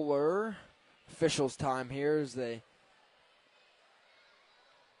Moeller. Officials time here as they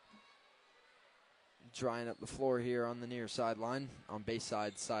drying up the floor here on the near sideline, on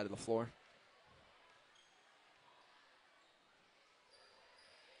Bayside side of the floor.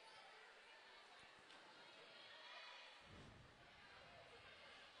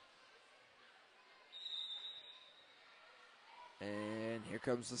 And here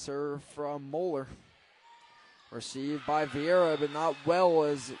comes the serve from Moeller. Received by Viera, but not well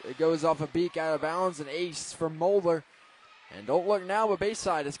as it goes off a beak out of bounds. An ace from Moeller. And don't look now, but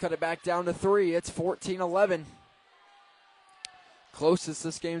Bayside has cut it back down to 3. It's 14-11. Closest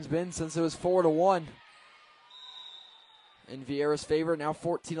this game's been since it was 4-1. In Viera's favor, now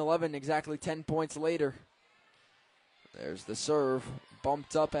 14-11, exactly 10 points later. There's the serve.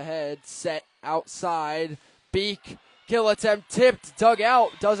 Bumped up ahead, set outside. Beak, kill attempt tipped, dug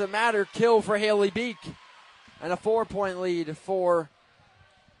out. Doesn't matter, kill for Haley Beak. And a 4-point lead for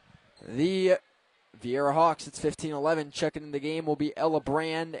the Viera Hawks. It's 15-11. Checking in the game will be Ella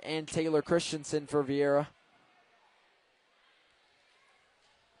Brand and Taylor Christensen for Viera.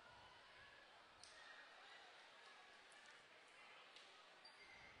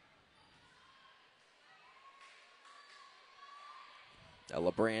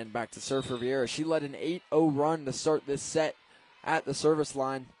 Ella Brand back to serve for Viera. She led an 8-0 run to start this set at the service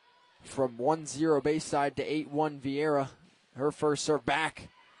line from 1-0 Bayside to 8-1 Viera. Her first serve back.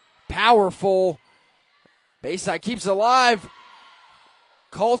 Powerful. Bayside keeps alive.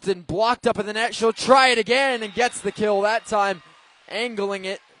 Calton blocked up in the net. She'll try it again and gets the kill that time, angling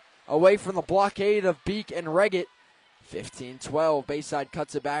it away from the blockade of Beak and Reggett. 15-12. Bayside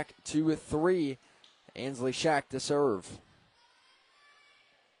cuts it back to 3. Ansley Shack to serve.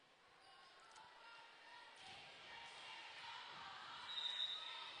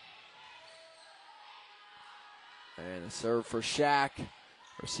 And a serve for Shack.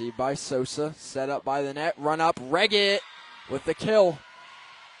 Received by Sosa. Set up by the net. Run up. Reggett with the kill.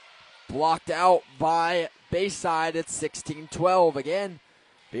 Blocked out by Bayside. It's 16-12. Again,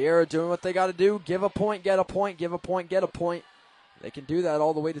 Viera doing what they got to do. Give a point, get a point. Give a point, get a point. They can do that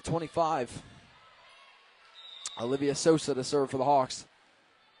all the way to 25. Olivia Sosa to serve for the Hawks.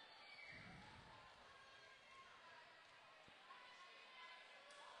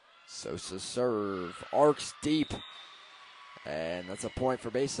 Sosa serve. Arcs deep. And that's a point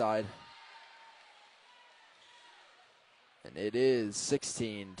for Bayside. And it is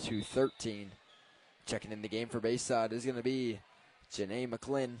 16-13. Checking in the game for Bayside is going to be Janae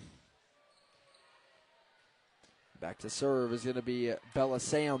McClin. Back to serve is going to be Bella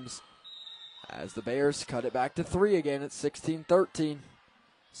Sams. As the Bears cut it back to 3 again at 16-13.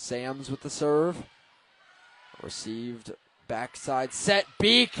 Sams with the serve. Received backside set.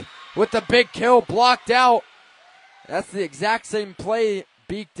 Beak with the big kill, blocked out. That's the exact same play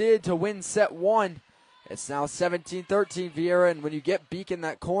Beak did to win set 1. It's now 17-13 Viera, and when you get Beak in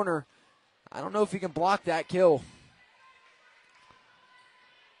that corner, I don't know if you can block that kill.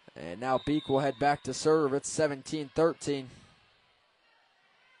 And now Beak will head back to serve. It's 17-13.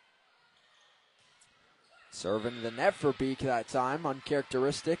 Serving the net for Beak that time,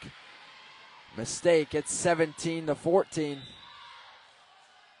 uncharacteristic. Mistake, it's 17-14.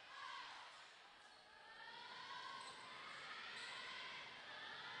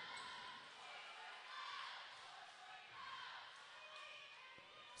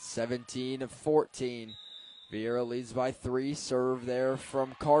 (17 of 14). Viera leads by 3. Serve there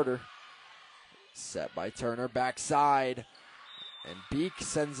from Carter. Set by Turner, backside. And Beak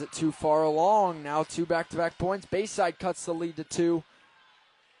sends it too far along. Now 2 back-to-back points. Bayside cuts the lead to 2.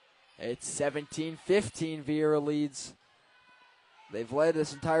 It's 17-15. Viera leads. They've led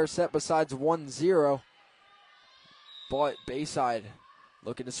this entire set besides 1-0. But Bayside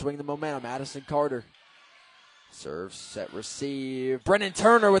looking to swing the momentum. Addison Carter. Serve, set, receive. Brennan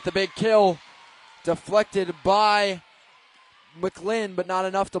Turner with the big kill. Deflected by McLean, but not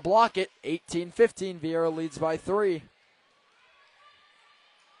enough to block it. 18-15. Viera leads by 3.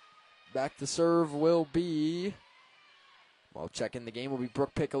 Back to serve will be, well, checking the game will be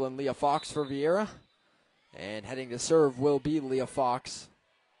Brooke Pickle and Leah Fox for Viera. And heading to serve will be Leah Fox.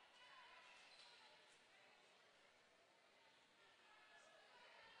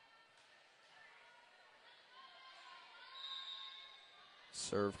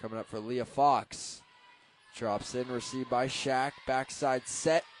 Serve coming up for Leah Fox. Drops in, received by Shack. Backside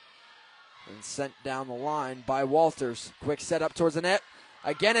set. and sent down the line by Walters. Quick set up towards the net.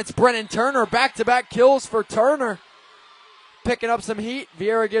 Again, it's Brennan Turner. Back-to-back kills for Turner. Picking up some heat.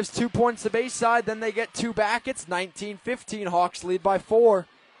 Viera gives 2 points to Bayside. Then they get 2 back. It's 19-15. Hawks lead by 4.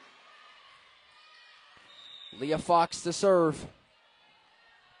 Leah Fox to serve.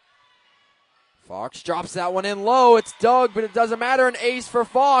 Fox drops that one in low. It's dug, but it doesn't matter. An ace for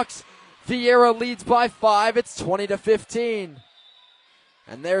Fox. Viera leads by 5. It's 20-15.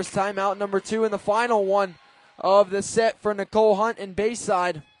 And there's timeout number 2 in the final one of the set for Nicole Hunt and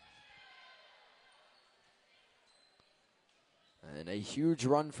Bayside. And a huge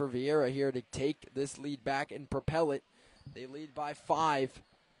run for Viera here to take this lead back and propel it. They lead by 5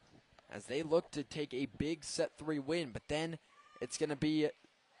 as they look to take a big set 3 win. But then it's going to be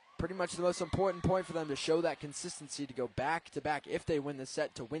pretty much the most important point for them to show that consistency, to go back to back if they win the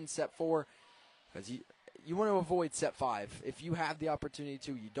set, to win set 4. Because you want to avoid set 5. If you have the opportunity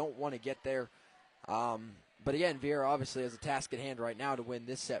to, you don't want to get there. But again, Viera obviously has a task at hand right now to win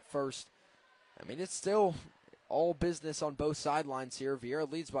this set first. I mean, it's still all business on both sidelines here. Viera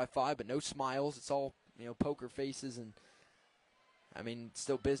leads by 5, but no smiles. It's all, poker faces, and I mean,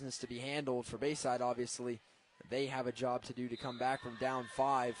 still business to be handled for Bayside. Obviously, they have a job to do to come back from down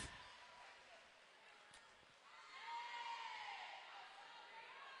 5.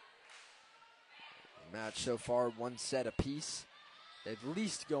 Match so far 1 set apiece. At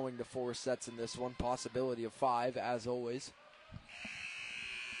least going to 4 sets in this one. Possibility of 5, as always.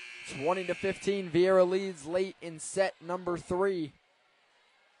 20-15. Viera leads late in set number 3.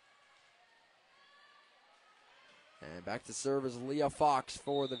 And back to serve is Leah Fox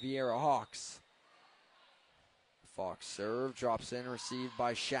for the Viera Hawks. Fox serve, drops in, received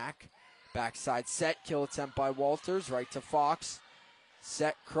by Shack. Backside set, kill attempt by Walters, right to Fox.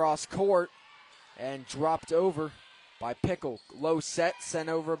 Set cross court, and dropped over by Pickle. Low set, sent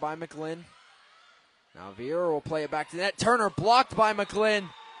over by McLean. Now Viera will play it back to the net. Turner blocked by McLean.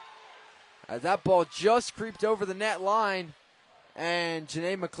 As that ball just creeped over the net line, and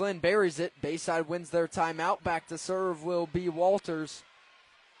Janae McLean buries it. Bayside wins their timeout. Back to serve will be Walters.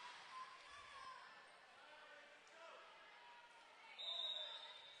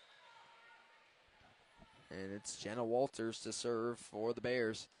 And it's Jenna Walters to serve for the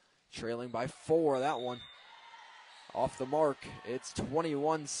Bears. Trailing by 4, that one. Off the mark, it's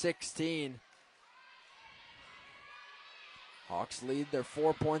 21-16. Hawks lead. They're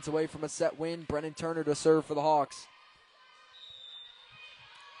 4 points away from a set win. Brennan Turner to serve for the Hawks.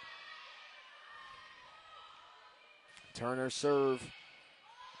 Turner serve.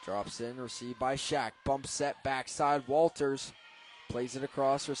 Drops in, received by Shack. Bump set, backside, Walters. Plays it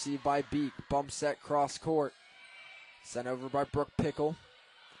across, received by Beak. Bump set, cross court. Sent over by Brooke Pickle.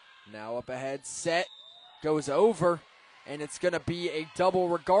 Now up ahead, set. Goes over, and it's going to be a double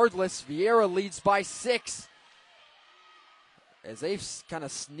regardless. Viera leads by 6. As they've kind of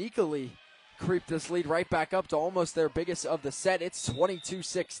sneakily creeped this lead right back up to almost their biggest of the set. It's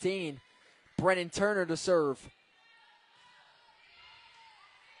 22-16. Brennan Turner to serve.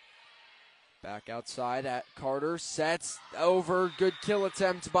 Back outside at Carter. Sets over. Good kill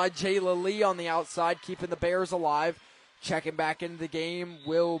attempt by Jayla Lee on the outside, keeping the Bears alive. Checking back into the game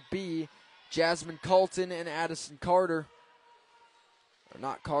will be Jasmine Calton and Addison Carter. Or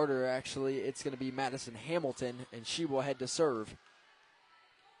not Carter, actually. It's going to be Madison Hamilton, and she will head to serve.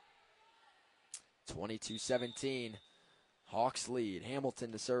 22-17. Hawks lead.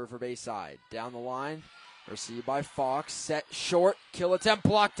 Hamilton to serve for Bayside. Down the line. Received by Fox. Set short. Kill attempt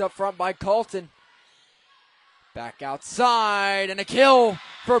blocked up front by Calton. Back outside. And a kill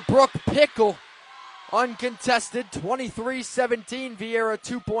for Brooke Pickle. Uncontested. 23-17. Viera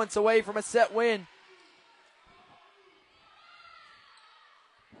 2 points away from a set win.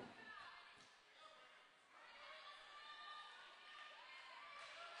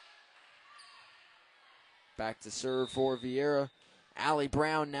 Back to serve for Viera. Allie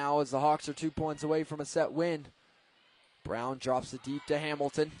Brown now as the Hawks are 2 points away from a set win. Brown drops it deep to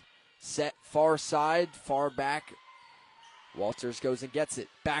Hamilton. Set far side, far back. Walters goes and gets it.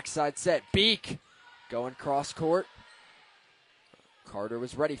 Backside set. Beak going cross court. Carter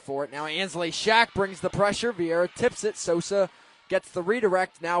was ready for it. Now Ansley Shack brings the pressure. Viera tips it. Sosa gets the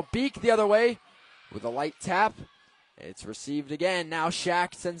redirect. Now Beak the other way with a light tap. It's received again. Now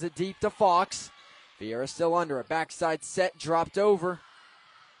Shack sends it deep to Fox. Viera still under it. Backside set, dropped over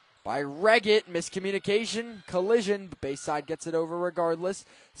by Reggett. Miscommunication, collision. Bayside gets it over regardless.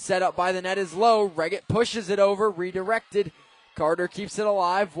 Set up by the net is low. Reggett pushes it over, redirected. Carter keeps it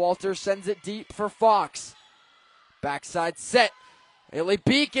alive. Walter sends it deep for Fox. Backside set. Illy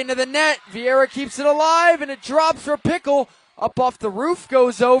Beak into the net. Viera keeps it alive, and it drops for Pickle. Up off the roof,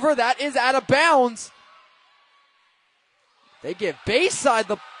 goes over. That is out of bounds. They give Bayside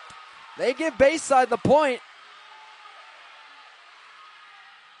the point.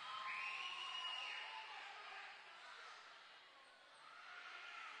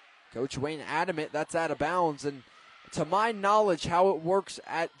 Coach Wayne adamant that's out of bounds, and to my knowledge, how it works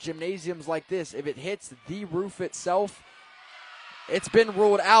at gymnasiums like this, if it hits the roof itself, it's been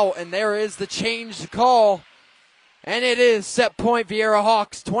ruled out, and there is the change call. And it is set point Viera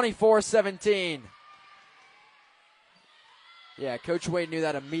Hawks, 24-17. Yeah, Coach Wayne knew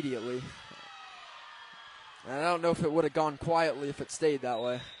that immediately. And I don't know if it would have gone quietly if it stayed that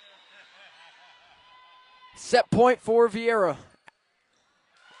way. Set point for Viera.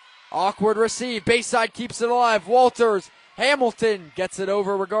 Awkward receive. Bayside keeps it alive. Walters. Hamilton gets it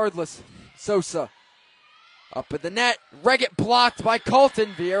over regardless. Sosa. Up at the net. Reggett blocked by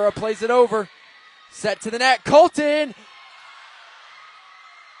Calton. Viera plays it over. Set to the net. Calton.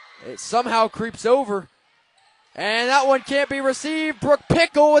 It somehow creeps over. And that one can't be received. Brooke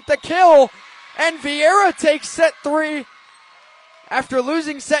Pickle with the kill. And Viera takes set 3. After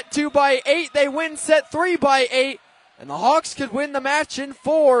losing set 2 by 8, they win set 3 by 8. And the Hawks could win the match in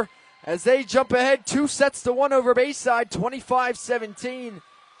 4 as they jump ahead 2-1 over Bayside, 25-17. And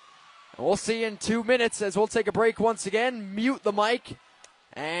we'll see you in 2 minutes as we'll take a break once again, mute the mic,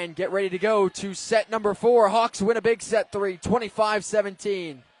 and get ready to go to set number 4. Hawks win a big set 3,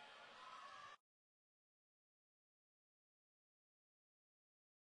 25-17.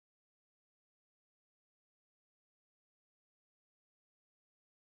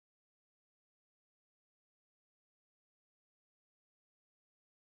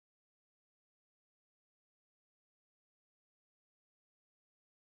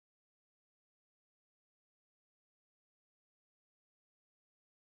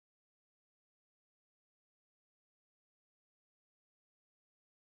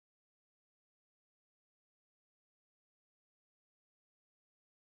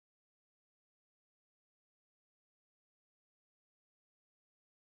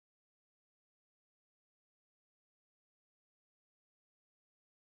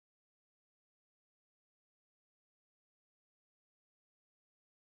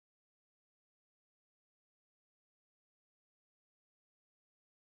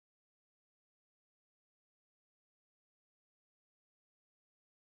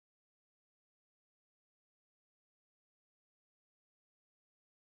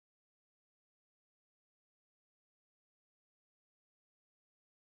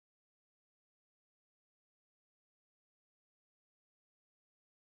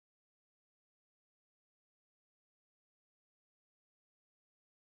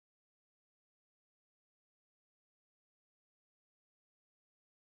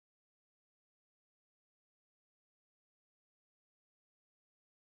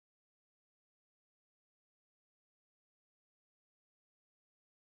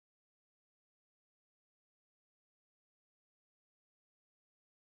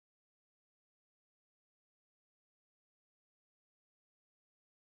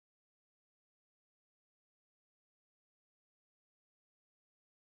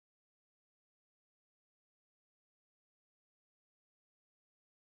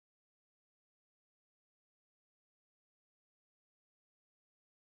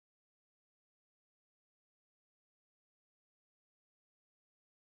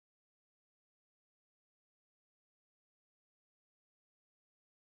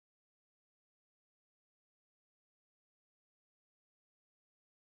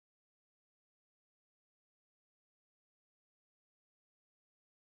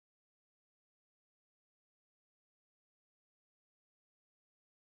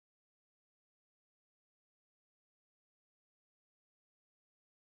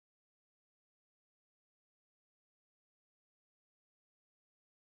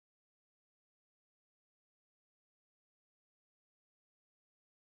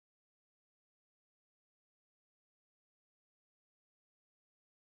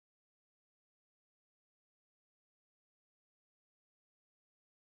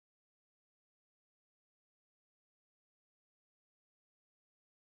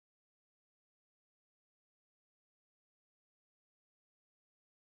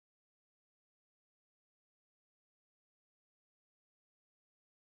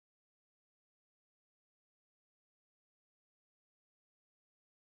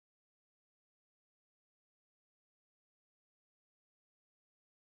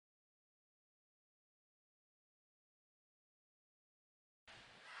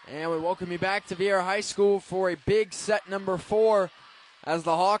 And we welcome you back to Viera High School for a big set number 4 as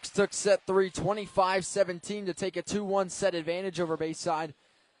the Hawks took set 3, 25-17 to take a 2-1 set advantage over Bayside.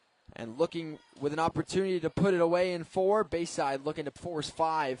 And looking with an opportunity to put it away in 4. Bayside looking to force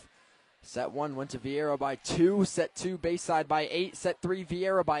 5. Set 1 went to Viera by 2. Set 2, Bayside by 8. Set 3,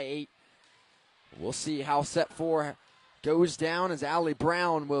 Viera by 8. We'll see how set 4 goes down as Allie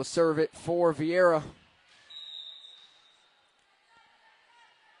Brown will serve it for Viera.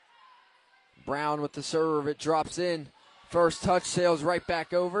 Brown with the serve. It drops in. First touch sails right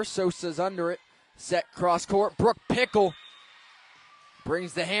back over. Sosa's under it. Set cross court. Brooke Pickle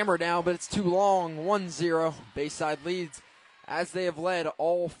brings the hammer down, but it's too long. 1-0. Bayside leads as they have led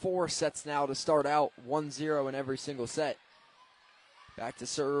all 4 sets now to start out. 1-0 in every single set. Back to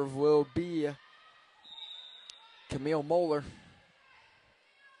serve will be Camille Moeller.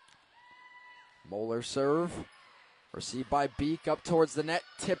 Moeller serve. Received by Beek up towards the net.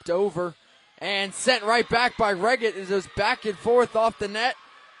 Tipped over. And sent right back by Reggett. It goes back and forth off the net.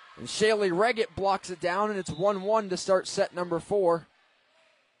 And Shaylee Reggett blocks it down, and it's 1-1 to start set number 4.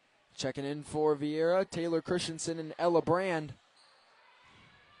 Checking in for Viera, Taylor Christensen, and Ella Brand.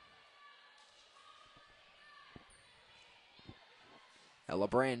 Ella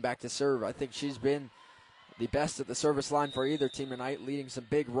Brand back to serve. I think she's been the best at the service line for either team tonight, leading some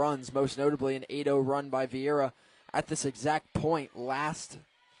big runs, most notably an 8-0 run by Viera at this exact point last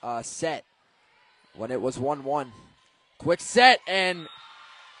set when it was 1-1. Quick set, and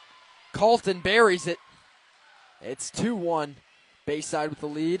Calton buries it. It's 2-1. Bayside with the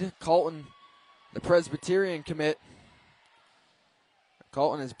lead. Calton, the Presbyterian commit.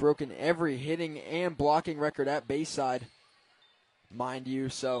 Calton has broken every hitting and blocking record at Bayside, mind you,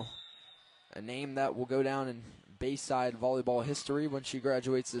 so a name that will go down in Bayside volleyball history when she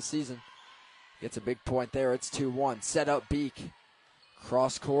graduates this season. Gets a big point there. It's 2-1. Set up Beek.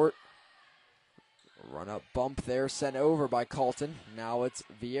 Cross court. Run up bump there, sent over by Calton. Now it's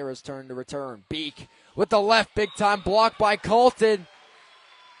Viera's turn to return. Beek with the left, big time block by Calton.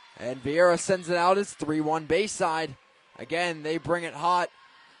 And Viera sends it out. It's 3-1 Bayside. Again, they bring it hot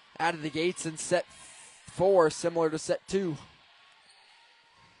out of the gates in set 4, similar to set 2.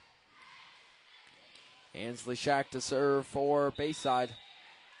 Ansley Shack to serve for Bayside,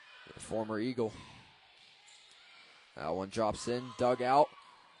 the former Eagle. That one drops in, dug out.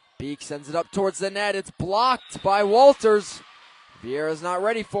 Beek sends it up towards the net. It's blocked by Walters. Viera's not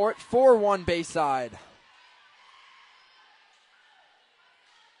ready for it. 4-1 Bayside.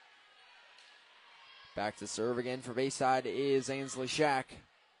 Back to serve again for Bayside is Ansley Shack.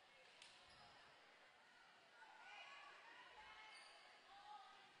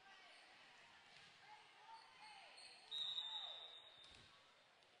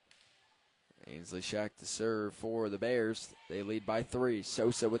 Ansley Shack to serve for the Bears. They lead by 3.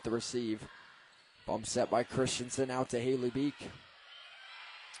 Sosa with the receive. Bump set by Christensen out to Haley Beek.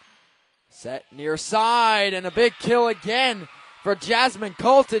 Set near side, and a big kill again for Jasmine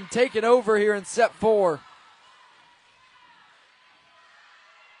Calton, taking over here in set 4.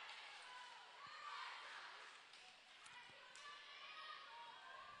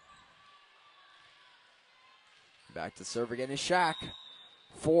 Back to serve again is Shack.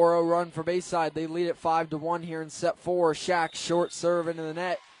 4-0 run for Bayside. They lead at 5-1 here in set 4. Shack short serve into the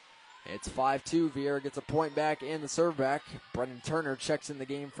net. It's 5-2. Viera gets a point back and the serve back. Brendan Turner checks in the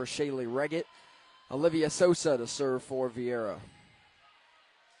game for Shaylee Reggett. Olivia Sosa to serve for Viera.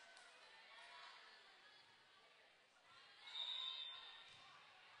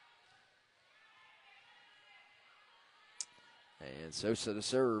 And Sosa to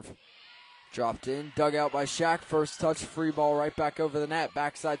serve. Dropped in, dug out by Shack. First touch, free ball right back over the net.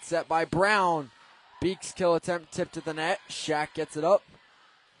 Backside set by Brown. Beek's kill attempt tipped to the net. Shack gets it up.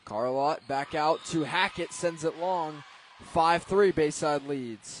 Carlott back out to Hackett, sends it long. 5-3 Bayside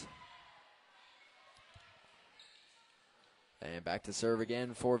leads. And back to serve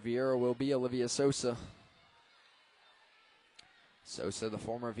again for Viera will be Olivia Sosa. Sosa, the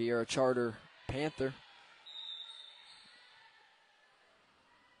former Viera Charter Panther.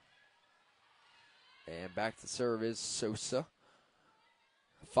 And back to serve is Sosa.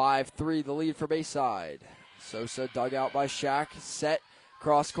 5-3 the lead for Bayside. Sosa dug out by Shack. Set.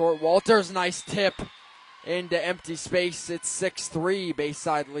 Cross court. Walters, nice tip into empty space. It's 6-3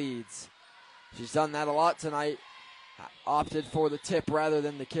 Bayside leads. She's done that a lot tonight. Opted for the tip rather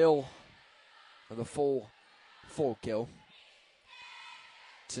than the kill. Or the full kill.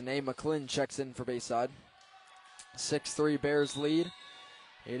 Tanae McClin checks in for Bayside. 6-3 Bears lead.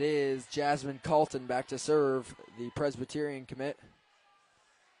 It is Jasmine Calton back to serve, the Presbyterian commit.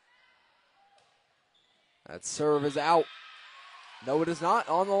 That serve is out. No, it is not.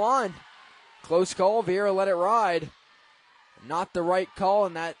 On the line. Close call. Viera let it ride. not the right call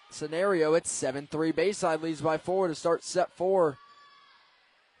in that scenario. It's 7-3. Bayside leads by 4 to start set 4.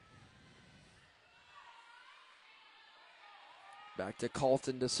 Back to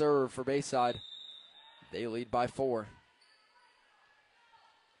Calton to serve for Bayside. They lead by 4.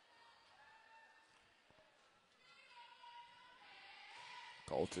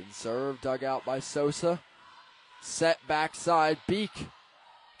 Calton serve, dug out by Sosa. Set backside, Beek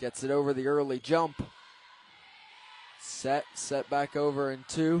gets it over the early jump. Set back over in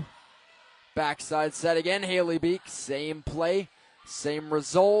 2. Backside set again, Haley Beek, same play, same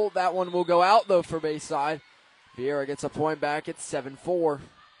result. That one will go out though for Bayside. Viera gets a point back at 7-4.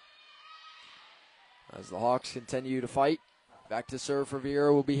 As the Hawks continue to fight. Back to serve for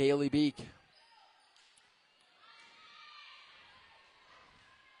Viera will be Haley Beek.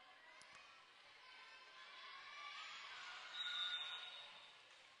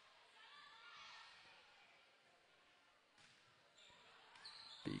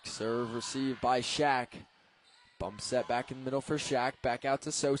 Beek serve received by Shaq. Bump set back in the middle for Shaq. Back out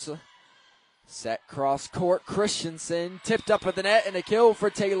to Sosa. Set cross court. Christensen tipped up at the net and a kill for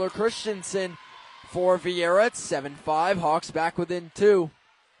Taylor Christensen for Viera. It's 7-5. Hawks back within 2.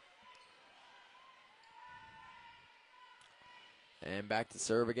 And back to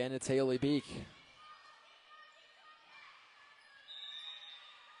serve again. It's Haley Beek.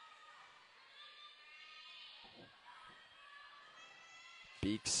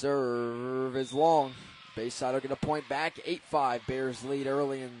 Beek serve is long. Bayside will get a point back. 8-5. Bears lead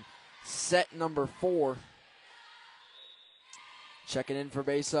early in set number 4. Checking in for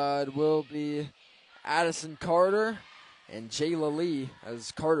Bayside will be Addison Carter and Jayla Lee,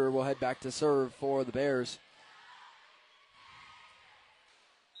 as Carter will head back to serve for the Bears.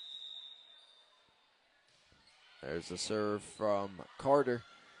 There's a serve from Carter.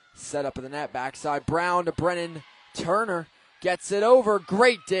 Set up in the net. Backside Brown to Brennan Turner. Gets it over.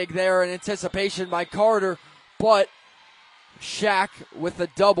 Great dig there in anticipation by Carter. But Shaq with a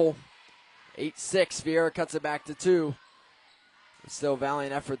double. 8-6. Viera cuts it back to 2. Still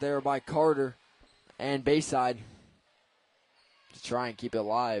valiant effort there by Carter and Bayside to try and keep it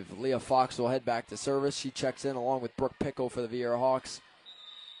alive. Leah Fox will head back to service. She checks in along with Brooke Pickle for the Viera Hawks.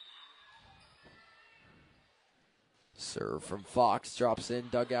 Serve from Fox. Drops in.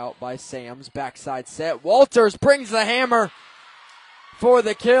 Dug out by Sams. Backside set. Walters brings the hammer for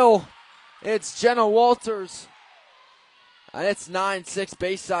the kill. It's Jenna Walters. And it's 9-6.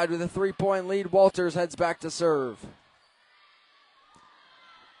 Bayside with a 3-point lead. Walters heads back to serve.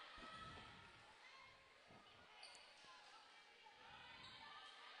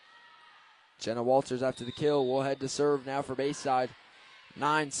 Jenna Walters after the kill will head to serve now for Bayside.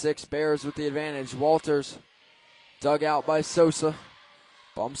 9-6. Bears with the advantage. Walters dug out by Sosa.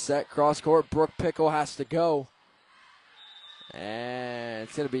 Bump set, cross court. Brooke Pickle has to go. And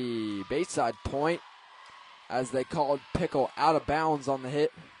it's going to be Bayside point as they called Pickle out of bounds on the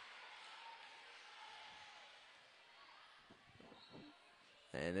hit.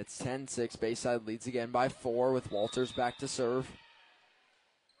 And it's 10-6. Bayside leads again by 4 with Walters back to serve.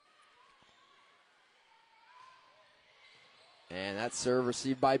 And that serve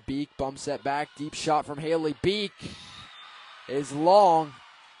received by Beek. Bump set back. Deep shot from Haley. Beek is long.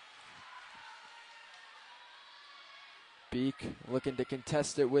 Beek looking to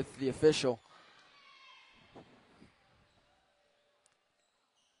contest it with the official.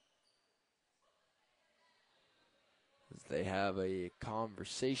 As they have a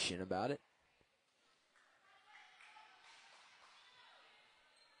conversation about it.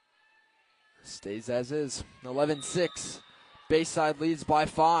 Stays as is. 11-6. Bayside leads by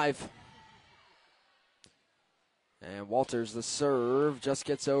 5. And Walters the serve. Just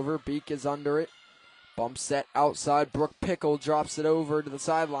gets over. Beek is under it. Bump set outside. Brooke Pickle drops it over to the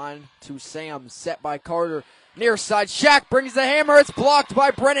sideline to Sam. Set by Carter. Near side. Shaq brings the hammer. It's blocked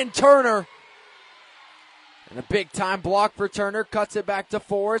by Brennan Turner. And a big time block for Turner. Cuts it back to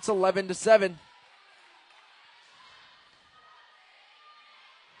 4. It's 11-7.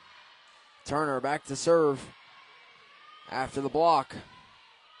 Turner back to serve after the block.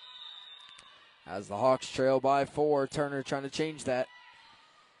 As the Hawks trail by 4, Turner trying to change that.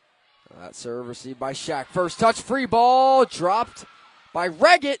 That serve received by Shaq. First touch, free ball, dropped by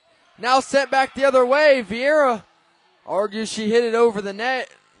Reggett. Now sent back the other way. Viera argues she hit it over the net.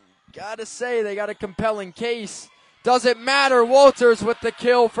 Gotta say, they got a compelling case. Doesn't matter. Walters with the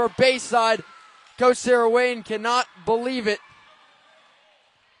kill for Bayside. Coach Sarah Wayne cannot believe it.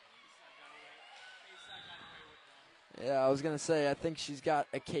 Yeah, I was going to say, I think she's got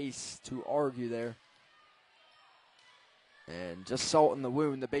a case to argue there. And just salt in the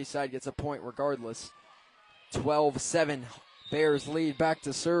wound, the Bayside gets a point regardless. 12-7. Bears lead. Back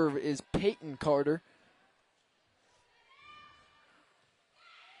to serve is Peyton Carter.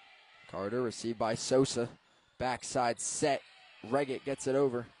 Carter received by Sosa. Backside set. Reggett gets it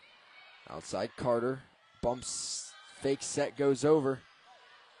over. Outside Carter. Bumps. Fake set goes over.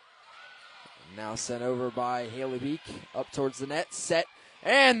 Now sent over by Haley Beek. Up towards the net. Set.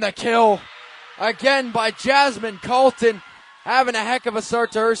 And the kill. Again by Jasmine Calton. Having a heck of a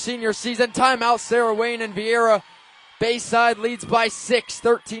start to her senior season. Timeout, Sarah Wayne and Viera. Bayside leads by 6,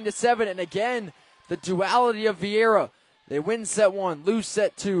 13-7. And again, the duality of Viera. They win set 1, lose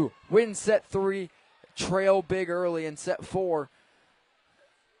set 2, win set 3, trail big early in set 4.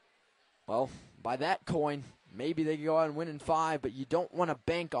 Well, by that coin, maybe they can go out and win in 5, but you don't want to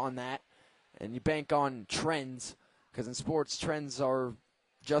bank on that. And you bank on trends, because in sports, trends are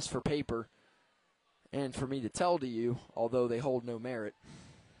just for paper and for me to tell to you, although they hold no merit.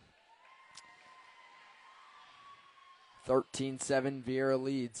 13-7, Viera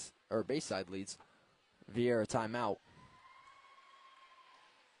leads, or Bayside leads. Viera timeout.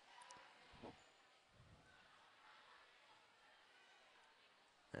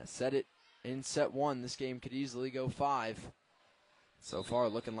 I said it in set 1, this game could easily go 5. So far,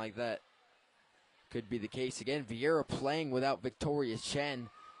 looking like that could be the case again. Viera playing without Victoria Chen.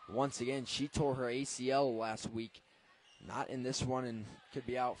 Once again, she tore her ACL last week. Not in this one and could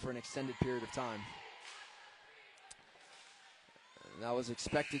be out for an extended period of time. That was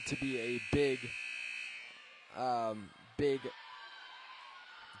expected to be a big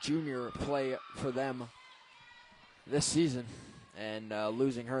junior play for them this season. And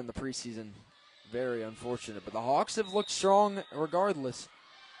losing her in the preseason, very unfortunate. But the Hawks have looked strong regardless.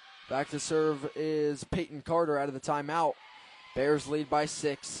 Back to serve is Peyton Carter out of the timeout. Bears lead by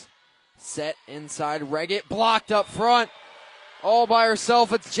 6. Set inside. Reggett blocked up front. All by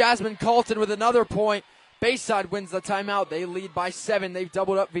herself. It's Jasmine Calton with another point. Bayside wins the timeout. They lead by 7. They've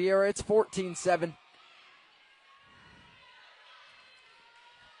doubled up Viera. It's 14-7.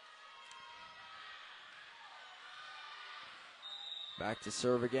 Back to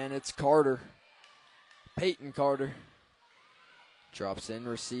serve again. It's Carter. Peyton Carter. Drops in,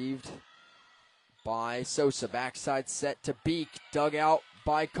 received by Sosa. Backside set to Beek. Dug out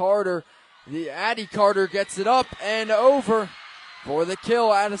by Carter. The Addie Carter gets it up and over for the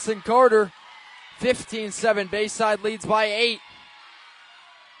kill. Addison Carter. 15-7. Bayside leads by 8.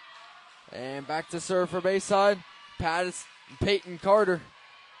 And back to serve for Bayside. Peyton Carter.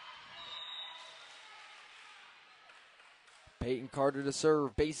 Peyton Carter to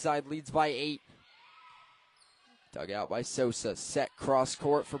serve. Bayside leads by 8. Dug out by Sosa. Set cross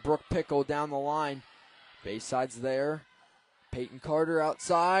court for Brooke Pickle down the line. Bayside's there. Peyton Carter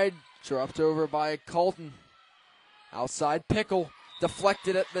outside. Dropped over by Calton. Outside Pickle.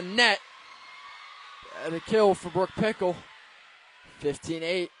 Deflected at the net. And a kill for Brooke Pickle.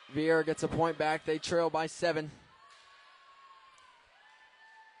 15-8. Viera gets a point back. They trail by 7.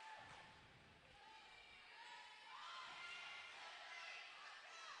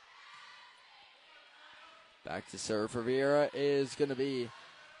 Back to serve for Viera is going to be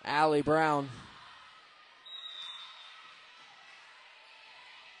Allie Brown.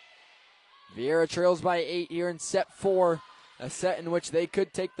 Viera trails by 8 here in set 4. A set in which they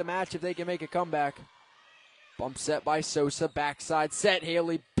could take the match if they can make a comeback. Bump set by Sosa. Backside set.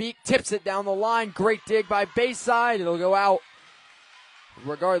 Haley Beek tips it down the line. Great dig by Bayside. It'll go out.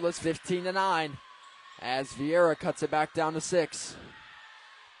 Regardless, 15-9. As Viera cuts it back down to 6.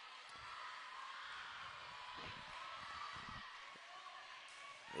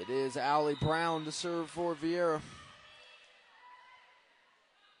 It is Allie Brown to serve for Viera.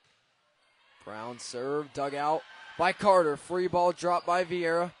 Brown serve, dug out by Carter. Free ball dropped by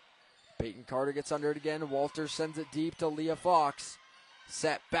Viera. Peyton Carter gets under it again. Walters sends it deep to Leah Fox.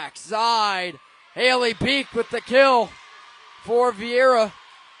 Set backside. Haley Beek with the kill for Viera.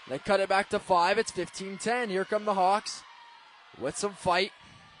 They cut it back to 5. It's 15-10. Here come the Hawks with some fight.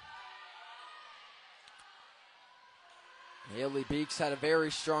 Haley Beeks had a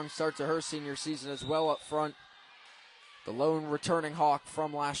very strong start to her senior season as well up front. The lone returning Hawk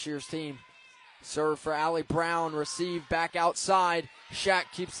from last year's team. Serve for Allie Brown, received back outside.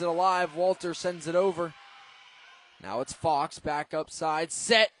 Shack keeps it alive. Walter sends it over. Now it's Fox back upside.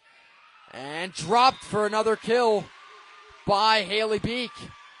 Set and dropped for another kill by Haley Beek.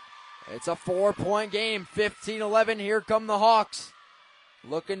 It's a 4-point game. 15-11. Here come the Hawks.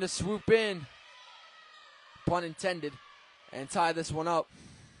 Looking to swoop in. Pun intended. And tie this one up.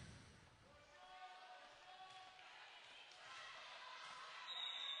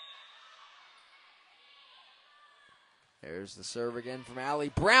 There's the serve again from Allie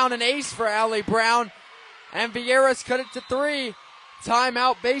Brown. An ace for Allie Brown. And Viera's cut it to 3.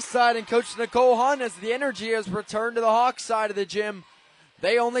 Timeout Bayside, and Coach Nicole Hunt, as the energy has returned to the Hawks side of the gym.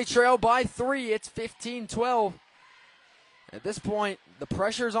 They only trail by 3. It's 15-12. At this point, the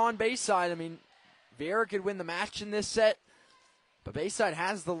pressure's on Bayside. I mean, Viera could win the match in this set, but Bayside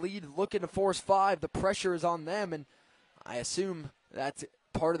has the lead, looking to force 5. The pressure is on them, and I assume that's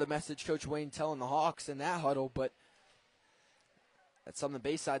part of the message Coach Wayne telling the Hawks in that huddle, but that's something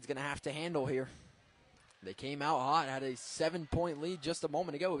Bayside's going to have to handle here. They came out hot, had a 7-point lead just a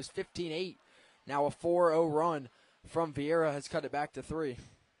moment ago. It was 15-8. Now a 4-0 run from Viera has cut it back to 3.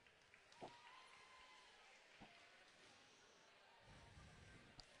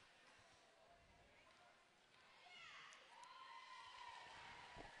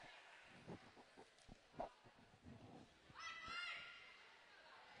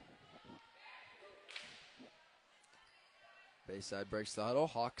 Bayside breaks the huddle.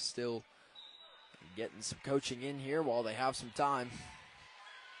 Hawks still getting some coaching in here while they have some time.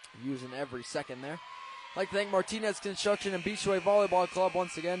 Using every second there. I'd like to thank Martinez Construction and Beachway Volleyball Club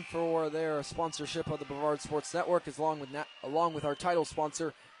once again for their sponsorship of the Brevard Sports Network, along with our title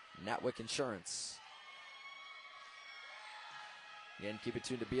sponsor, Natwick Insurance. Again, keep it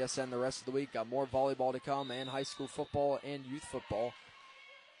tuned to BSN the rest of the week. Got more volleyball to come, and high school football and youth football.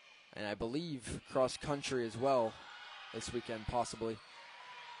 And I believe cross country as well this weekend, possibly.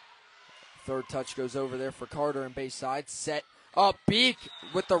 Third touch goes over there for Carter and Bayside. Set up, Beak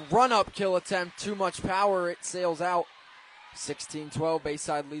with the run-up kill attempt. Too much power, it sails out. 16-12,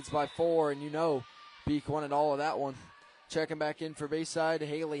 Bayside leads by 4, and you know Beak wanted all of that one. Checking back in for Bayside,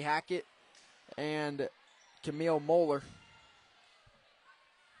 Haley Hackett and Camille Moeller.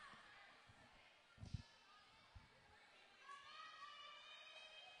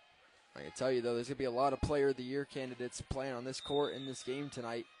 I can tell you, though, there's going to be a lot of Player of the Year candidates playing on this court in this game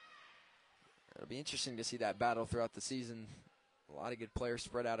tonight. It'll be interesting to see that battle throughout the season. A lot of good players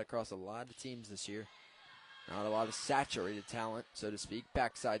spread out across a lot of teams this year. Not a lot of saturated talent, so to speak.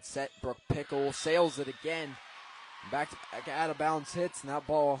 Backside set, Brooke Pickle sails it again. Back out of bounds hits, and that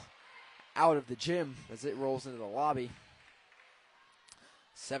ball out of the gym as it rolls into the lobby.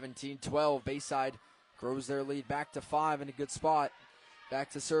 17-12, Bayside grows their lead back to 5 in a good spot.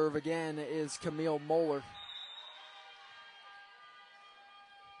 Back to serve again is Camille Moeller.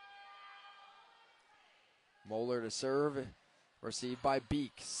 Moeller to serve, received by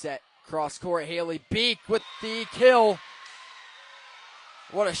Beak. Set, cross court, Haley Beak with the kill.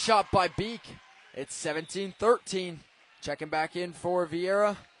 What a shot by Beak. It's 17-13. Checking back in for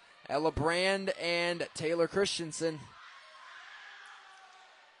Viera, Ella Brand, and Taylor Christensen.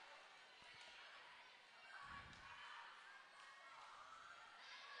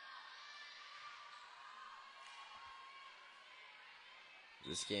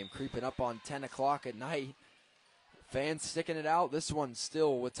 This game creeping up on 10 o'clock at night. Fans sticking it out. This one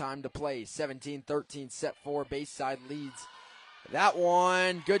still with time to play. 17-13, set 4. Bayside leads. That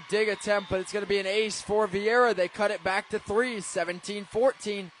one, good dig attempt, but it's going to be an ace for Viera. They cut it back to 3,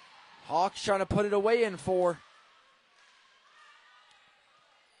 17-14. Hawks trying to put it away in 4.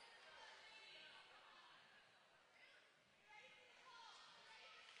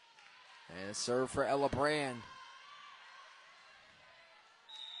 And a serve for Ella Brand.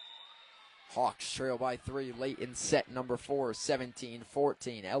 Hawks trail by 3 late in set number 4,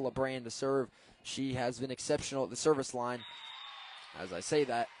 17-14. Ella Brand to serve. She has been exceptional at the service line. As I say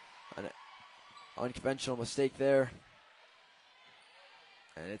that, an unconventional mistake there.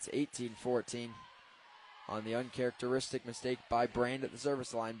 And it's 18-14 on the uncharacteristic mistake by Brand at the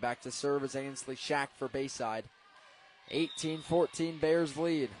service line. Back to serve is Ainsley Shack for Bayside. 18-14, Bears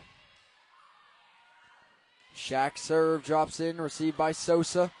lead. Shack serve, drops in, received by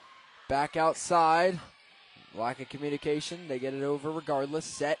Sosa. Back outside, lack of communication. They get it over regardless.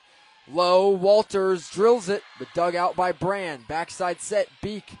 Set low, Walters drills it, but dug out by Brand. Backside set,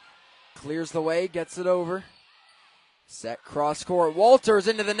 Beak clears the way, gets it over. Set cross court, Walters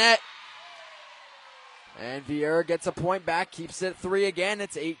into the net. And Viera gets a point back, keeps it at 3 again.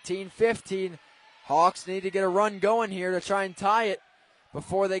 It's 18-15. Hawks need to get a run going here to try and tie it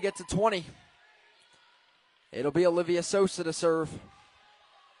before they get to 20. It'll be Olivia Sosa to serve.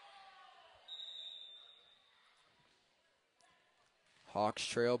 Hawks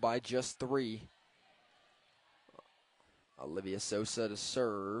trail by just 3. Olivia Sosa to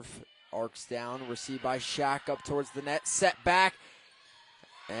serve. Arcs down, received by Shack up towards the net. Set back.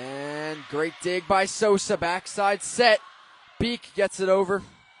 And great dig by Sosa. Backside set. Beak gets it over.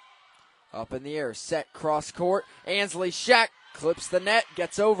 Up in the air. Set cross court. Ainsley Shack clips the net.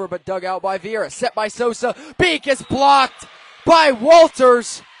 Gets over but dug out by Viera. Set by Sosa. Beak is blocked by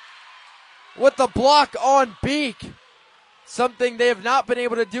Walters. with the block on Beak. Something they have not been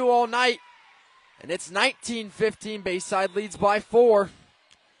able to do all night. And it's 19-15. Bayside leads by 4.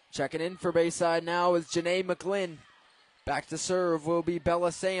 Checking in for Bayside now is Janae McGlynn. Back to serve will be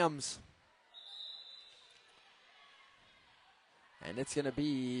Bella Sams. And it's going to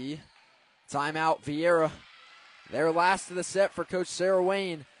be timeout Viera. Their last of the set for Coach Sarah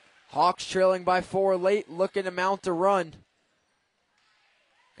Wayne. Hawks trailing by 4 late, looking to mount a run.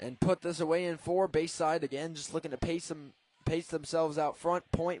 And put this away in 4. Bayside, again, just looking to pace themselves out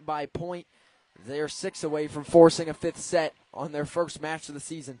front, point by point. They are 6 away from forcing a 5th set on their first match of the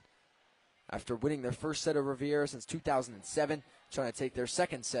season. After winning their first set over Viera since 2007, trying to take their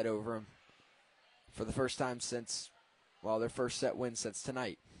second set over them for the first time since, well, their first set win since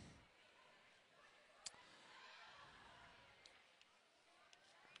tonight.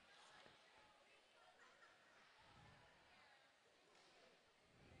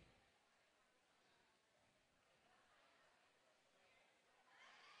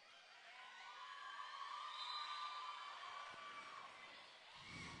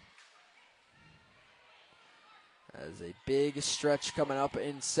 As a big stretch coming up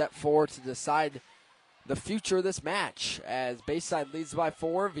in set 4 to decide the future of this match. As Bayside leads by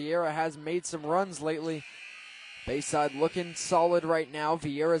 4, Viera has made some runs lately. Bayside looking solid right now.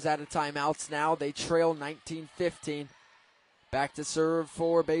 Viera's out of timeouts now. They trail 19-15. Back to serve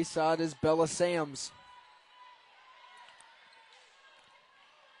for Bayside is Bella Sams.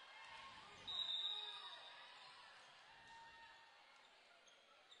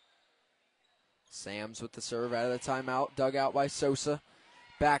 Sams with the serve out of the timeout, dug out by Sosa.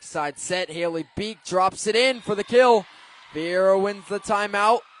 Backside set, Haley Beak drops it in for the kill. Viera wins the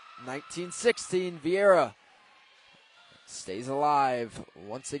timeout, 19-16. Viera stays alive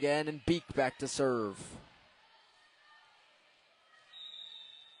once again, and Beak back to serve.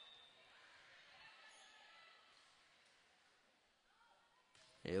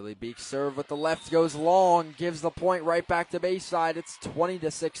 Haley Beak serve with the left goes long, gives the point right back to Bayside. It's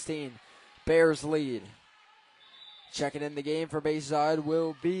 20-16. Bears lead. Checking in the game for Bayside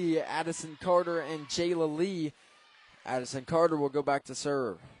will be Addison Carter and Jayla Lee. Addison Carter will go back to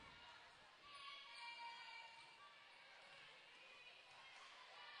serve.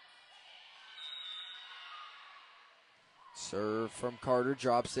 Serve from Carter,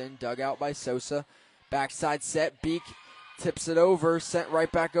 drops in, dug out by Sosa. Backside set, Beak tips it over, sent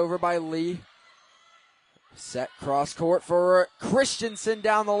right back over by Lee. Set cross court for Christensen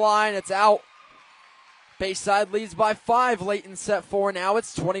down the line. It's out. Bayside leads by 5 late in set 4. Now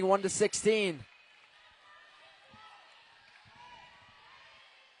it's 21-16.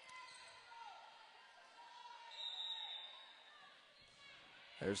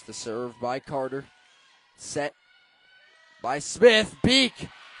 There's the serve by Carter. Set by Smith. Beak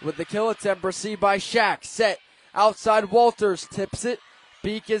with the kill attempt received by Shack. Set outside Walters. Tips it.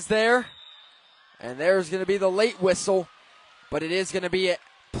 Beak is there. And there's going to be the late whistle, but it is going to be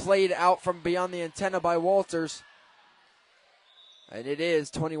played out from beyond the antenna by Walters. And it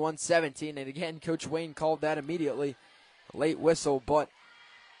is 21-17. And again, Coach Wayne called that immediately. Late whistle, but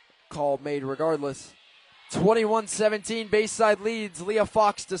call made regardless. 21-17, Bayside leads. Leah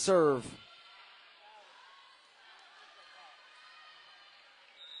Fox to serve.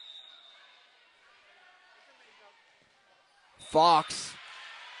 Fox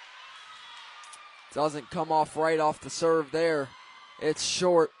doesn't come off right off the serve there. It's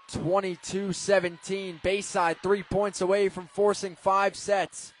short, 22-17. Bayside 3 points away from forcing 5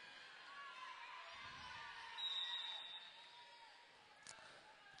 sets.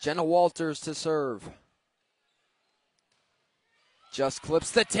 Jenna Walters to serve. Just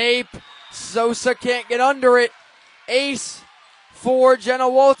clips the tape. Sosa can't get under it. Ace for Jenna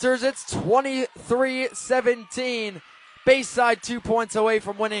Walters. It's 23-17. Bayside 2 points away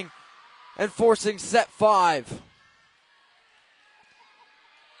from winning and forcing set 5.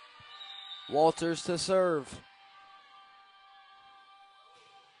 Walters to serve.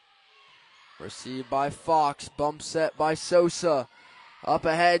 Received by Fox. Bump set by Sosa. Up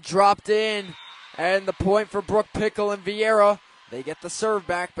ahead, dropped in. And the point for Brooke Pickle and Viera. They get the serve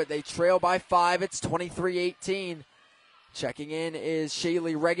back, but they trail by 5. It's 23-18. Checking in is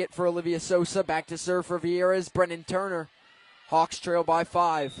Shaylee Reggett for Olivia Sosa. Back to serve for Viera is Brennan Turner. Hawks trail by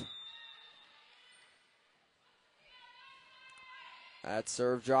 5. That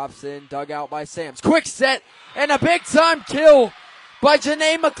serve drops in, dug out by Sams. Quick set, and a big-time kill by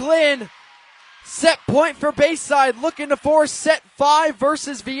Janae McGlynn. Set point for Bayside, looking to force set 5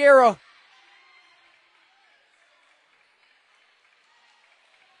 versus Viera.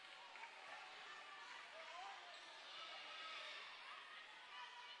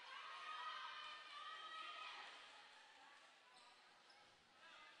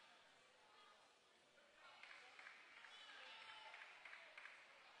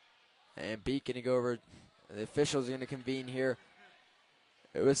 And Beak going to go over. The officials are going to convene here.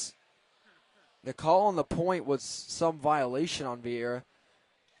 It was the call on the point was some violation on Viera.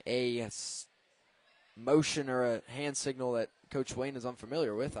 A motion or a hand signal that Coach Wayne is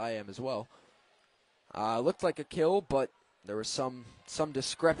unfamiliar with. I am as well. Looked like a kill, but there was some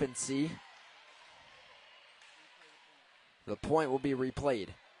discrepancy. The point will be replayed.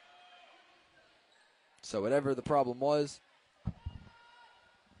 So whatever the problem was,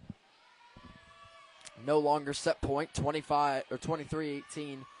 no longer set point.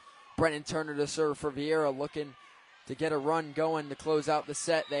 23-18. Brennan Turner to serve for Viera, looking to get a run going to close out the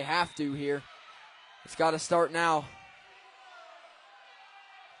set. They have to here. It's got to start now.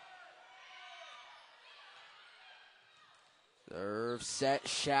 Serve set.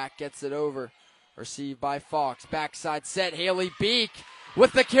 Shack gets it over. Received by Fox. Backside set. Haley Beak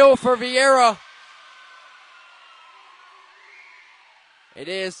with the kill for Viera. It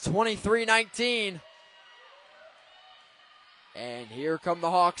is 23-19. And here come the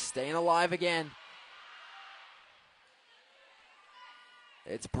Hawks, staying alive again.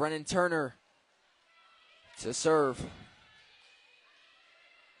 It's Brennan Turner to serve.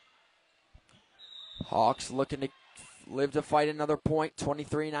 Hawks looking to live to fight another point,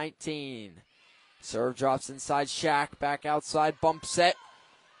 23-19. Serve drops inside Shack, back outside, bump set.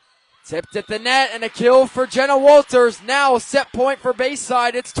 Tipped at the net, and a kill for Jenna Walters. Now a set point for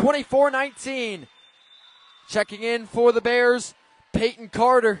Bayside. It's 24-19. Checking in for the Bears, Peyton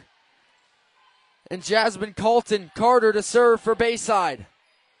Carter and Jasmine Calton. Carter to serve for Bayside.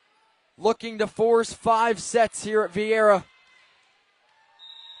 Looking to force 5 sets here at Viera.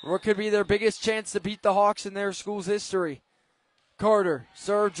 What could be their biggest chance to beat the Hawks in their school's history. Carter,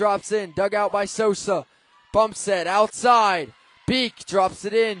 serve drops in, dug out by Sosa. Bump set outside. Beak drops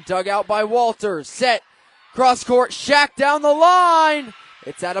it in, dug out by Walters. Set, cross court, Shack down the line.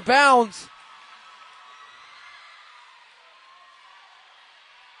 It's out of bounds.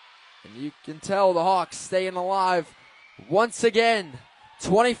 And you can tell the Hawks staying alive once again.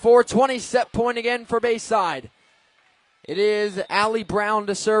 24-20 set point again for Bayside. It is Allie Brown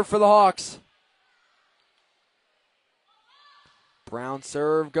to serve for the Hawks. Brown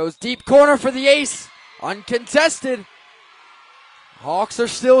serve goes deep corner for the ace. Uncontested. Hawks are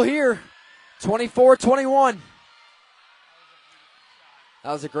still here. 24-21.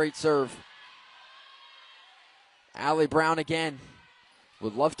 That was a great serve. Allie Brown again.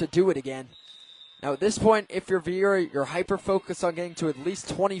 Would love to do it again. Now at this point, if you're Viera, you're hyper-focused on getting to at least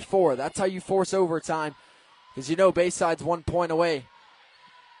 24. That's how you force overtime. Because you know Bayside's 1 point away.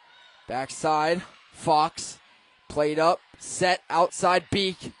 Backside, Fox. Played up, set, outside,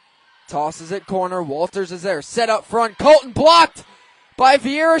 Beak. Tosses it corner, Walters is there. Set up front, Colton blocked by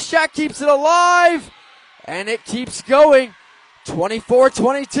Viera. Shack keeps it alive. And it keeps going.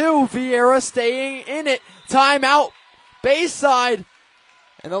 24-22, Viera staying in it. Timeout, Bayside.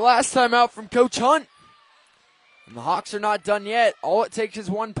 And the last time out from Coach Hunt. And the Hawks are not done yet. All it takes is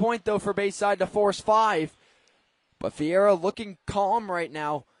 1 point, though, for Bayside to force 5. But Viera looking calm right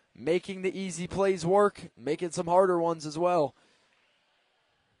now, making the easy plays work, making some harder ones as well.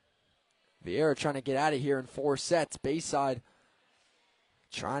 Viera trying to get out of here in 4 sets. Bayside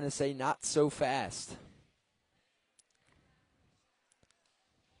trying to say not so fast.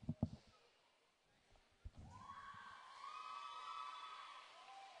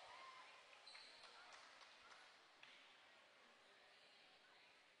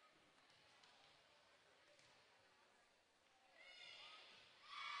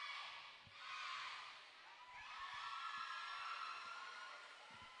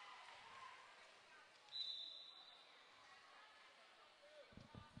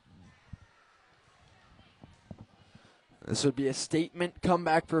 This would be a statement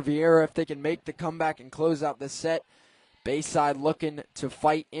comeback for Viera if they can make the comeback and close out this set. Bayside looking to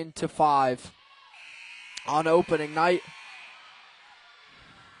fight into 5 on opening night.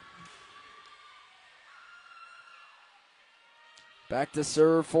 Back to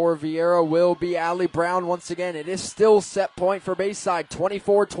serve for Viera will be Allie Brown once again. It is still set point for Bayside,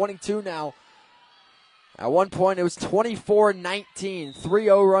 24-22 now. At one point it was 24-19,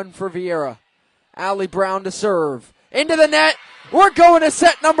 3-0 run for Viera. Allie Brown to serve. Into the net. We're going to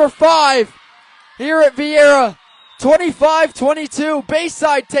set number 5 here at Viera. 25-22.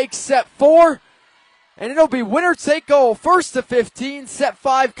 Bayside takes set 4. And it'll be winner take all. First to 15. Set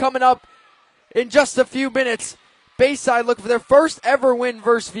 5 coming up in just a few minutes. Bayside looking for their first ever win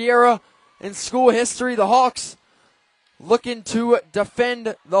versus Viera in school history. The Hawks looking to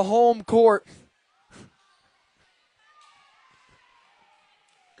defend the home court.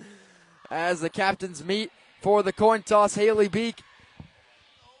 As the captains meet for the coin toss, Haley Beak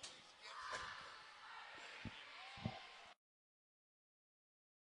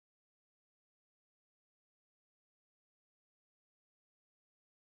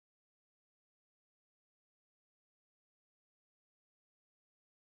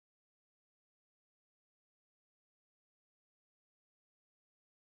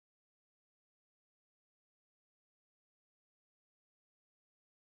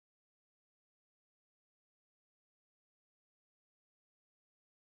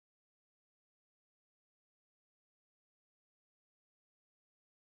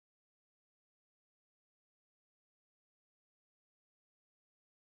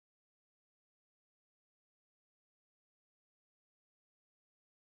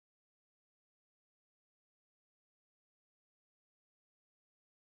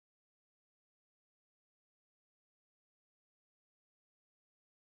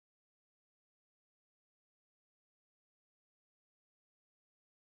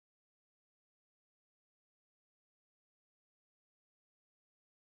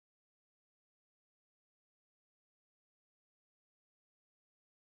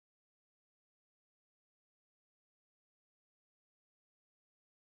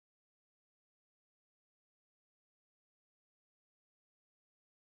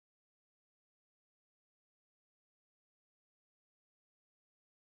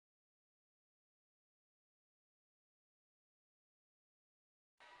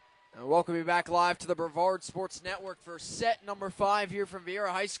And welcome you back live to the Brevard Sports Network for set number 5 here from Viera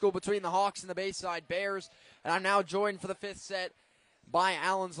High School between the Hawks and the Bayside Bears. And I'm now joined for the 5th set by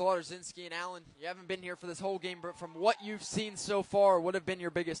Alan Zlatarzinski. And Alan, you haven't been here for this whole game, but from what you've seen so far, what have been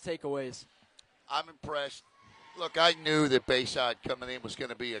your biggest takeaways? I'm impressed. Look, I knew that Bayside coming in was going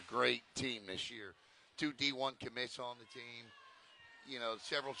to be a great team this year. 2 D1 commits on the team. You know,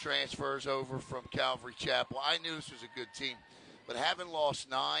 several transfers over from Calvary Chapel. I knew this was a good team. But having lost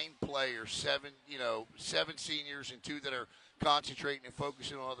 9 players, 7 seniors and 2 that are concentrating and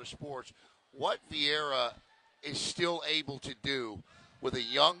focusing on other sports, what Viera is still able to do with a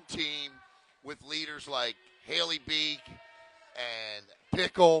young team with leaders like Haley Beek and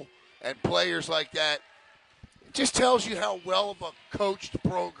Pickle and players like that, it just tells you how well of a coached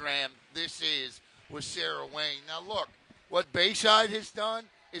program this is with Sarah Wayne. Now, look, what Bayside has done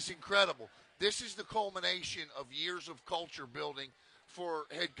is incredible. This is the culmination of years of culture building for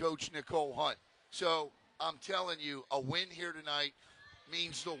head coach Nicole Hunt. So I'm telling you, a win here tonight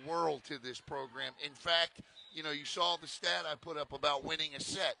means the world to this program. In fact, you know, you saw the stat I put up about winning a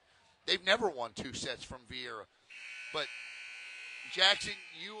set. They've never won 2 sets from Viera. But, Jackson,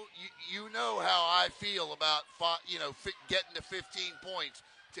 you know how I feel about, getting to 15 points.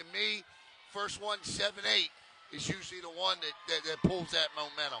 To me, first one, 7-8, is usually the one that pulls that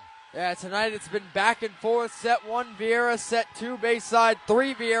momentum. Yeah, tonight it's been back and forth. Set 1, Viera. Set 2, Bayside.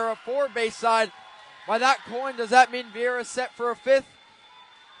 3, Viera. 4, Bayside. By that coin, does that mean Viera's set for a 5th?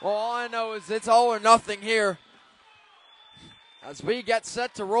 Well, all I know is it's all or nothing here. As we get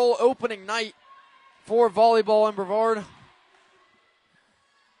set to roll opening night for volleyball in Brevard.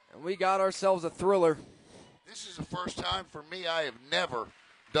 And we got ourselves a thriller. This is the first time for me. I have never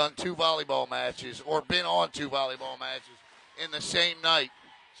done 2 volleyball matches or been on 2 volleyball matches in the same night.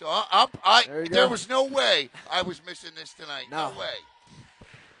 So there was no way I was missing this tonight. No way.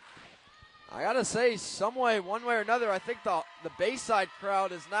 I got to say, some way, one way or another, I think the Bayside crowd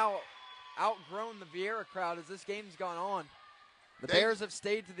has now outgrown the Viera crowd as this game's gone on. The Bears have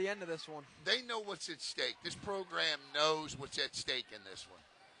stayed to the end of this one. They know what's at stake. This program knows what's at stake in this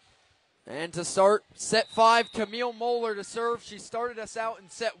one. And to start set 5, Camille Moeller to serve. She started us out in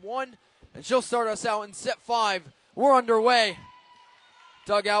set 1, and she'll start us out in set 5. We're underway.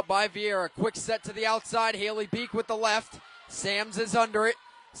 Dug out by Viera. Quick set to the outside. Haley Beek with the left. Sams is under it.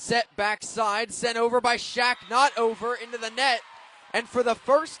 Set backside. Sent over by Shaq. Not over. Into the net. And for the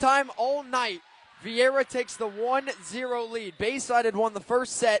first time all night, Viera takes the 1-0 lead. Bayside had won the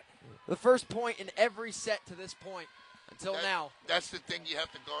first set. The first point in every set to this point until now. That's the thing you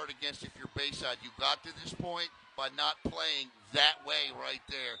have to guard against if you're Bayside. You got to this point by not playing that way right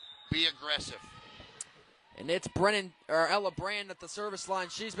there. Be aggressive. And it's Ella Brand at the service line.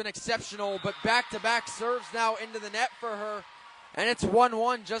 She's been exceptional, but back-to-back serves now into the net for her. And it's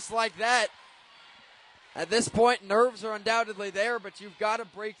 1-1 just like that. At this point, nerves are undoubtedly there, but you've got to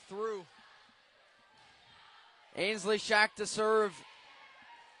break through. Ainsley Shack to serve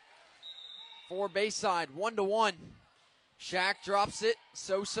for Bayside. 1-1. Shack drops it.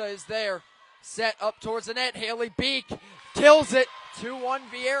 Sosa is there. Set up towards the net. Haley Beek kills it. 2-1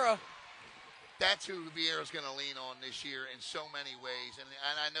 Viera. That's who Viera's going to lean on this year in so many ways. And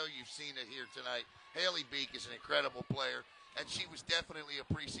I know you've seen it here tonight. Haley Beek is an incredible player, and she was definitely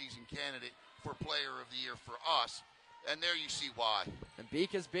a preseason candidate for Player of the Year for us. And there you see why. And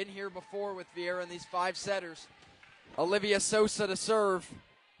Beek has been here before with Viera in these 5 setters. Olivia Sosa to serve.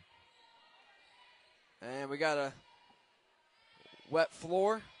 And we got a wet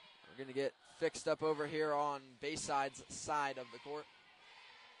floor. We're going to get fixed up over here on Bayside's side of the court.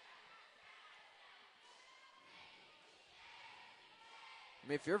 I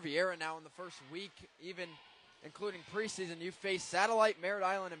mean, if you're Viera now in the first week, even including preseason, you face Satellite, Merritt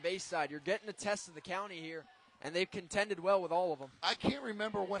Island, and Bayside. You're getting a test of the county here, and they've contended well with all of them. I can't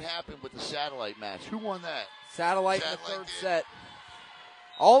remember what happened with the Satellite match. Who won that? Satellite in the third set.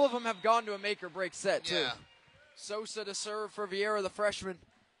 All of them have gone to a make-or-break set, too. Yeah. Sosa to serve for Viera, the freshman.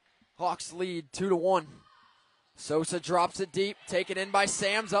 Hawks lead 2-1. Sosa drops it deep, taken in by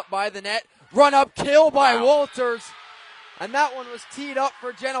Sams, up by the net. Run-up kill by Walters. And that one was teed up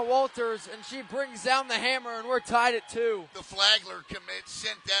for Jenna Walters, and she brings down the hammer, and we're tied at 2. The Flagler commit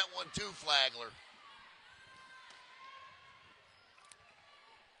sent that one to Flagler.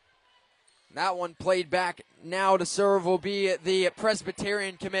 That one played back now to serve will be the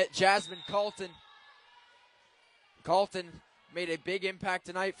Presbyterian commit, Jasmine Calton. Calton made a big impact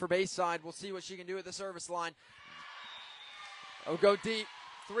tonight for Bayside. We'll see what she can do at the service line. Oh, go deep.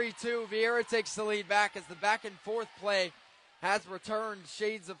 3-2. Viera takes the lead back as the back and forth play has returned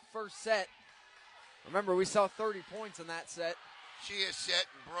shades of first set. Remember, we saw 30 points in that set. She has set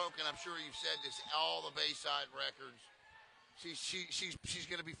and broken, I'm sure you've said this, all the Bayside records. She's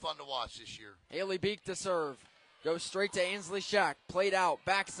going to be fun to watch this year. Haley Beek to serve. Goes straight to Ainsley Shack. Played out.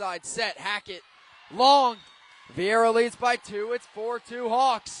 Backside set. Hackett. Long. Viera leads by 2. It's 4-2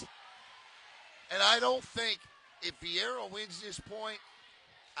 Hawks. And I don't think if Viera wins this point,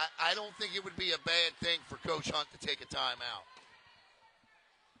 I don't think it would be a bad thing for Coach Hunt to take a timeout.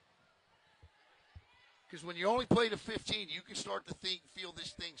 Because when you only play to 15, you can start to feel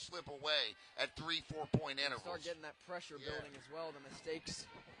this thing slip away at 3-4 point intervals. Start getting that pressure building as well. The mistakes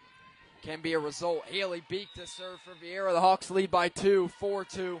can be a result. Haley Beek to serve for Viera. The Hawks lead by 2,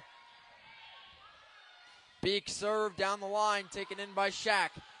 4-2. Beek serve down the line, taken in by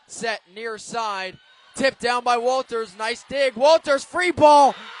Shack. Set near side. Tipped down by Walters. Nice dig. Walters free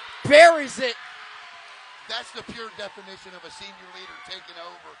ball. Buries it. That's the pure definition of a senior leader taking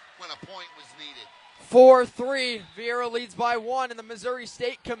over when a point was needed. 4-3. Viera leads by 1, and the Missouri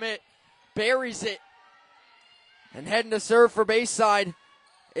State commit buries it. And heading to serve for Bayside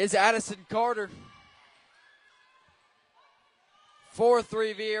is Addison Carter.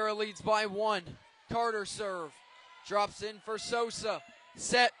 4-3. Viera leads by 1. Carter serve. Drops in for Sosa.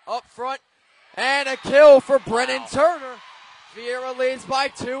 Set up front. And a kill for Brennan Turner. Viera leads by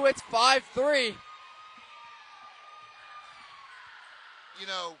 2. It's 5-3. You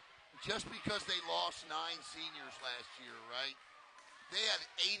know, just because they lost 9 seniors last year, right? They had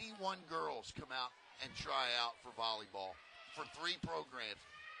 81 girls come out and try out for volleyball for 3 programs.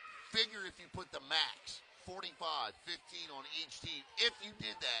 Figure if you put the max, 45, 15 on each team. If you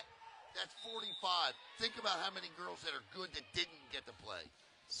did that, that's 45. Think about how many girls that are good that didn't get to play.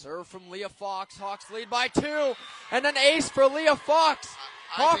 Serve from Leah Fox. Hawks lead by 2. And an ace for Leah Fox.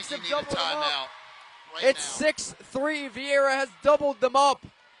 Hawks have doubled them up. It's 6-3. Viera has doubled them up.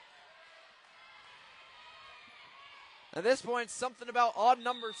 At this point, something about odd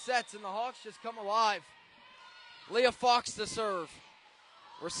number sets, and the Hawks just come alive. Leah Fox to serve.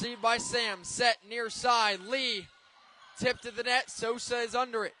 Received by Sam. Set near side. Lee. Tip to the net. Sosa is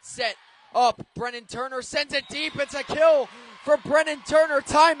under it. Set up. Brennan Turner sends it deep. It's a kill for Brennan Turner.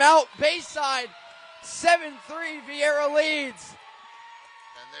 Timeout. Bayside. 7-3. Viera leads.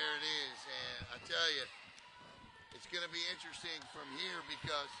 And there it is. And I tell you, it's going to be interesting from here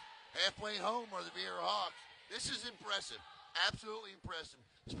because halfway home are the Viera Hawks. This is impressive. Absolutely impressive.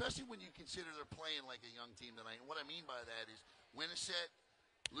 Especially when you consider they're playing like a young team tonight. And what I mean by that is win a set,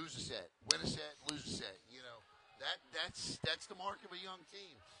 lose a set. Win a set, lose a set. You know, that's the mark of a young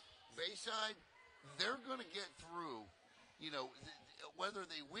team. Bayside, they're going to get through, you know, whether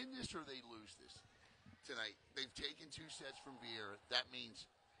they win this or they lose this tonight. They've taken 2 sets from Viera. That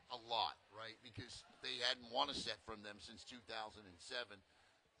means a lot, right? Because they hadn't won a set from them since 2007.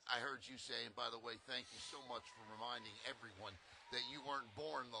 I heard you say, and by the way, thank you so much for reminding everyone that you weren't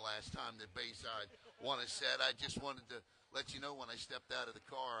born the last time that Bayside won a set. I just wanted to let you know when I stepped out of the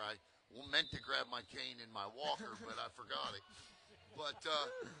car, I meant to grab my cane and my walker, but I forgot it. But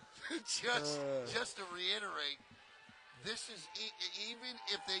just to reiterate, this is even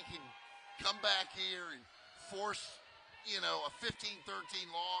if they can come back here and force, you know, a 15-13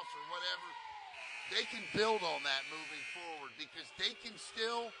 loss or whatever, they can build on that moving forward because they can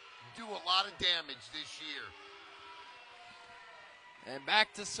still do a lot of damage this year. And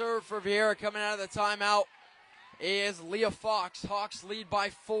back to serve for Viera coming out of the timeout is Leah Fox. Hawks lead by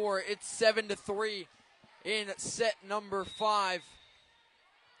 4. It's 7-3 in set number 5.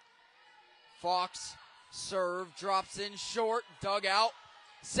 Fox serve, drops in short, dug out,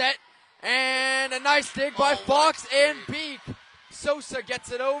 set, and a nice dig by Fox and Beek. Sosa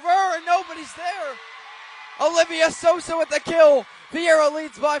gets it over, and nobody's there. Olivia Sosa with the kill. Viera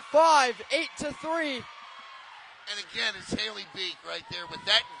leads by 5, 8-3. And again, it's Haley Beek right there with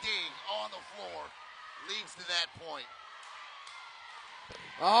that dig on the floor. Leads to that point.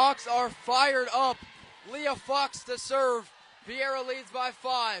 The Hawks are fired up. Leah Fox to serve. Viera leads by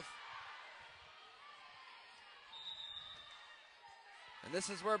 5. And this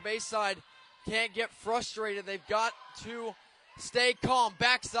is where Bayside can't get frustrated. They've got to stay calm.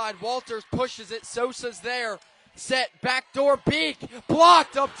 Backside, Walters pushes it. Sosa's there. Set, backdoor Beek.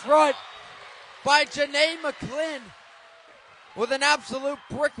 Blocked up front by Janae McClin. With an absolute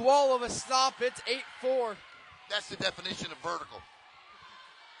brick wall of a stop, it's 8-4. That's the definition of vertical.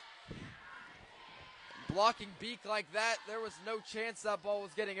 Blocking Beek like that, there was no chance that ball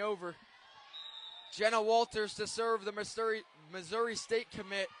was getting over. Jenna Walters to serve the Missouri State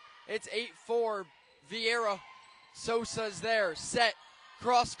commit. It's 8-4. Viera. Sosa's there. Set.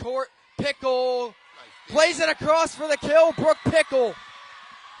 Cross court. Pickle. Plays it across for the kill. Brooke Pickle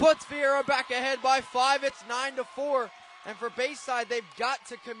puts Viera back ahead by 5. It's 9-4. And for Bayside, they've got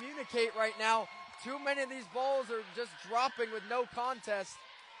to communicate right now. Too many of these balls are just dropping with no contest.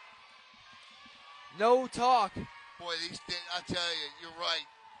 No talk. Boy, I tell you, you're right.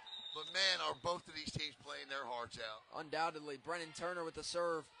 But, man, are both of these teams playing their hearts out. Undoubtedly. Brennan Turner with the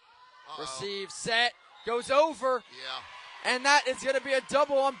serve. Uh-oh. Receive, set, goes over. Yeah. And that is going to be a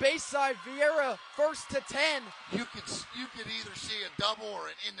double on Bayside. Viera first to 10. You could either see a double or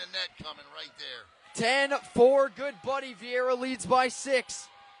an in the net coming right there. 10-4, good buddy. Viera leads by 6.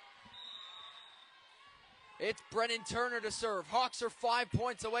 It's Brennan Turner to serve. Hawks are 5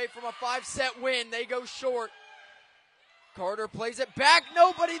 points away from a 5-set win. They go short. Carter plays it back.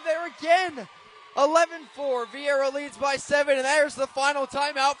 Nobody there again. 11-4. Viera leads by 7, and there's the final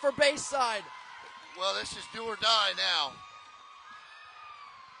timeout for Bayside. Well, this is do or die now.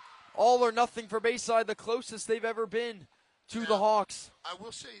 All or nothing for Bayside, the closest they've ever been to the Hawks. I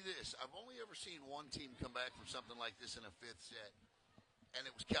will say this. I've only ever seen one team come back from something like this in a 5th set, and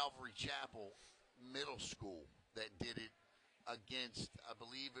it was Calvary Chapel Middle School that did it against, I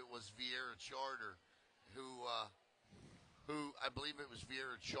believe it was Viera Charter, who I believe it was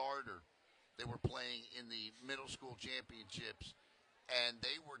Viera Charter. They were playing in the middle school championships, and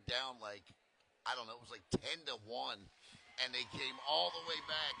they were down like, I don't know, it was like 10-1, and they came all the way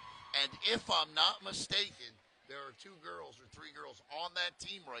back. And if I'm not mistaken, there are 2 girls or 3 girls on that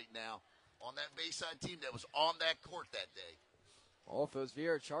team right now, on that Bayside team that was on that court that day. Well, if it was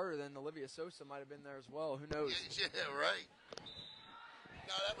Viera Charter, then Olivia Sosa might have been there as well. Who knows? Yeah, right.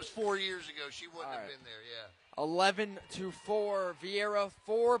 No, that was 4 years ago. She wouldn't have been there, yeah. 11-4. Viera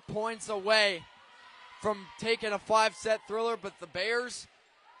 4 points away from taking a 5-set thriller, but the Bears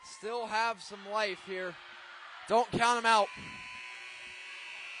still have some life here. Don't count them out.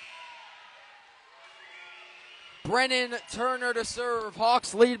 Brennan Turner to serve.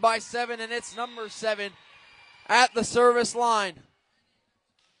 Hawks lead by 7, and it's number 7 at the service line.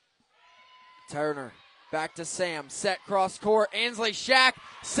 Turner back to Sam. Set cross court. Ansley Shack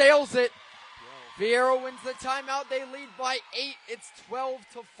sails it. Viera wins the timeout. They lead by 8. It's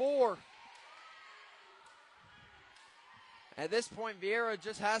 12-4. At this point, Viera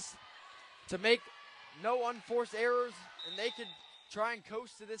just has to make no unforced errors, and they could try and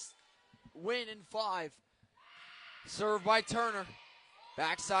coast to this win in 5. Served by Turner.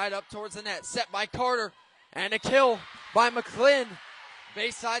 Backside up towards the net. Set by Carter. And a kill by McClin.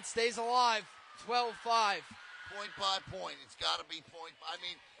 Bayside stays alive. 12-5. Point by point. It's got to be point. I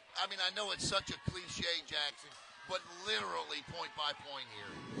mean, I know it's such a cliche, Jackson, but literally point by point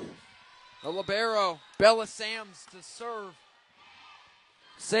here. The libero, Bella Sams to serve.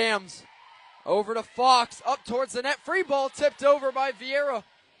 Sams over to Fox. Up towards the net. Free ball tipped over by Viera.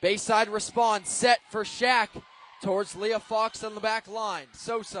 Bayside responds. Set for Shack. Towards Leah Fox on the back line.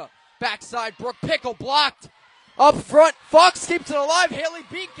 Sosa, backside, Brooke Pickle blocked. Up front, Fox keeps it alive. Haley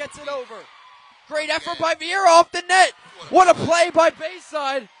Beak gets it over. Great effort by Viera off the net. What a play by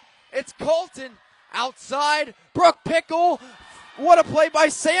Bayside. It's Calton outside. Brooke Pickle. What a play by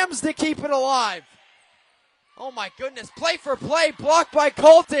Sams to keep it alive. Oh my goodness, play for play, blocked by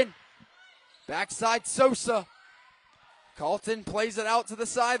Calton. Backside Sosa. Calton plays it out to the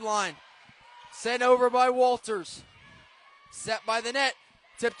sideline. Sent over by Walters. Set by the net.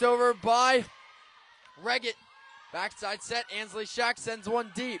 Tipped over by Reggett. Backside set. Ansley Shack sends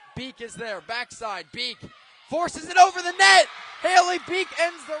one deep. Beak is there. Backside. Beak forces it over the net. Haley Beak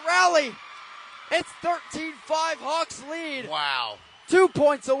ends the rally. It's 13-5. Hawks lead. Wow. 2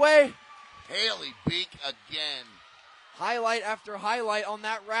 points away. Haley Beak again. Highlight after highlight on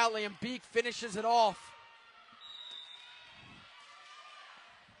that rally, and Beak finishes it off.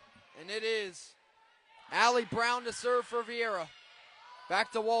 And it is Allie Brown to serve for Viera.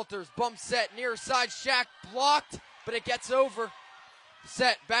 Back to Walters. Bump set. Near side. Shack blocked, but it gets over.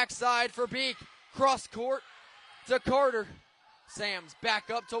 Set. Backside for Beak. Cross court to Carter. Sams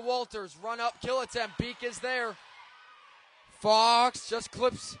back up to Walters. Run up. Kill attempt. Beak is there. Fox just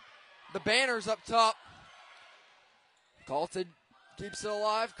clips the banners up top. Calton keeps it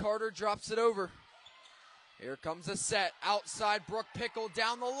alive. Carter drops it over. Here comes a set. Outside, Brooke Pickle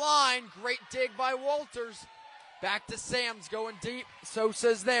down the line. Great dig by Walters. Back to Sams going deep.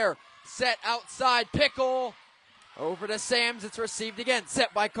 Sosa's there. Set outside. Pickle. Over to Sams. It's received again.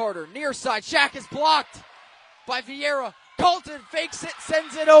 Set by Carter. Near side. Shack is blocked by Viera. Calton fakes it.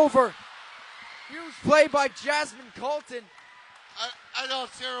 Sends it over. Huge play by Jasmine Calton. I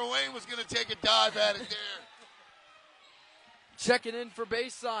thought Sarah Wayne was going to take a dive at it there. Checking in for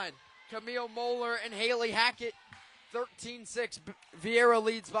Bayside. Camille Moeller and Haley Hackett. 13-6. Viera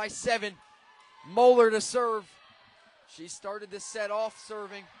leads by 7. Moeller to serve. She started this set off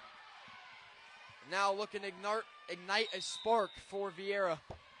serving. Now looking to ignite a spark for Viera.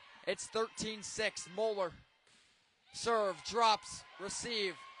 It's 13-6. Moeller. Serve, drops,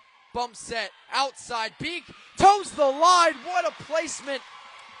 receive, bump set, outside, Beak, toes the line. What a placement.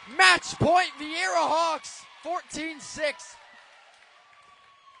 Match point, Viera Hawks, 14-6.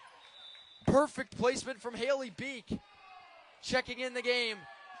 Perfect placement from Haley Beak. Checking in the game,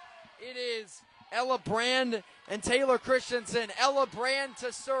 it is Ella Brand and Taylor Christensen. Ella Brand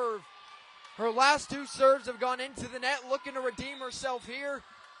to serve. Her last two serves have gone into the net, looking to redeem herself here.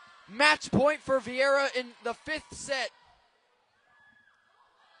 Match point for Viera in the fifth set.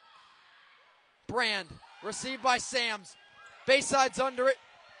 Brand, received by Sams. Bayside's under it,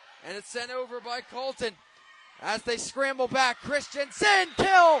 and it's sent over by Calton. As they scramble back, Christensen,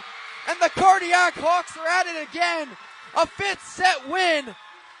 kill! And the Cardiac Hawks are at it again. A fifth set win.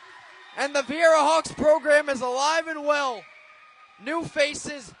 And the Viera Hawks program is alive and well. New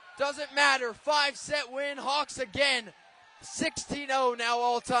faces, doesn't matter. 5-set win, Hawks again. 16-0 now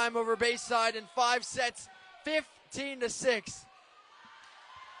all-time over Bayside in 5 sets, 15-6.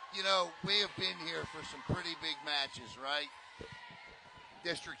 You know, we have been here for some pretty big matches, right?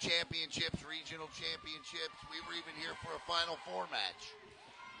 District championships, regional championships. We were even here for a Final Four match.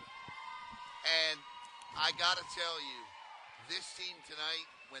 And I got to tell you, this team tonight,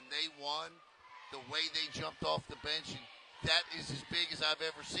 when they won, the way they jumped off the bench, and that is as big as I've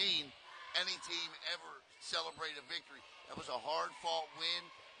ever seen any team ever celebrate a victory. That was a hard-fought win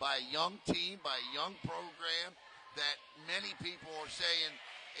by a young team, by a young program that many people are saying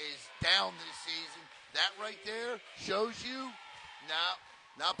is down this season. That right there shows you,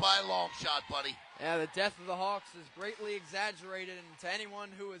 not by a long shot, buddy. Yeah, the death of the Hawks is greatly exaggerated, and to anyone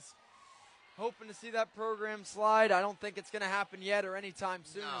who is hoping to see that program slide, I don't think it's going to happen yet or anytime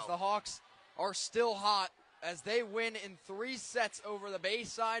soon, as the Hawks are still hot as they win in 3 sets over the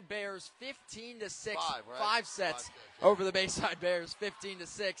Bayside Bears, 15-6. 5 sets over the Bayside Bears,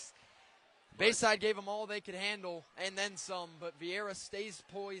 15-6. Bayside gave them all they could handle and then some, but Viera stays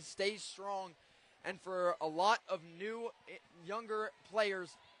poised, stays strong, and for a lot of new, younger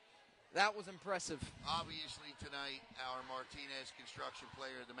players, that was impressive. Obviously tonight, our Martinez construction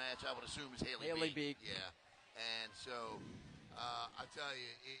player of the match, I would assume, is Haley Beak. Yeah, and so I tell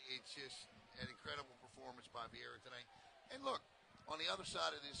you, it's just an incredible performance by Viera tonight. And look, on the other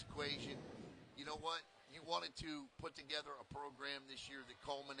side of this equation, you know what? You wanted to put together a program this year that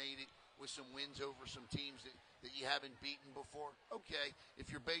culminated with some wins over some teams that you haven't beaten before. Okay, if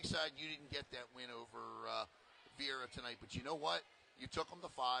you're Bayside, you didn't get that win over Viera tonight. But you know what? You took them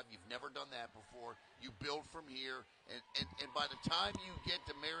to 5. You've never done that before. You build from here. And by the time you get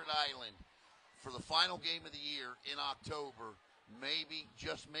to Merritt Island for the final game of the year in October, maybe,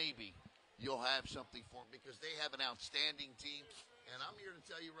 just maybe, you'll have something for them, because they have an outstanding team. And I'm here to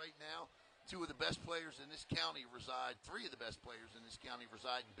tell you right now, 2 of the best players in this county reside, 3 of the best players in this county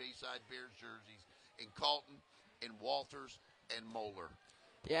reside in Bayside Bears jerseys, in Calton, in Walters, and Moeller.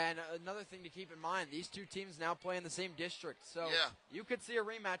 Yeah, and another thing to keep in mind, these 2 teams now play in the same district. So you could see a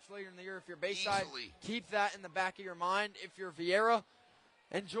rematch later in the year if you're Bayside. Easily. Keep that in the back of your mind. If you're Viera,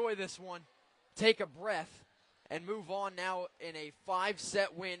 enjoy this one. Take a breath and move on now in a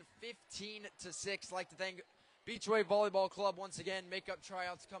 5-set win, 15-6. I'd like to thank Beachway Volleyball Club once again. Makeup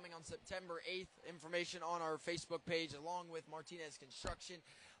tryouts coming on September 8th. Information on our Facebook page along with Martinez Construction.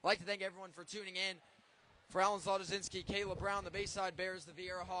 I'd like to thank everyone for tuning in. For Alan Zlatosinski, Kayla Brown, the Bayside Bears, the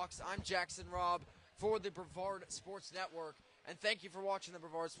Viera Hawks, I'm Jackson Robb for the Brevard Sports Network. And thank you for watching the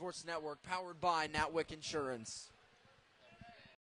Brevard Sports Network, powered by Natwick Insurance.